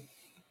animation,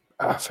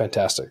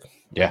 fantastic.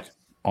 Yeah.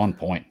 On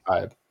point.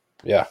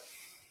 Yeah.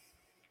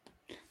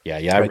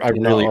 I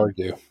really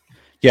argue.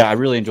 Yeah, I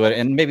really enjoyed it.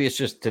 And maybe it's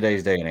just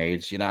today's day and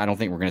age. I don't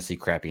think we're going to see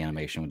crappy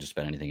animation with just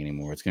about anything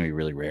anymore. It's going to be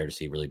really rare to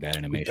see really bad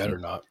animation. Better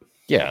not.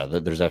 Yeah,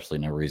 there's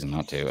absolutely no reason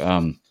not to.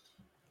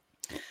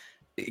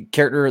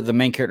 The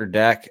main character,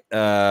 Dak,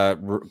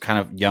 kind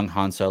of young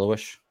Han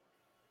Solo-ish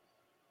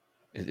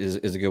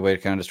is a good way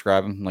to kind of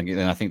describe him. Like,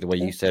 and I think the way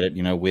you said it,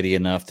 witty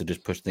enough to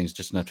just push things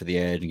just enough to the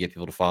edge and get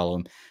people to follow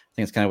him. I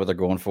think it's kind of what they're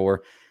going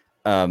for.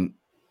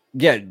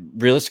 Yeah,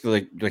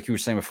 realistically, like you were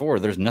saying before,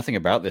 there's nothing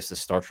about this as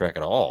Star Trek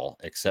at all,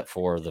 except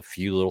for the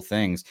few little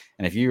things.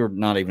 And if you're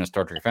not even a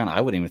Star Trek fan,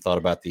 I wouldn't even thought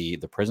about the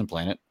prison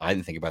planet. I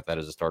didn't think about that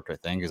as a Star Trek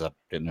thing because I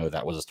didn't know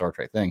that was a Star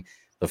Trek thing.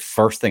 The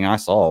first thing I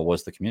saw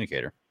was the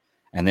communicator,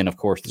 and then of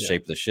course the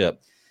shape of the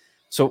ship.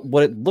 So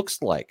what it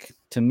looks like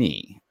to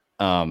me,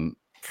 from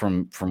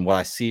what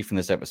I see from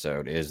this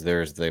episode, is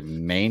there's the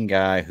main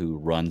guy who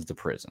runs the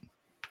prison.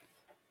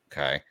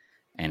 Okay,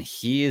 and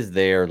he is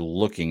there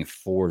looking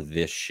for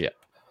this ship.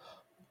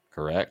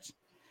 Correct?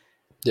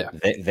 Yeah.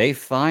 They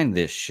find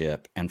this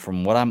ship, and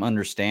from what I'm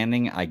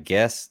understanding, I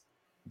guess,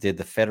 did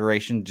the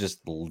Federation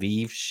just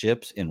leave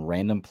ships in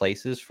random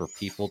places for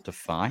people to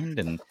find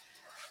and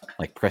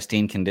like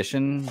pristine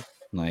condition?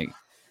 Like,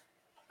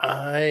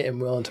 I am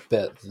willing to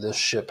bet this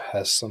ship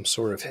has some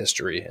sort of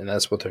history, and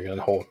that's what they're going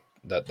to hold.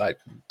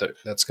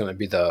 That's going to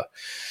be the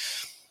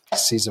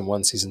season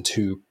 1, season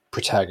 2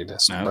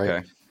 protagonist,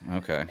 right?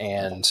 Okay.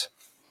 And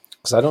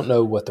because I don't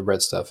know what the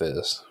red stuff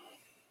is.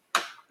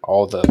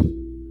 All the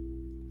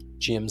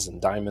gems and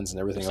diamonds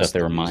and everything else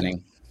they were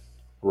mining.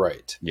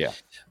 Right. Yeah.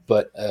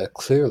 But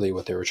clearly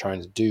what they were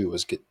trying to do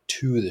was get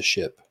to the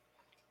ship.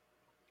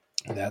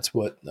 And that's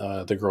what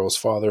the girl's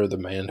father, the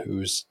man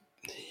who's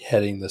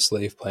heading the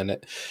slave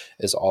planet,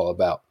 is all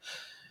about.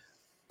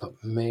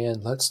 But man,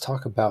 let's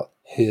talk about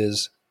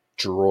his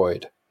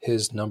droid,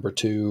 his number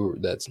 2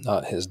 that's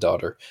not his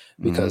daughter.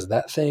 Because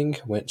that thing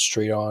went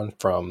straight on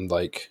from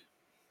like,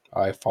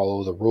 I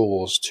follow the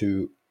rules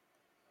to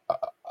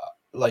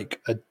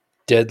like a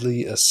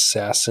deadly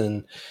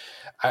assassin.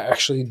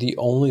 Actually, the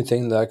only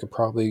thing that I could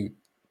probably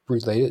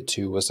relate it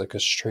to was like a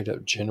straight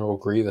up General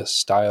Grievous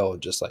style,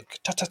 just like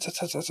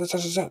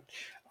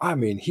I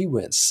mean, he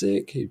went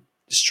sick. He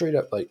straight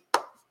up like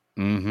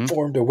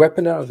formed a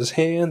weapon out of his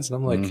hands, and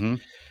I'm like, and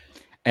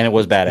it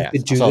was badass. You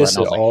could do this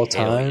at all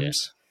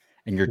times,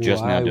 and you're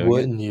just now doing it. Why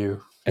wouldn't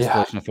you?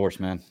 Escalation of force,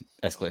 man.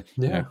 Escalate.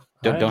 Yeah,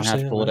 don't have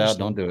to pull it out.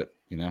 Don't do it.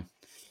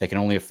 They can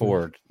only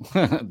afford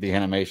the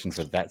animations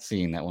of that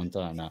scene that one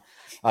time. No,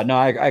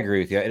 I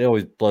agree with you. It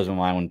always blows my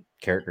mind when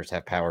characters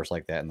have powers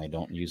like that and they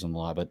don't use them a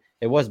lot. But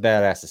it was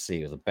badass to see.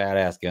 It was a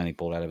badass gun he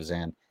pulled out of his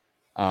hand.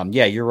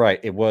 Yeah, you're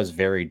right. It was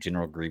very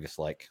General Grievous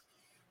like.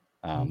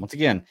 Once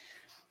again,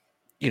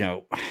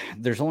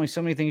 there's only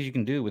so many things you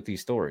can do with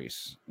these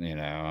stories.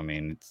 I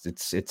mean,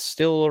 it's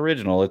still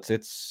original.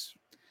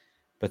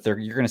 But you're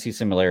going to see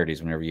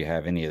similarities whenever you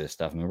have any of this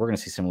stuff. I mean, we're going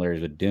to see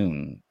similarities with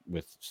Dune,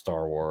 with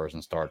Star Wars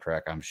and Star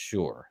Trek, I'm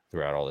sure,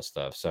 throughout all this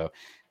stuff. So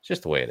it's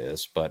just the way it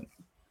is. But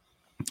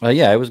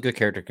yeah, it was a good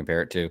character to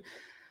compare it to.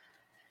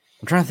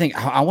 I'm trying to think.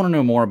 I want to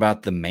know more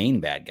about the main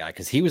bad guy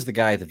because he was the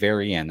guy at the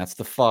very end. That's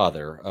the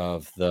father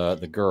of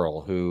the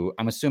girl who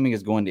I'm assuming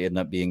is going to end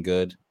up being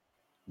good.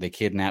 They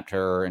kidnapped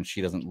her and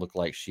she doesn't look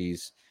like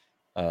she's,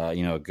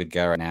 a good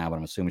guy right now, but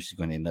I'm assuming she's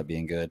going to end up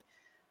being good.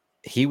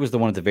 He was the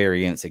one at the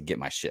very end that said, "Get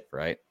my ship,"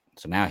 right?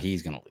 So now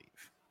he's going to leave.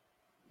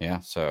 Yeah,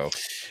 so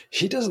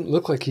he doesn't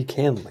look like he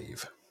can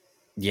leave.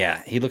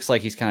 Yeah, he looks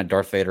like he's kind of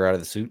Darth Vader out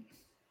of the suit.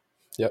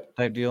 Yep.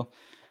 Type deal.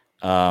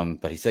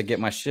 But he said, "Get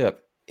my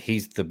ship."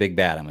 He's the big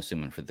bad, I'm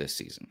assuming, for this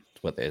season.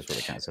 Is what they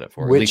kind of set up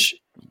for. At least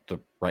Which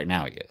right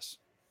now, I guess.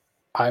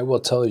 I will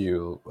tell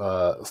you,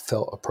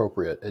 felt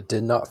appropriate. It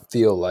did not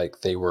feel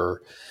like they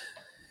were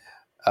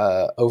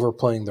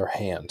overplaying their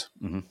hand.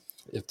 Mm-hmm.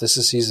 If this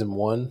is season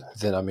 1,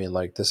 then I mean,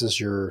 like, this is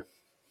your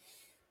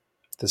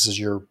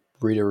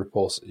Rita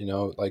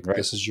Repulsa. Like, Right.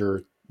 this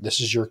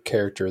is your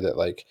character that,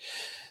 like,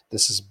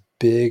 this is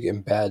big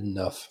and bad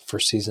enough for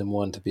season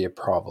 1 to be a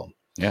problem.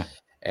 Yeah.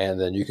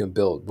 And then you can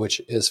build, which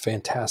is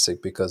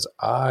fantastic because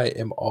I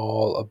am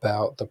all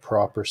about the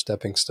proper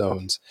stepping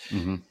stones.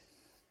 Mm-hmm.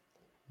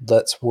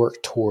 Let's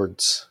work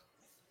towards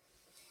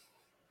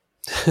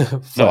No, I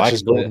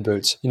Flash's completely. golden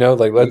boots.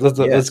 Like, let's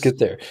Yes. get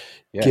there.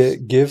 Yes.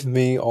 Give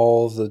me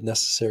all the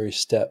necessary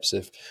steps.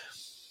 If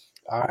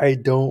I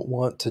don't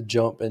want to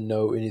jump and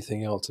know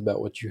anything else about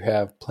what you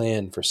have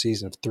planned for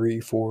season 3,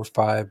 4,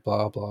 5,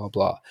 blah blah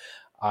blah.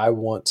 I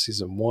want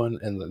season 1,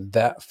 and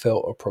that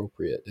felt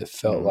appropriate. It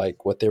felt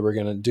like what they were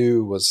going to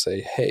do was say,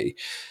 "Hey,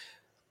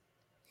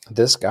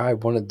 this guy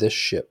wanted this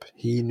ship.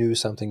 He knew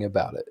something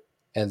about it."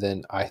 And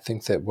then I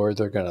think that where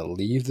they're going to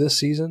leave this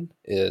season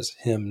is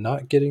him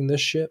not getting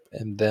this ship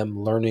and them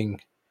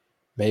learning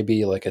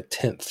maybe like a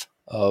tenth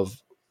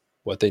of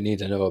what they need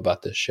to know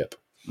about this ship.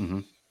 Mm-hmm.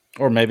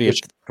 Or maybe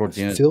Which towards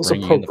the end, feels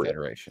bringing in the appropriate.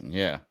 Federation.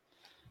 Yeah.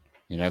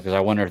 Because I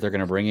wonder if they're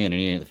going to bring in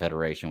any of the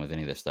Federation with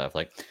any of this stuff.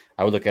 Like,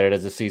 I would look at it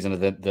as a season of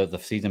the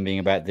season being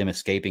about them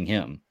escaping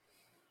him.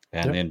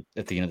 And then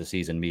at the end of the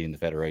season, meeting the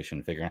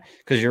Federation, figuring out,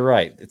 because you're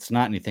right, it's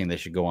not anything they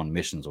should go on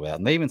missions without.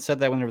 And they even said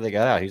that whenever they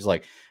got out. He's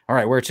like, "All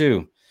right, where to?"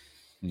 And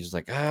he's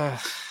like,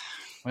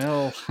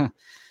 well,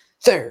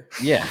 There.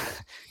 yeah,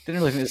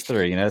 didn't really think this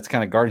through. It's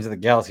kind of Guardians of the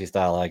Galaxy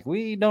style. Like,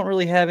 we don't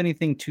really have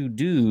anything to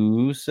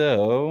do,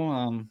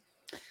 so.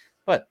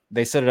 But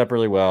they set it up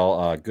really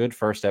well. Good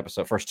first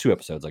 2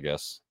 episodes, I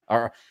guess.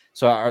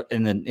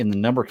 In the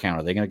number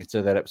count, are they going to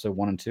consider that episode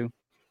 1 and 2?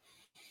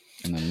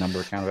 In the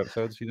number count of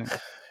episodes, you think?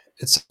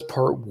 It's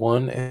part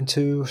 1 and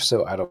 2,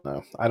 so I don't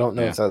know. I don't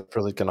know if that's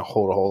really going to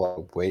hold a whole lot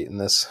of weight in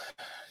this.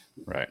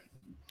 Right.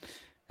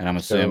 And I'm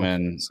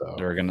assuming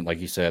they're going to, like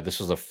you said, this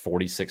was a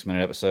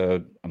 46-minute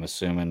episode. I'm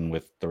assuming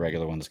with the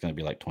regular one, it's going to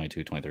be like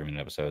 22, 23-minute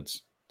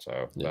episodes.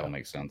 So that'll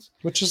make sense.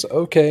 Which is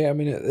okay. I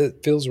mean,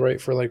 it feels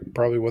right for like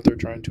probably what they're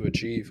trying to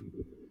achieve.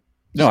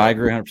 No, I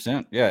agree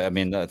 100%. Yeah, I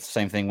mean, that's the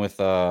same thing with,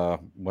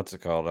 what's it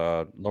called?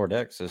 Lower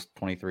Decks is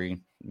 22,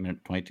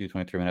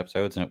 23-minute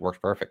episodes, and it works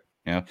perfect.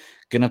 Good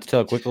enough to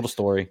tell a quick little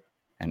story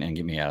and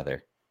get me out of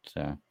there.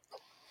 So,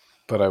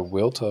 but I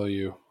will tell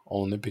you,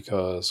 only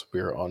because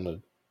we're on a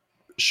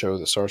show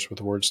that starts with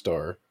the word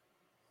star,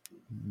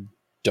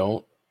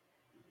 don't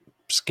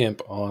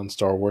skimp on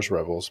Star Wars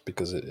Rebels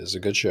because it is a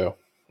good show.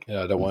 And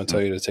I don't want to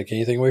tell you to take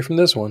anything away from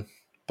this one,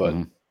 but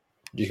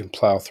you can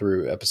plow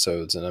through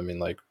episodes. And I mean,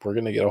 like, we're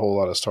going to get a whole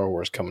lot of Star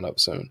Wars coming up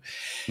soon.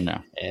 No.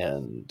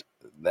 And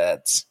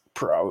that's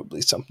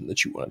probably something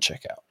that you want to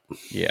check out.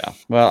 Yeah.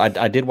 Well,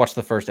 I did watch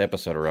the first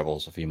episode of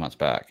Rebels a few months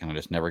back, and I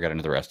just never got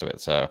into the rest of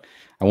it. So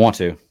I want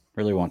to,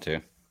 really want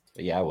to.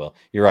 But yeah, I will.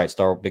 You're right.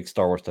 Big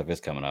Star Wars stuff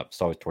is coming up.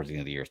 It's always towards the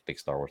end of the year. Big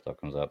Star Wars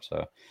stuff comes up.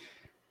 So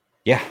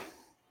yeah,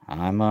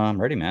 I'm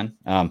ready, man.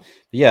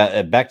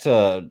 Yeah, back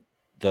to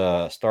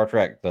the Star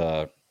Trek,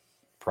 the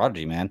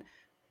Prodigy, man.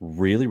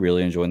 Really,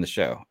 really enjoying the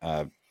show.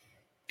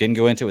 Didn't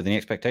go into it with any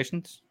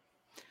expectations.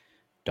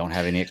 Don't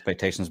have any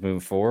expectations moving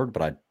forward,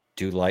 but I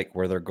do like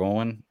where they're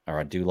going, or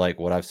I do like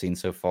what I've seen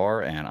so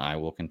far, and I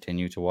will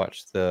continue to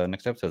watch the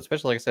next episode.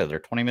 Especially, like I said, they're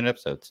 20-minute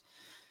episodes.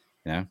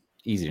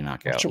 Easy to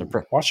knock out.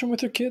 Watch them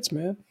with your kids,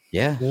 man.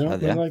 Yeah,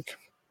 like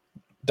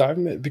dive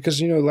in,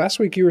 because last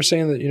week you were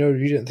saying that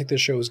you didn't think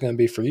this show was going to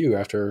be for you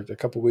after a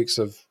couple of weeks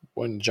of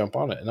wanting to jump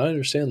on it, and I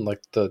understand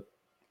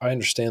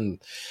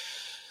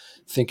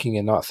thinking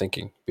and not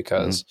thinking,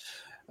 because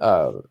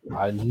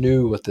I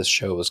knew what this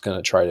show was going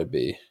to try to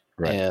be,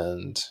 right.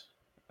 And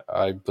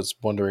I was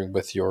wondering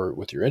with your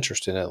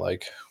interest in it,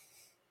 like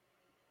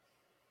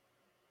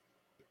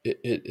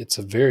it's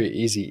a very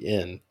easy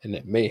in, and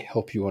it may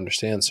help you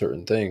understand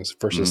certain things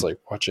versus like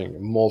watching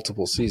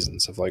multiple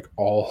seasons of like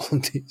all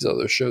these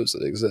other shows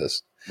that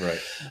exist. Right.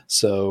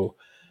 So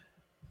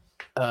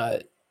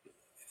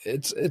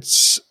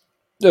it's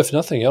if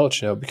nothing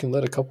else, we can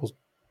let a couple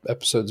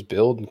episodes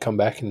build and come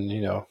back, and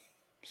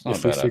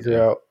if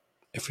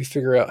we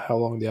figure out how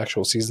long the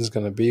actual season is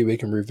going to be, we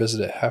can revisit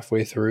it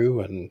halfway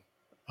through and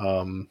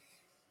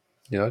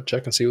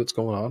check and see what's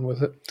going on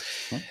with it.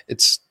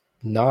 It's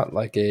not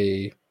like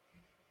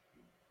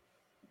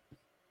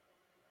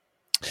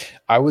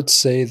I would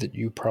say that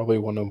you probably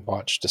want to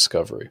watch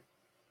Discovery.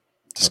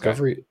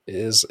 Discovery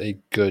is a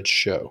good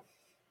show.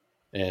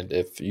 And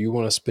if you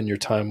want to spend your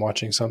time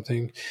watching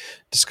something,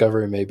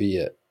 Discovery may be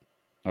it.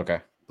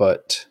 Okay.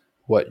 But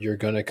what you're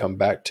going to come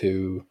back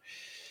to,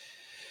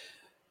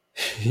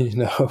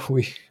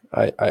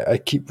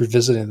 I keep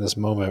revisiting this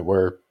moment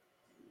where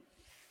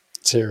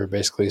Sarah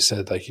basically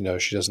said, like, she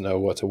doesn't know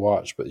what to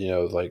watch, but,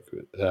 like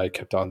I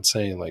kept on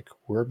saying, like,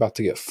 we're about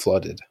to get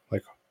flooded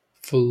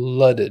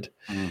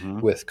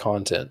with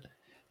content.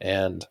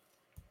 And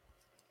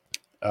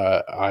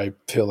I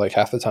feel like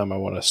half the time I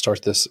want to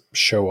start this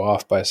show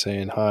off by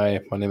saying,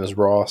 hi, my name is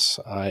Ross.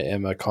 I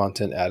am a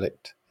content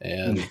addict.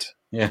 And,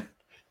 yeah,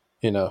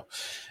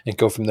 and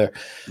go from there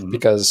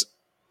because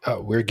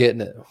we're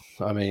getting it.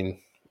 I mean,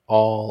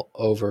 all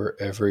over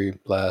every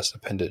last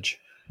appendage.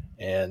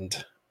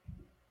 And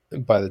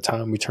by the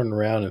time we turn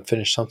around and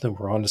finish something,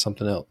 we're on to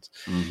something else,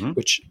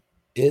 which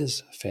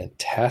is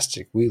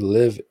fantastic. We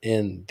live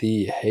in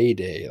the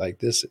heyday. Like,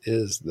 this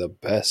is the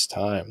best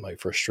time, like,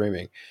 for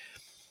streaming.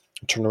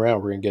 Turn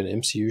around, we're gonna get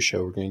an MCU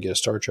show, we're gonna get a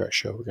Star Trek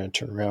show, we're gonna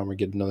turn around, we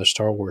get another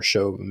Star Wars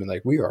show. I mean,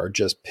 like, we are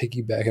just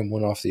piggybacking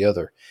one off the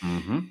other.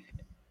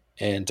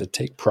 And to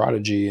take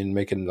Prodigy and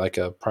make it like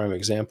a prime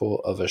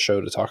example of a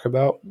show to talk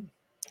about,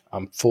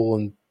 I'm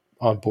full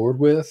on board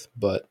with.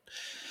 But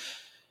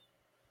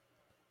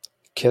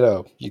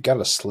kiddo, you got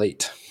a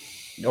slate.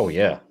 Oh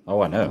yeah.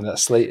 Oh, I know. And that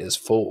slate is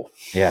full.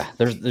 Yeah,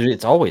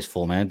 it's always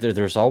full, man.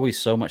 There's always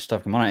so much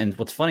stuff going on. And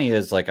what's funny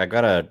is, like, I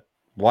gotta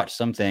watch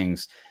some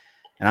things,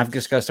 and I've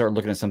just got to start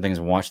looking at some things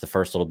and watch the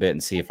first little bit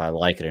and see if I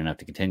like it enough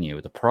to continue.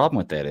 But the problem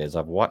with that is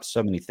I've watched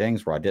so many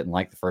things where I didn't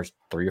like the first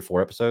 3 or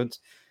 4 episodes,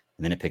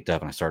 and then it picked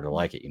up and I started to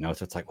like it.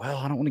 So it's like, well,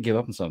 I don't want to give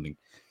up on something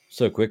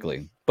so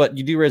quickly. But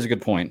you do raise a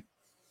good point.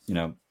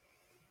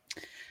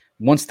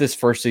 Once this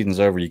first season's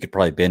over, you could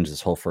probably binge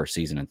this whole first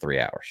season in 3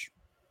 hours.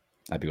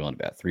 I'd be willing to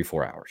bet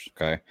 3-4 hours.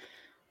 Okay.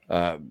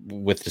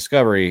 With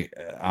Discovery,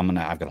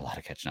 I've got a lot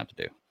of catching up to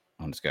do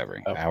on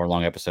Discovery.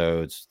 Hour-long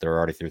episodes. They're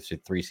already through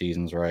 3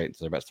 seasons, right?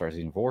 So they're about to start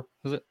season 4,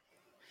 is it?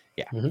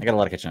 Yeah, I got a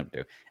lot of catching up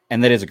to do.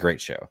 And that is a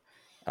great show.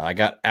 I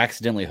got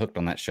accidentally hooked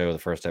on that show the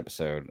first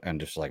episode and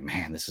just like,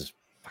 man, this is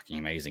fucking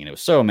amazing. And it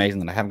was so amazing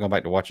that I haven't gone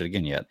back to watch it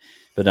again yet.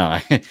 But no,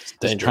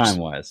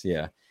 time-wise,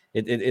 yeah.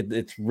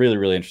 It's really,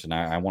 really interesting.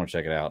 I want to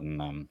check it out,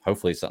 and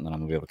hopefully it's something that I'm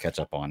going to be able to catch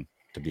up on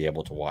to be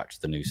able to watch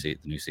the new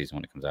season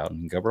when it comes out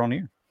and cover on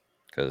here.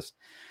 Because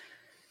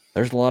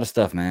there's a lot of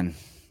stuff, man.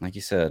 Like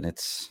you said,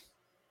 it's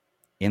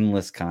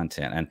endless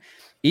content. And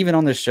even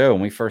on this show,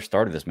 when we first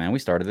started this, man, we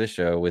started this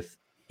show with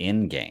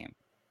Endgame.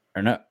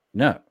 Or no,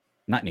 not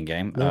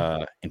Endgame.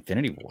 No.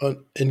 Infinity War.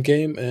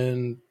 Endgame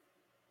and...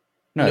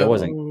 No, it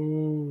wasn't.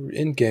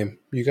 Endgame.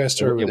 You guys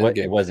started with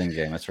Endgame. It was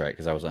Endgame. That's right,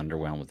 because I was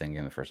underwhelmed with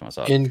Endgame the first time I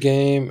saw it.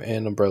 Endgame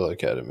and Umbrella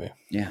Academy.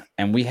 Yeah,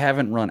 and we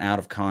haven't run out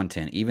of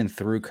content, even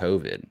through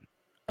COVID,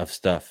 of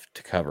stuff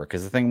to cover.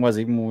 Because the thing was,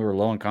 even when we were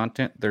low on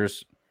content,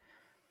 there's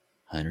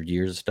 100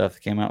 years of stuff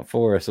that came out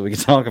for us that we can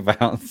talk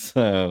about.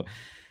 So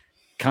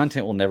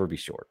content will never be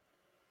short.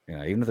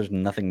 Even if there's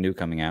nothing new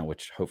coming out,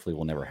 which hopefully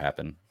will never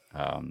happen,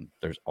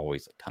 there's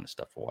always a ton of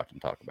stuff to watch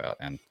and talk about.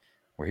 And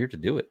we're here to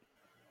do it,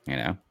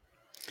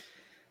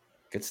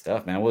 Good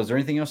stuff, man. Well, is there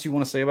anything else you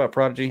want to say about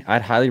Prodigy?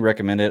 I'd highly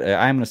recommend it.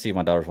 I'm going to see if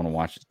my daughters want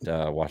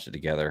to watch it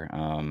together.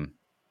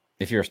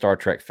 If you're a Star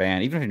Trek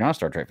fan, even if you're not a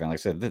Star Trek fan, like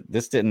I said,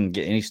 this didn't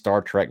get any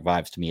Star Trek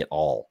vibes to me at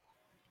all.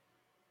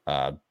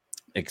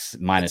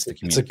 Minus the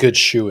community. It's a good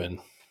shoe-in.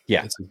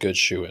 Yeah. It's a good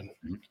shoe-in.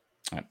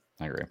 I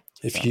agree.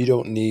 If you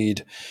don't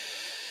need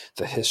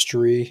the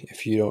history,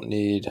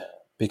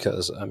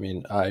 because, I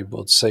mean, I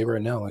will say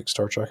right now, like,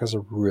 Star Trek has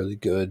a really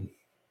good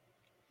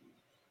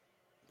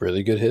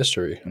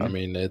history. I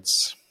mean,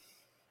 it's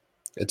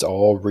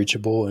all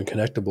reachable and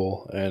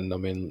connectable. And I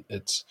mean,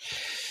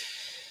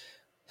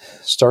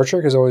 Star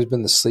Trek has always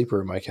been the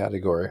sleeper in my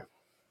category.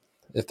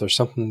 If there's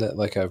something that,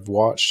 like, I've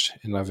watched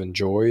and I've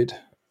enjoyed,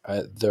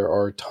 there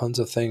are tons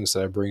of things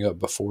that I bring up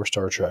before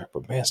Star Trek,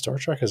 but man, Star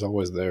Trek is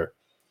always there.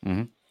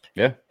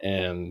 Yeah.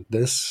 And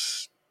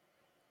this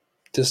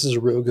is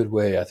a real good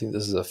way. I think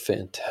this is a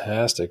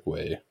fantastic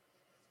way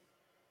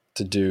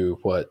to do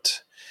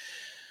what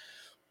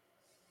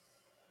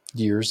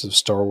years of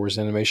Star Wars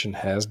animation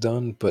has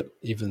done, but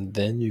even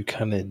then you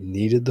kind of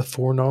needed the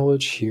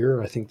foreknowledge.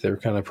 Here I think they're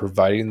kind of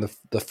providing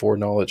the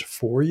foreknowledge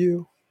for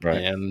you,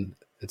 right? And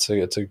it's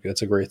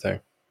a great thing.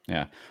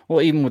 Yeah.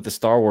 Well, even with the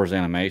Star Wars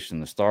animation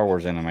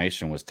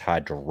was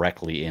tied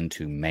directly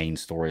into main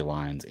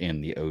storylines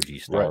in the OG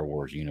Star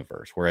Wars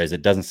universe, whereas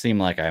it doesn't seem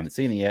like, I haven't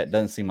seen it yet, it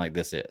doesn't seem like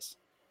this is.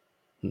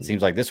 It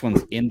seems like this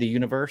one's in the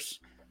universe,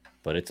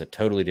 but it's a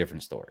totally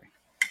different story.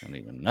 Don't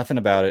even nothing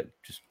about it.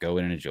 Just go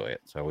in and enjoy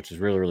it. So, which is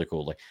really, really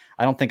cool. Like,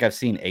 I don't think I've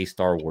seen a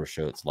Star Wars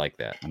show that's like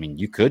that. I mean,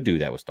 you could do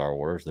that with Star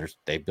Wars.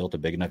 They've built a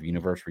big enough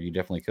universe where you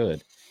definitely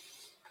could.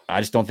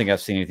 I just don't think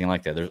I've seen anything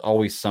like that. There's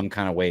always some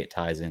kind of way it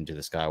ties into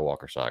the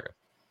Skywalker saga.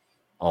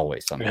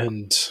 Always somehow.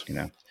 And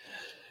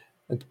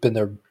it's been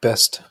their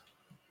best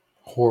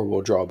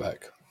horrible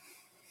drawback.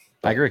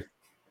 But I agree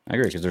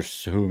because there's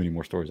so many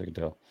more stories I can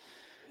tell.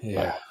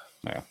 Yeah.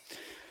 Yeah.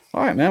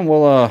 All right, man.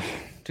 Well,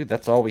 dude,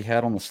 that's all we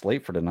had on the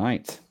slate for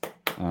tonight.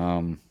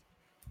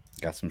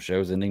 Got some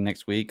shows ending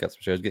next week. Got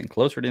some shows getting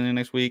closer to ending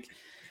next week.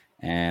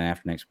 And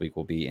after next week,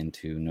 we'll be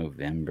into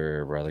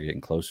November, rather getting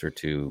closer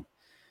to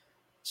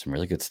some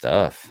really good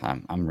stuff.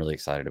 I'm really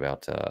excited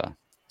about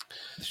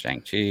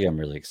Shang-Chi. I'm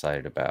really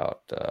excited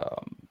about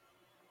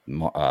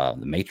The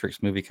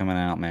Matrix movie coming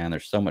out, man.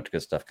 There's so much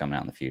good stuff coming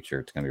out in the future.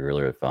 It's going to be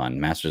really, really fun.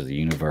 Masters of the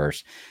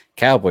Universe,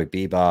 Cowboy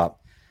Bebop.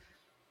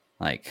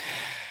 Like,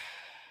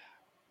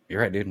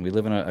 you're right, dude. We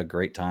live in a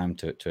great time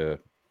to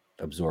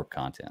absorb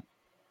content.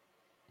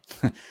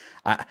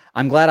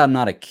 I'm glad I'm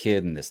not a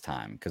kid in this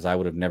time, because I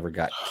would have never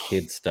got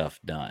kid stuff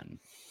done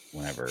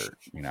whenever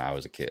I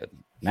was a kid.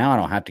 Now I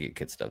don't have to get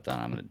kid stuff done.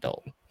 I'm an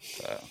adult,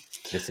 so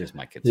this is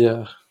my kid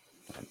stuff.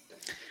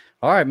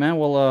 All right, man.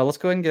 Well, let's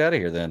go ahead and get out of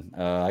here then.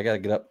 I got to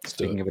get up.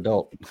 Speaking of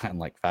adult, in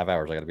like 5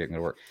 hours, I got to be able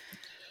to work.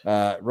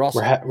 Ross,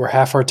 we're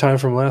half our time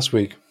from last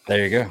week.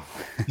 There you go.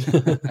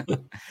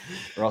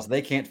 Ross,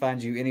 they can't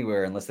find you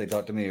anywhere unless they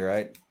talk to me,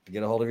 right? To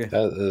get a hold of you.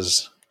 That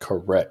is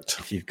correct.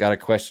 If you've got a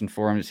question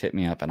for him, just hit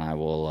me up and I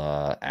will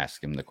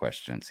ask him the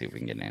question and see if we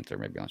can get an answer.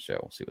 Maybe on the show.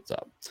 We'll see what's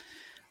up.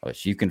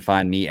 You can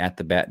find me at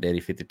the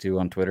BatDaddy52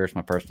 on Twitter. It's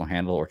my personal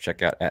handle, or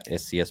check out at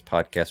SCS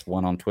Podcast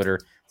 1 on Twitter.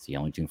 It's the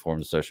only two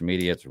forms of social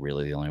media. It's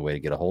really the only way to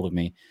get a hold of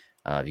me.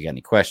 If you got any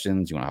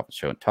questions, you want to hop on the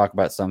show and talk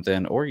about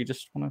something, or you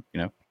just want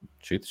to,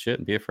 shoot the shit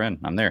and be a friend,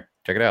 I'm there.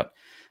 Check it out.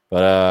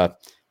 But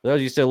for those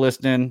of you still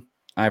listening,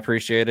 I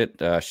appreciate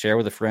it. Share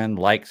with a friend,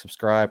 like,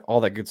 subscribe,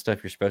 all that good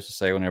stuff you're supposed to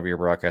say whenever you're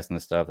broadcasting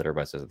the stuff that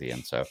everybody says at the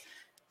end. So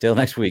till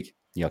next week,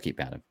 y'all keep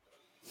pounding.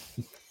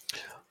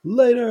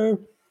 Later.